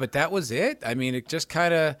but that was it. I mean, it just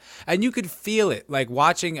kind of, and you could feel it. Like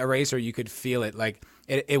watching Eraser, you could feel it. Like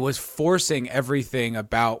it was forcing everything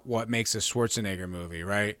about what makes a Schwarzenegger movie,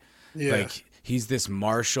 right? Yeah. Like he's this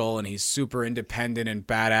marshal and he's super independent and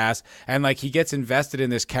badass, and like he gets invested in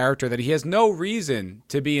this character that he has no reason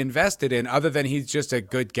to be invested in other than he's just a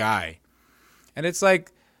good guy, and it's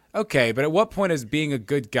like. Okay, but at what point is being a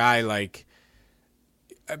good guy like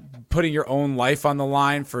putting your own life on the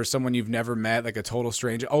line for someone you've never met, like a total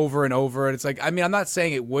stranger, over and over? And it's like, I mean, I'm not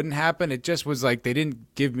saying it wouldn't happen. It just was like they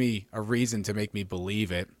didn't give me a reason to make me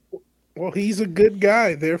believe it. Well, he's a good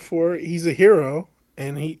guy, therefore he's a hero,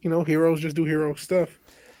 and heroes just do hero stuff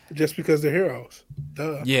just because they're heroes.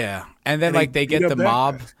 Duh. Yeah, and then like they get the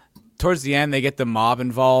mob. Towards the end, they get the mob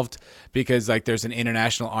involved because like there's an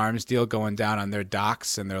international arms deal going down on their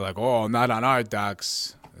docks, and they're like, "Oh, not on our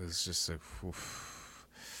docks." It's just like, oof.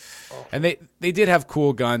 And they did have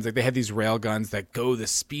cool guns. Like they had these rail guns that go the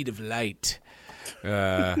speed of light,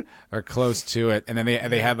 or close to it. And then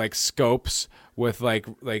they had like scopes with like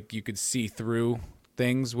you could see through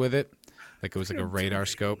things with it, like it was like a radar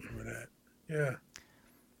scope. Yeah.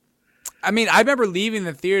 I mean, I remember leaving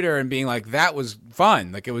the theater and being like, that was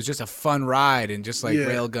fun. Like, it was just a fun ride and just like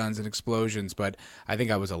rail guns and explosions. But I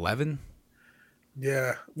think I was 11.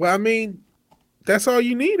 Yeah. Well, I mean, that's all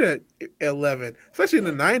you need at 11. Especially in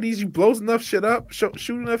the 90s. You blow enough shit up, shoot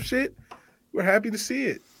enough shit. We're happy to see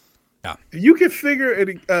it. Yeah. If you can figure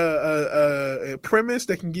a premise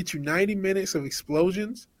that can get you 90 minutes of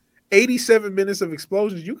explosions, 87 minutes of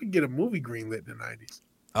explosions, you can get a movie greenlit in the 90s.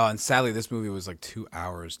 Oh, and sadly, this movie was like 2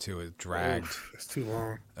 hours, too. It dragged. It's too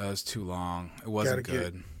long. It was too long. It wasn't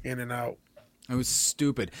good. In and out. It was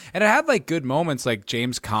stupid. And it had like good moments, like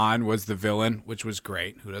James Caan was the villain, which was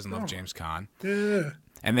great. Who doesn't love James Caan? Yeah.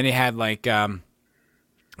 And then he had like,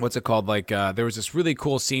 what's it called? Like, there was this really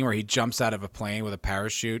cool scene where he jumps out of a plane with a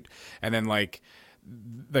parachute, and then like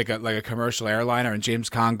a commercial airliner, and James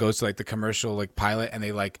Caan goes to like the commercial like pilot, and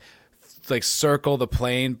they like circle the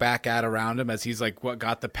plane back out around him as he's like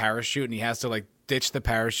got the parachute, and he has to like ditch the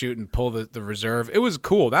parachute and pull the reserve. It was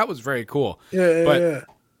cool. That was very cool. Yeah.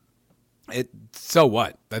 So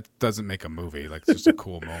what? That doesn't make a movie. Like it's just a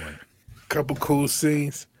cool moment. Couple cool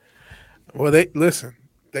scenes. Well, they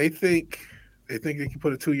think they can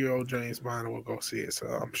put a 2-year-old James Bond and we'll go see it. So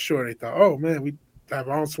I'm sure they thought, oh man, we have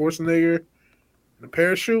Arnold Schwarzenegger and a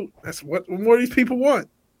parachute. That's what more these people want.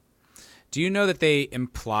 Do you know that they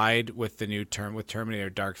implied with the new term with Terminator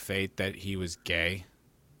Dark Fate that he was gay?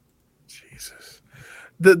 Jesus.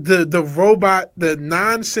 The robot, the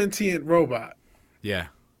non-sentient robot. Yeah.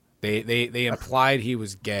 They implied he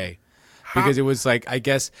was gay. Because it was like, I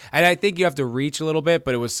guess, and I think you have to reach a little bit,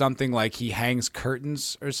 but it was something like he hangs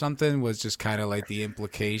curtains or something was just kind of like the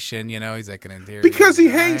implication, you know? He's like an interior Because he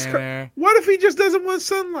designer. hangs. What if he just doesn't want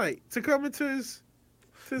sunlight to come into his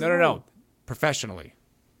No. Professionally.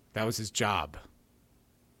 That was his job.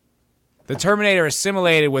 The Terminator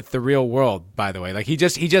assimilated with the real world, by the way. Like he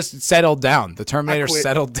just settled down. The Terminator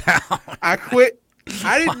settled down. I quit.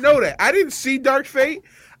 I didn't know that. I didn't see Dark Fate.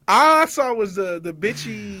 All I saw was the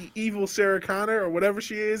bitchy evil Sarah Connor or whatever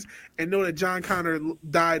she is, and know that John Connor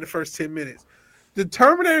died the first 10 minutes. The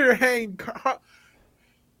Terminator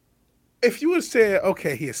if you would say,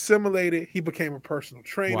 okay, he assimilated, he became a personal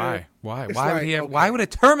trainer. Why? Why would a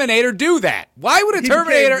Terminator do that? Why would a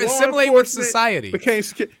Terminator assimilate with society? Yeah,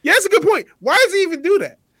 that's a good point. Why does he even do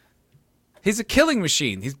that? He's a killing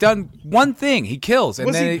machine. He's done one thing. He kills. And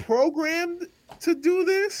was then he programmed to do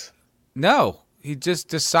this? No. He just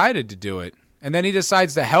decided to do it. And then he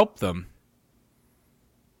decides to help them.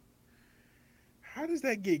 How does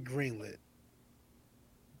that get greenlit?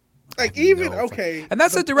 Like, even, okay. And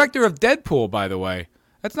that's the director of Deadpool, by the way.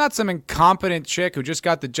 That's not some incompetent chick who just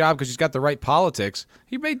got the job because she's got the right politics.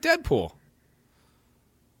 He made Deadpool.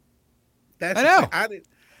 I know.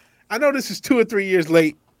 I know this is 2 or 3 years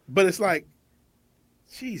late, but it's like,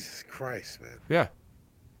 Jesus Christ, man. Yeah.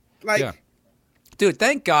 Like, dude,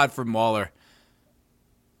 thank God for Mauler.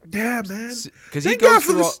 Yeah, man. Because he goes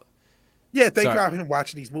through all... Yeah, thank God for him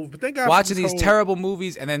watching these movies. But thank God watching these terrible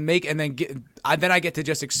movies and then I get to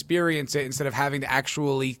just experience it instead of having to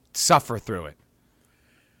actually suffer through it.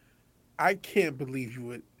 I can't believe you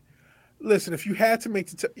would. Listen, if you had to make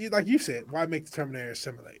like you said, why make the Terminator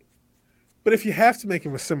assimilate? But if you have to make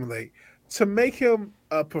him assimilate, to make him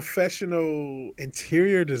a professional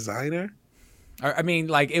interior designer. I mean,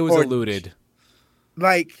 like it was alluded.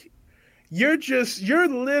 Like. You're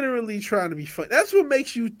literally trying to be funny. That's what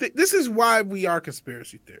makes you think. This is why we are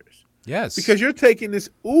conspiracy theorists. Yes. Because you're taking this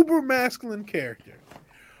uber masculine character,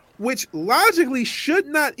 which logically should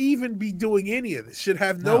not even be doing any of this, should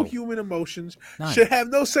have no human emotions, should have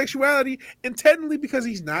no sexuality, and technically because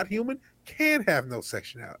he's not human, can have no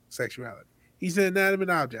sexuality. He's an inanimate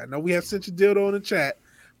object. I know we have sent a dildo in the chat,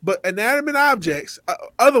 but inanimate objects,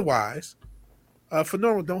 otherwise, for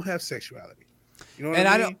normal, don't have sexuality. You know what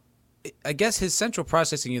I mean? I guess his central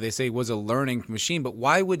processing, they say, was a learning machine, but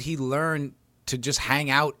why would he learn to just hang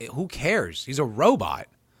out? Who cares? He's a robot.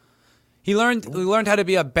 He learned how to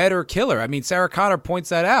be a better killer. I mean, Sarah Connor points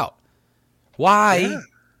that out. Why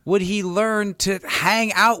would he learn to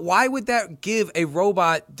hang out? Why would that give a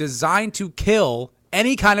robot designed to kill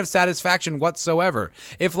any kind of satisfaction whatsoever?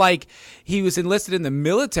 If like he was enlisted in the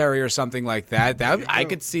military or something like that, I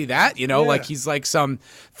could see that, like he's like some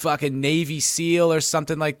fucking Navy SEAL or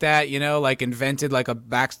something like that, like invented like a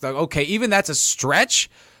backstock. Okay, even that's a stretch,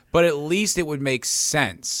 but at least it would make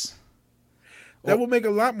sense. That would make a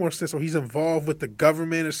lot more sense. Or he's involved with the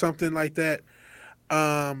government or something like that.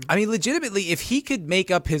 I mean, legitimately, if he could make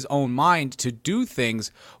up his own mind to do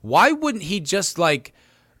things, why wouldn't he just like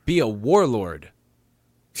be a warlord?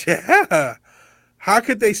 Yeah. How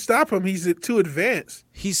could they stop him? He's too advanced.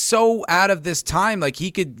 He's so out of this time. Like he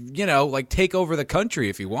could, like take over the country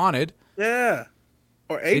if he wanted. Yeah.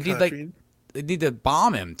 Or country. They need to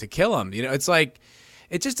bomb him to kill him. It's like,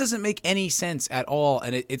 it just doesn't make any sense at all.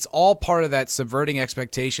 And it's all part of that subverting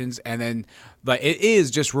expectations. And then, but it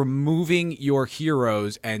is just removing your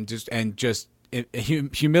heroes and just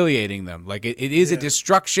humiliating them. Like it is a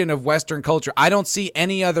destruction of Western culture. I don't see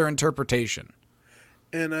any other interpretation.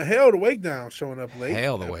 And Hail the Wake Down showing up late.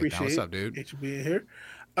 Hail the Wake Down. What's up, dude? Thanks for being here.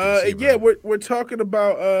 We're talking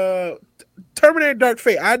about Terminator Dark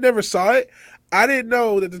Fate. I never saw it. I didn't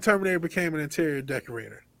know that the Terminator became an interior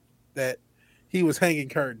decorator, that he was hanging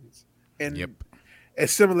curtains and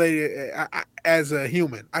assimilated as a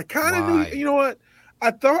human. I kind of knew, you know what?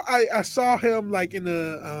 I thought I saw him like in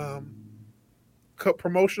the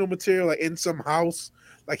promotional material, like in some house.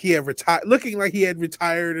 Like he had retired, looking like he had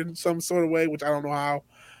retired in some sort of way, which I don't know how.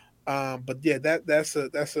 But yeah, that's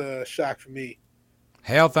a shock for me.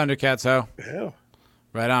 Hail Thundercats, ho! Hail!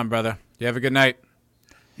 Right on, brother. You have a good night.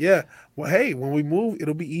 Yeah. Well, hey, when we move,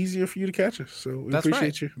 it'll be easier for you to catch us. So we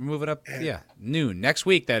appreciate you. Move it up. Yeah, noon next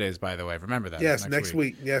week. That is, by the way. Remember that. Yes, next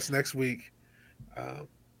week. Yes, next week. So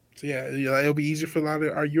yeah, it'll be easier for a lot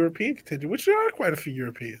of our European contingent, which there are quite a few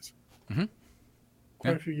Europeans. Mm-hmm.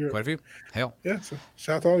 Quite a few. Hail. Yeah, so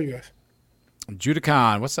shout out to all you guys.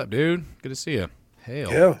 Judicon, what's up, dude? Good to see you.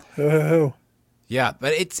 Hail. Hail. Yeah,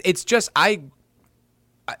 but it's just I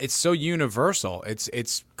it's so universal.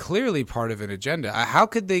 It's clearly part of an agenda. How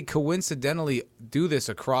could they coincidentally do this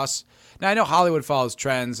across? Now I know Hollywood follows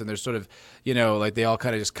trends, and they're sort of, like they all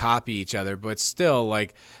kind of just copy each other. But still,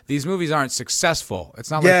 like these movies aren't successful.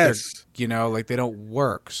 It's not like they're, like they don't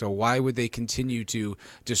work. So why would they continue to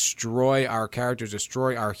destroy our characters,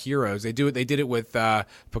 destroy our heroes? They do it. They did it with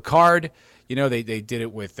Picard. They did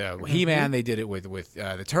it with He-Man. They did it with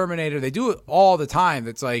the Terminator. They do it all the time.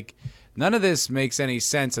 It's like none of this makes any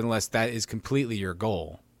sense unless that is completely your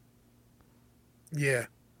goal. Yeah.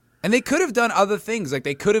 And they could have done other things. Like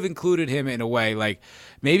they could have included him in a way. Like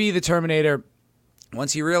maybe the Terminator,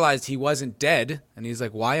 once he realized he wasn't dead, and he's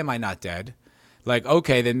like, why am I not dead? Like,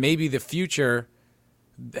 okay, then maybe the future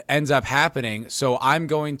ends up happening. So I'm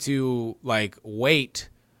going to like wait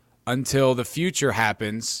until the future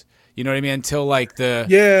happens. You know what I mean? Until like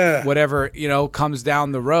the whatever, comes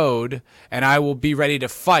down the road, and I will be ready to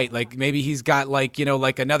fight. Like maybe he's got like,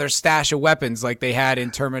 like another stash of weapons like they had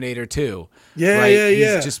in Terminator 2. Yeah, right? yeah,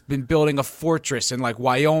 yeah. He's just been building a fortress in like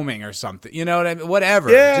Wyoming or something. You know what I mean? Whatever.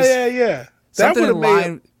 Yeah, yeah. That would have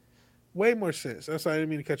made way more sense. That's why I didn't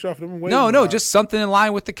mean to cut you off. No, just something in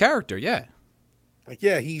line with the character. Yeah. Like,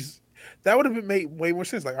 that would have made way more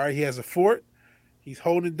sense. Like, all right, he has a fort. He's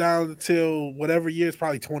holding down until whatever year. It's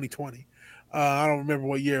probably 2020. I don't remember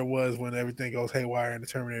what year it was when everything goes haywire in the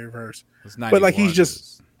Terminator verse. But like he's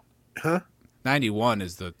just, 91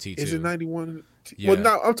 is the T2. Is it 91? Yeah. Well,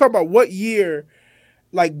 now I'm talking about what year.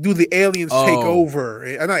 Like, do the aliens take over?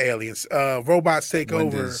 Not aliens. Robots take when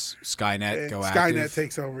over. Does Skynet go Skynet active?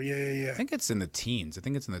 takes over. Yeah. I think it's in the teens. I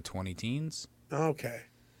think it's in the 20 teens. Okay.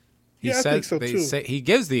 I think so too. He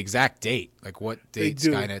gives the exact date, like what date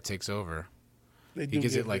Skynet takes over. He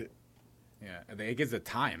gives it like, it gives the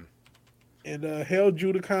time. And Hail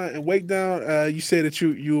Judicon and Wake Down. You say that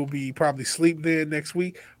you will be probably sleep there next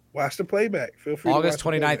week. Watch the playback. Feel free. August to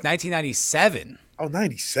watch 29th, 1997. Oh,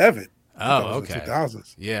 97. Oh, okay.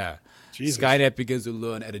 2000s. Yeah. Jesus. Skynet begins to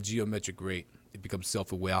learn at a geometric rate. It becomes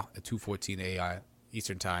self-aware at 2:14 AI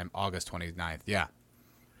Eastern Time, August 29th. Yeah.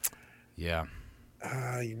 Yeah.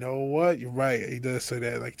 You know what? You're right. He does say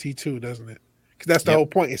that, like T2, doesn't it? Because that's the whole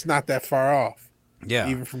point. It's not that far off. Yeah.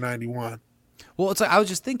 Even from 91. Well, it's like I was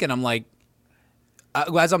just thinking. I'm like,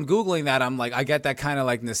 as I'm Googling that, I'm like, I get that kind of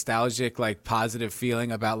like nostalgic, like positive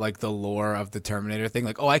feeling about like the lore of the Terminator thing.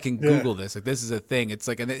 Like, oh, I can Google this. Like, this is a thing. It's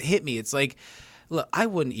like, and it hit me. It's like, look, I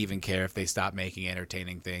wouldn't even care if they stopped making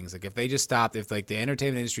entertaining things. Like, if they just stopped, if like the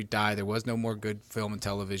entertainment industry died, there was no more good film and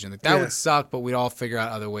television. Like, that would suck, but we'd all figure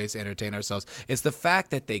out other ways to entertain ourselves. It's the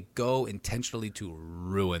fact that they go intentionally to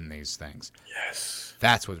ruin these things. Yes.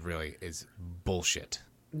 That's what really is bullshit.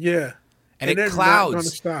 Yeah. And it clouds. Not gonna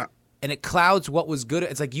stop. And it clouds what was good.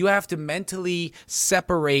 It's like you have to mentally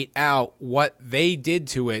separate out what they did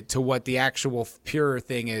to it to what the actual pure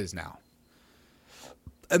thing is now.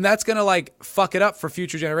 And that's going to like fuck it up for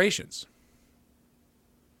future generations.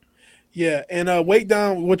 Yeah. And Wait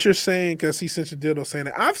Down, what you're saying, because he sent you dildo saying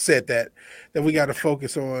that. I've said that we got to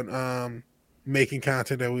focus on making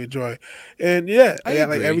content that we enjoy. And like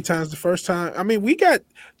every time it's the first time. I mean, we got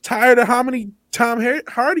tired of how many Tom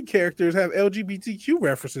Hardy characters have LGBTQ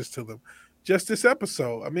references to them just this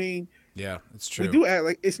episode. I mean, yeah, it's true. We do act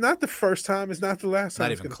like it's not the first time, it's not the last time.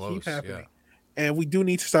 Not it's even going to keep happening. Yeah. And we do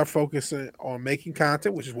need to start focusing on making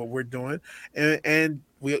content, which is what we're doing. And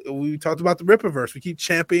we talked about the Rippaverse. We keep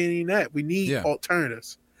championing that. We need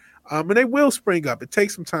alternatives. And they will spring up. It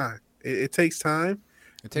takes some time. It takes time.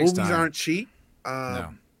 Movies aren't cheap.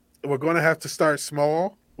 No. We're going to have to start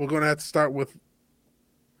small. We're going to have to start with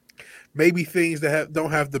maybe things that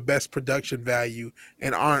don't have the best production value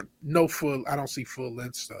and I don't see full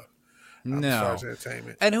length stuff. No. As far as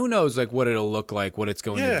entertainment. And who knows like what it'll look like, what it's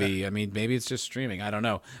going to be. I mean, maybe it's just streaming. I don't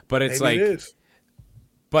know. But it's maybe it is.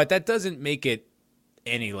 But that doesn't make it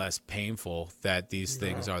any less painful that these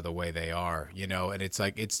things are the way they are, and it's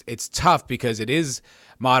like it's tough because it is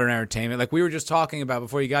modern entertainment. Like we were just talking about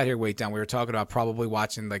before you got here, Wait Down, we were talking about probably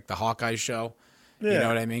watching like the Hawkeye show. You know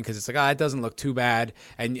what I mean? Because it's like, it doesn't look too bad.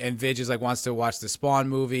 And Vidge is like wants to watch the Spawn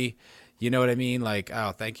movie. You know what I mean? Like,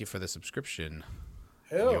 oh, thank you for the subscription.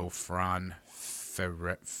 Yo, Fran.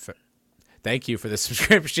 Thank you for the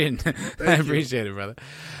subscription. I appreciate it, brother.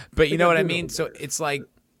 But you know what I mean? So it's like,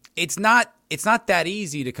 it's not that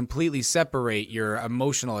easy to completely separate your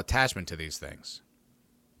emotional attachment to these things.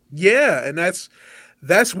 Yeah, and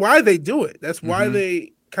that's why they do it. That's why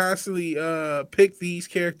they constantly pick these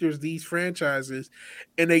characters, these franchises,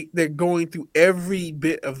 and they're going through every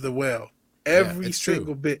bit of the well. Every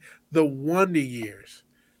single bit. The Wonder Years.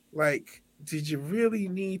 Like, did you really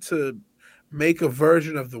need to make a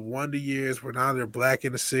version of the Wonder Years where now they're black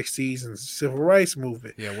in the 60s and civil rights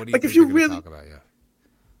movement. Yeah, what do you like think if you they're gonna really talk about? Yeah.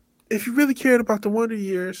 if you really cared about the Wonder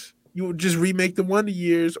Years, you would just remake the Wonder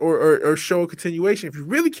Years or show a continuation. If you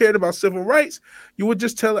really cared about civil rights, you would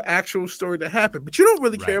just tell an actual story that happened. But you don't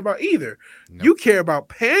really care about either. Nope. You care about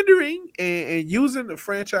pandering and using the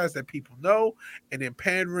franchise that people know, and then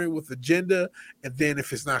pandering with agenda. And then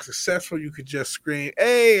if it's not successful, you could just scream,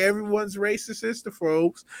 "Hey, everyone's racist, it's the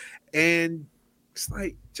folks." And it's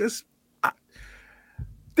like, this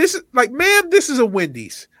is like, ma'am, this is a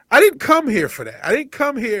Wendy's. I didn't come here for that. I didn't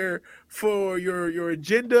come here for your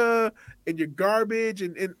agenda and your garbage.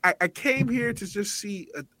 And I came here to just see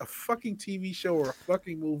a fucking TV show or a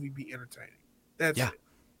fucking movie be entertaining. That's it.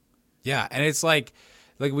 Yeah, and it's like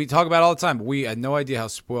we talk about all the time. We had no idea how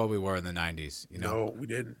spoiled we were in the 90s. You know? No, we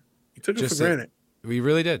didn't. We took it for granted. We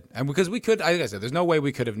really did. And because we could, like I said, there's no way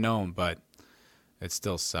we could have known, but it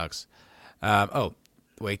still sucks.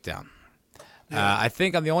 Wait down. I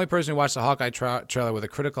think I'm the only person who watched the Hawkeye trailer with a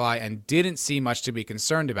critical eye and didn't see much to be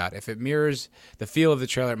concerned about. If it mirrors the feel of the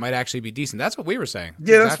trailer, it might actually be decent. That's what we were saying.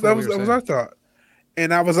 Yeah, that was our thought.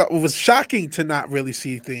 And it was shocking to not really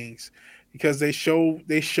see things because they show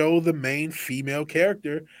the main female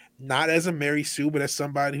character not as a Mary Sue, but as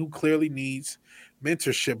somebody who clearly needs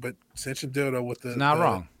mentorship. But Ascension Dildo with the not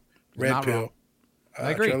wrong. Red not pill. Wrong.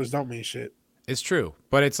 I agree. Trailers don't mean shit. It's true,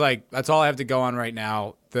 but it's like that's all I have to go on right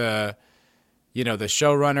now. The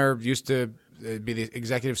showrunner used to be the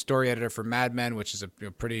executive story editor for Mad Men, which is a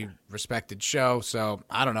pretty respected show. So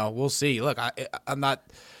I don't know. We'll see. Look, I'm not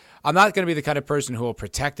going to be the kind of person who will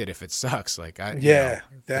protect it if it sucks. Like that ain't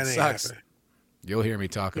sucks. Happening. You'll hear me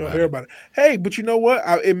talk about it. Hey, but you know what?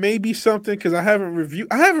 It may be something because I haven't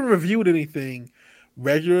reviewed anything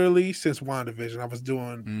regularly since WandaVision. I was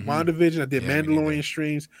doing WandaVision. I did Mandalorian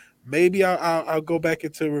streams. Maybe I'll go back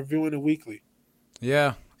into reviewing it weekly.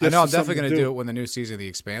 Yeah. I know I'm definitely going to do it when the new season of The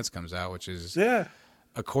Expanse comes out, which is,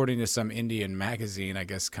 according to some Indian magazine, I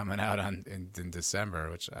guess, coming out in December,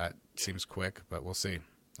 which seems quick, but we'll see.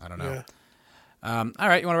 I don't know. Yeah. All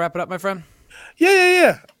right, you want to wrap it up, my friend?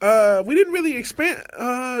 Yeah. We didn't really expand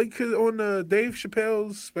because on Dave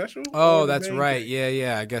Chappelle's special. Oh, that's right.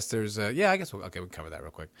 Yeah. I guess there's we can cover that real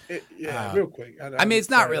quick. Real quick. I mean, it's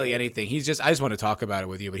not really anything. I just want to talk about it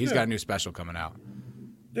with you, but he's got a new special coming out.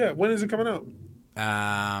 Yeah, when is it coming out?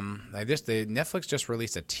 Netflix just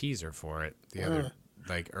released a teaser for it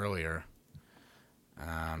earlier.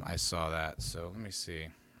 I saw that, so let me see. I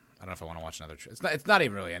don't know if I want to watch another. It's not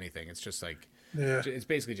even really anything. It's just like it's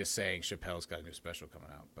basically just saying Chappelle's got a new special coming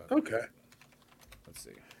out. But okay, let's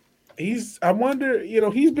see. I wonder.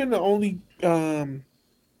 He's been the only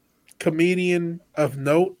comedian of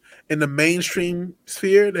note in the mainstream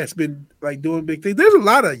sphere that's been like doing big things. There's a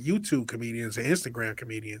lot of YouTube comedians and Instagram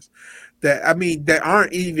comedians that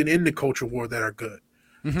aren't even in the culture war that are good.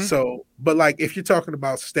 Mm-hmm. So, but like if you're talking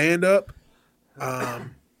about stand up,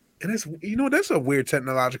 and it's that's a weird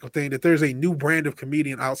technological thing that there's a new brand of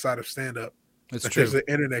comedian outside of stand up. That's true. There's an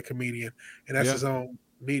internet comedian, and that's his own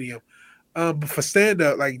medium. But for stand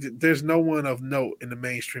up, like there's no one of note in the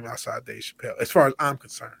mainstream outside Dave Chappelle, as far as I'm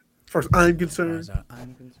concerned. It's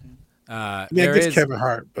Kevin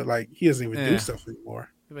Hart, but like he doesn't even do stuff anymore.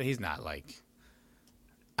 But he's not like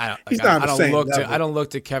I don't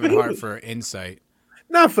look to Kevin Hart for insight.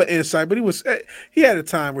 Not for insight, but he had a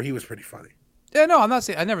time where he was pretty funny. Yeah, no, I'm not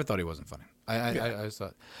saying I never thought he wasn't funny. I just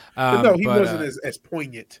thought he wasn't as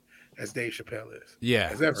poignant as Dave Chappelle is.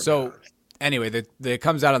 Yeah. So anyway, it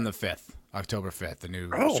comes out on the 5th, October 5th, the new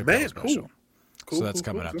Chappelle special. Cool. So that's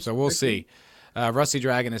coming up. So we'll see. Rusty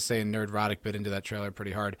Dragon is saying Nerdrotic bit into that trailer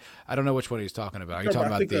pretty hard. I don't know which one he's talking about. Are you talking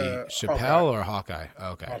about the Chappelle or Hawkeye?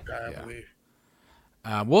 Okay. Hawkeye, I believe.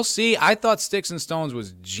 We'll see. I thought Sticks and Stones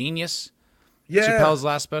was genius. Yeah. Chappelle's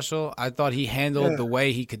last special. I thought he handled the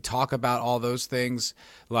way he could talk about all those things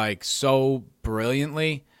like so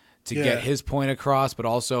brilliantly to get his point across, but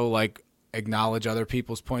also like acknowledge other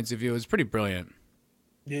people's points of view. It was pretty brilliant.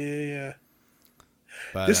 Yeah.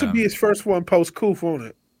 But, this would be his first one post-Coof, won't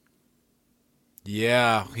it?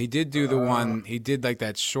 Yeah, he did do the one. He did like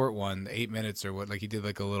that short one, 8 minutes or what? Like he did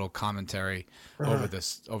like a little commentary over the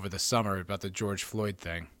summer about the George Floyd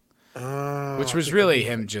thing, which was really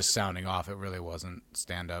him just sounding off. It really wasn't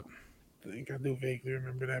stand up. I think I do vaguely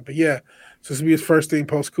remember that, but yeah, so this will be his first thing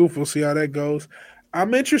post-Coof. We'll see how that goes.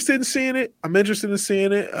 I'm interested in seeing it.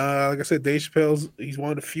 Like I said, Dave Chappelle's he's one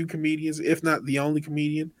of the few comedians, if not the only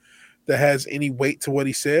comedian, that has any weight to what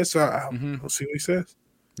he says. So I'll see what he says.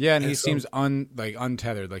 Yeah, and he seems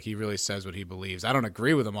untethered. Like he really says what he believes. I don't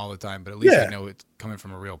agree with him all the time, but at least I know it's coming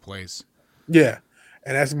from a real place. Yeah,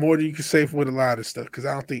 and that's more than you can say with a lot of stuff. Because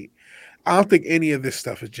I I don't think any of this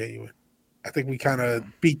stuff is genuine. I think we kind of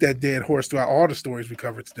beat that dead horse throughout all the stories we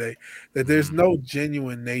covered today. That there's no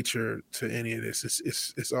genuine nature to any of this.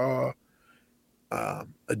 It's all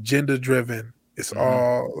agenda driven. It's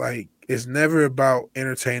all like it's never about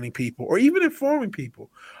entertaining people or even informing people.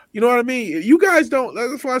 You know what I mean? You guys don't.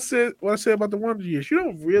 That's why I said what I said about the Wonder Years. You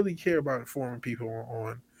don't really care about informing people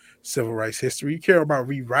on civil rights history. You care about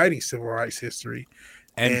rewriting civil rights history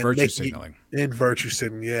and virtue signaling. And virtue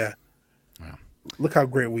signaling, yeah. Look how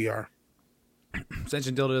great we are.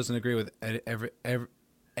 Sentient Dildo doesn't agree with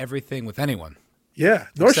everything with anyone. Yeah,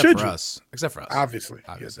 nor should you. Except for us. Obviously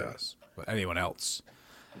us. But anyone else.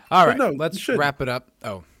 All right, let's wrap it up.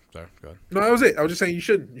 Oh, sorry, go ahead. No, that was it. I was just saying you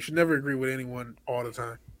shouldn't. You should never agree with anyone all the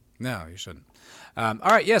time. No, you shouldn't. All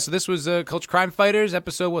right, yeah, so this was Culture Crime Fighters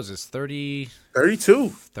episode, what was this, 32.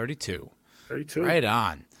 32. Right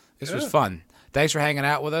on. This was fun. Thanks for hanging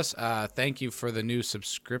out with us. Thank you for the new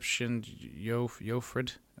subscription,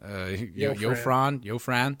 Yofran,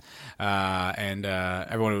 and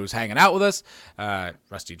everyone who was hanging out with us.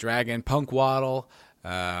 Rusty Dragon, Punk Waddle,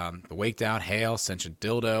 The Wake Down, Hale, Sentient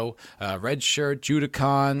Dildo, Red Shirt,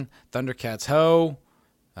 Judicon, Thundercats Ho,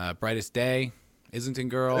 Brightest Day, Islington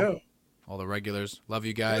Girl, all the regulars. Love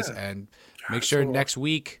you guys, and make sure next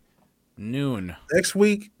week, noon. Next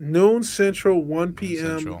week, noon Central, 1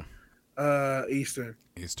 p.m. Eastern.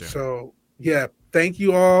 So yeah, thank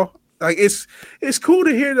you all. Like it's cool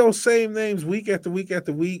to hear those same names week after week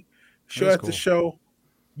after week, show after show.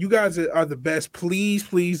 You guys are the best.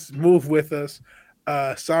 Please move with us.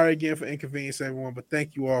 Sorry again for inconvenience, everyone, but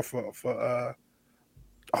thank you all for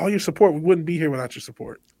all your support. We wouldn't be here without your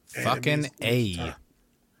support. Fucking A.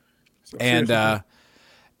 So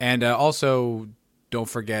and also don't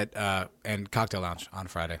forget and Cocktail Lounge on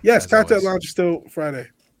Friday. Yes, Cocktail Lounge is still Friday.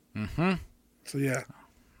 Mm-hmm. So yeah.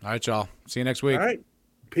 All right, y'all. See you next week. All right.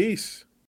 Peace.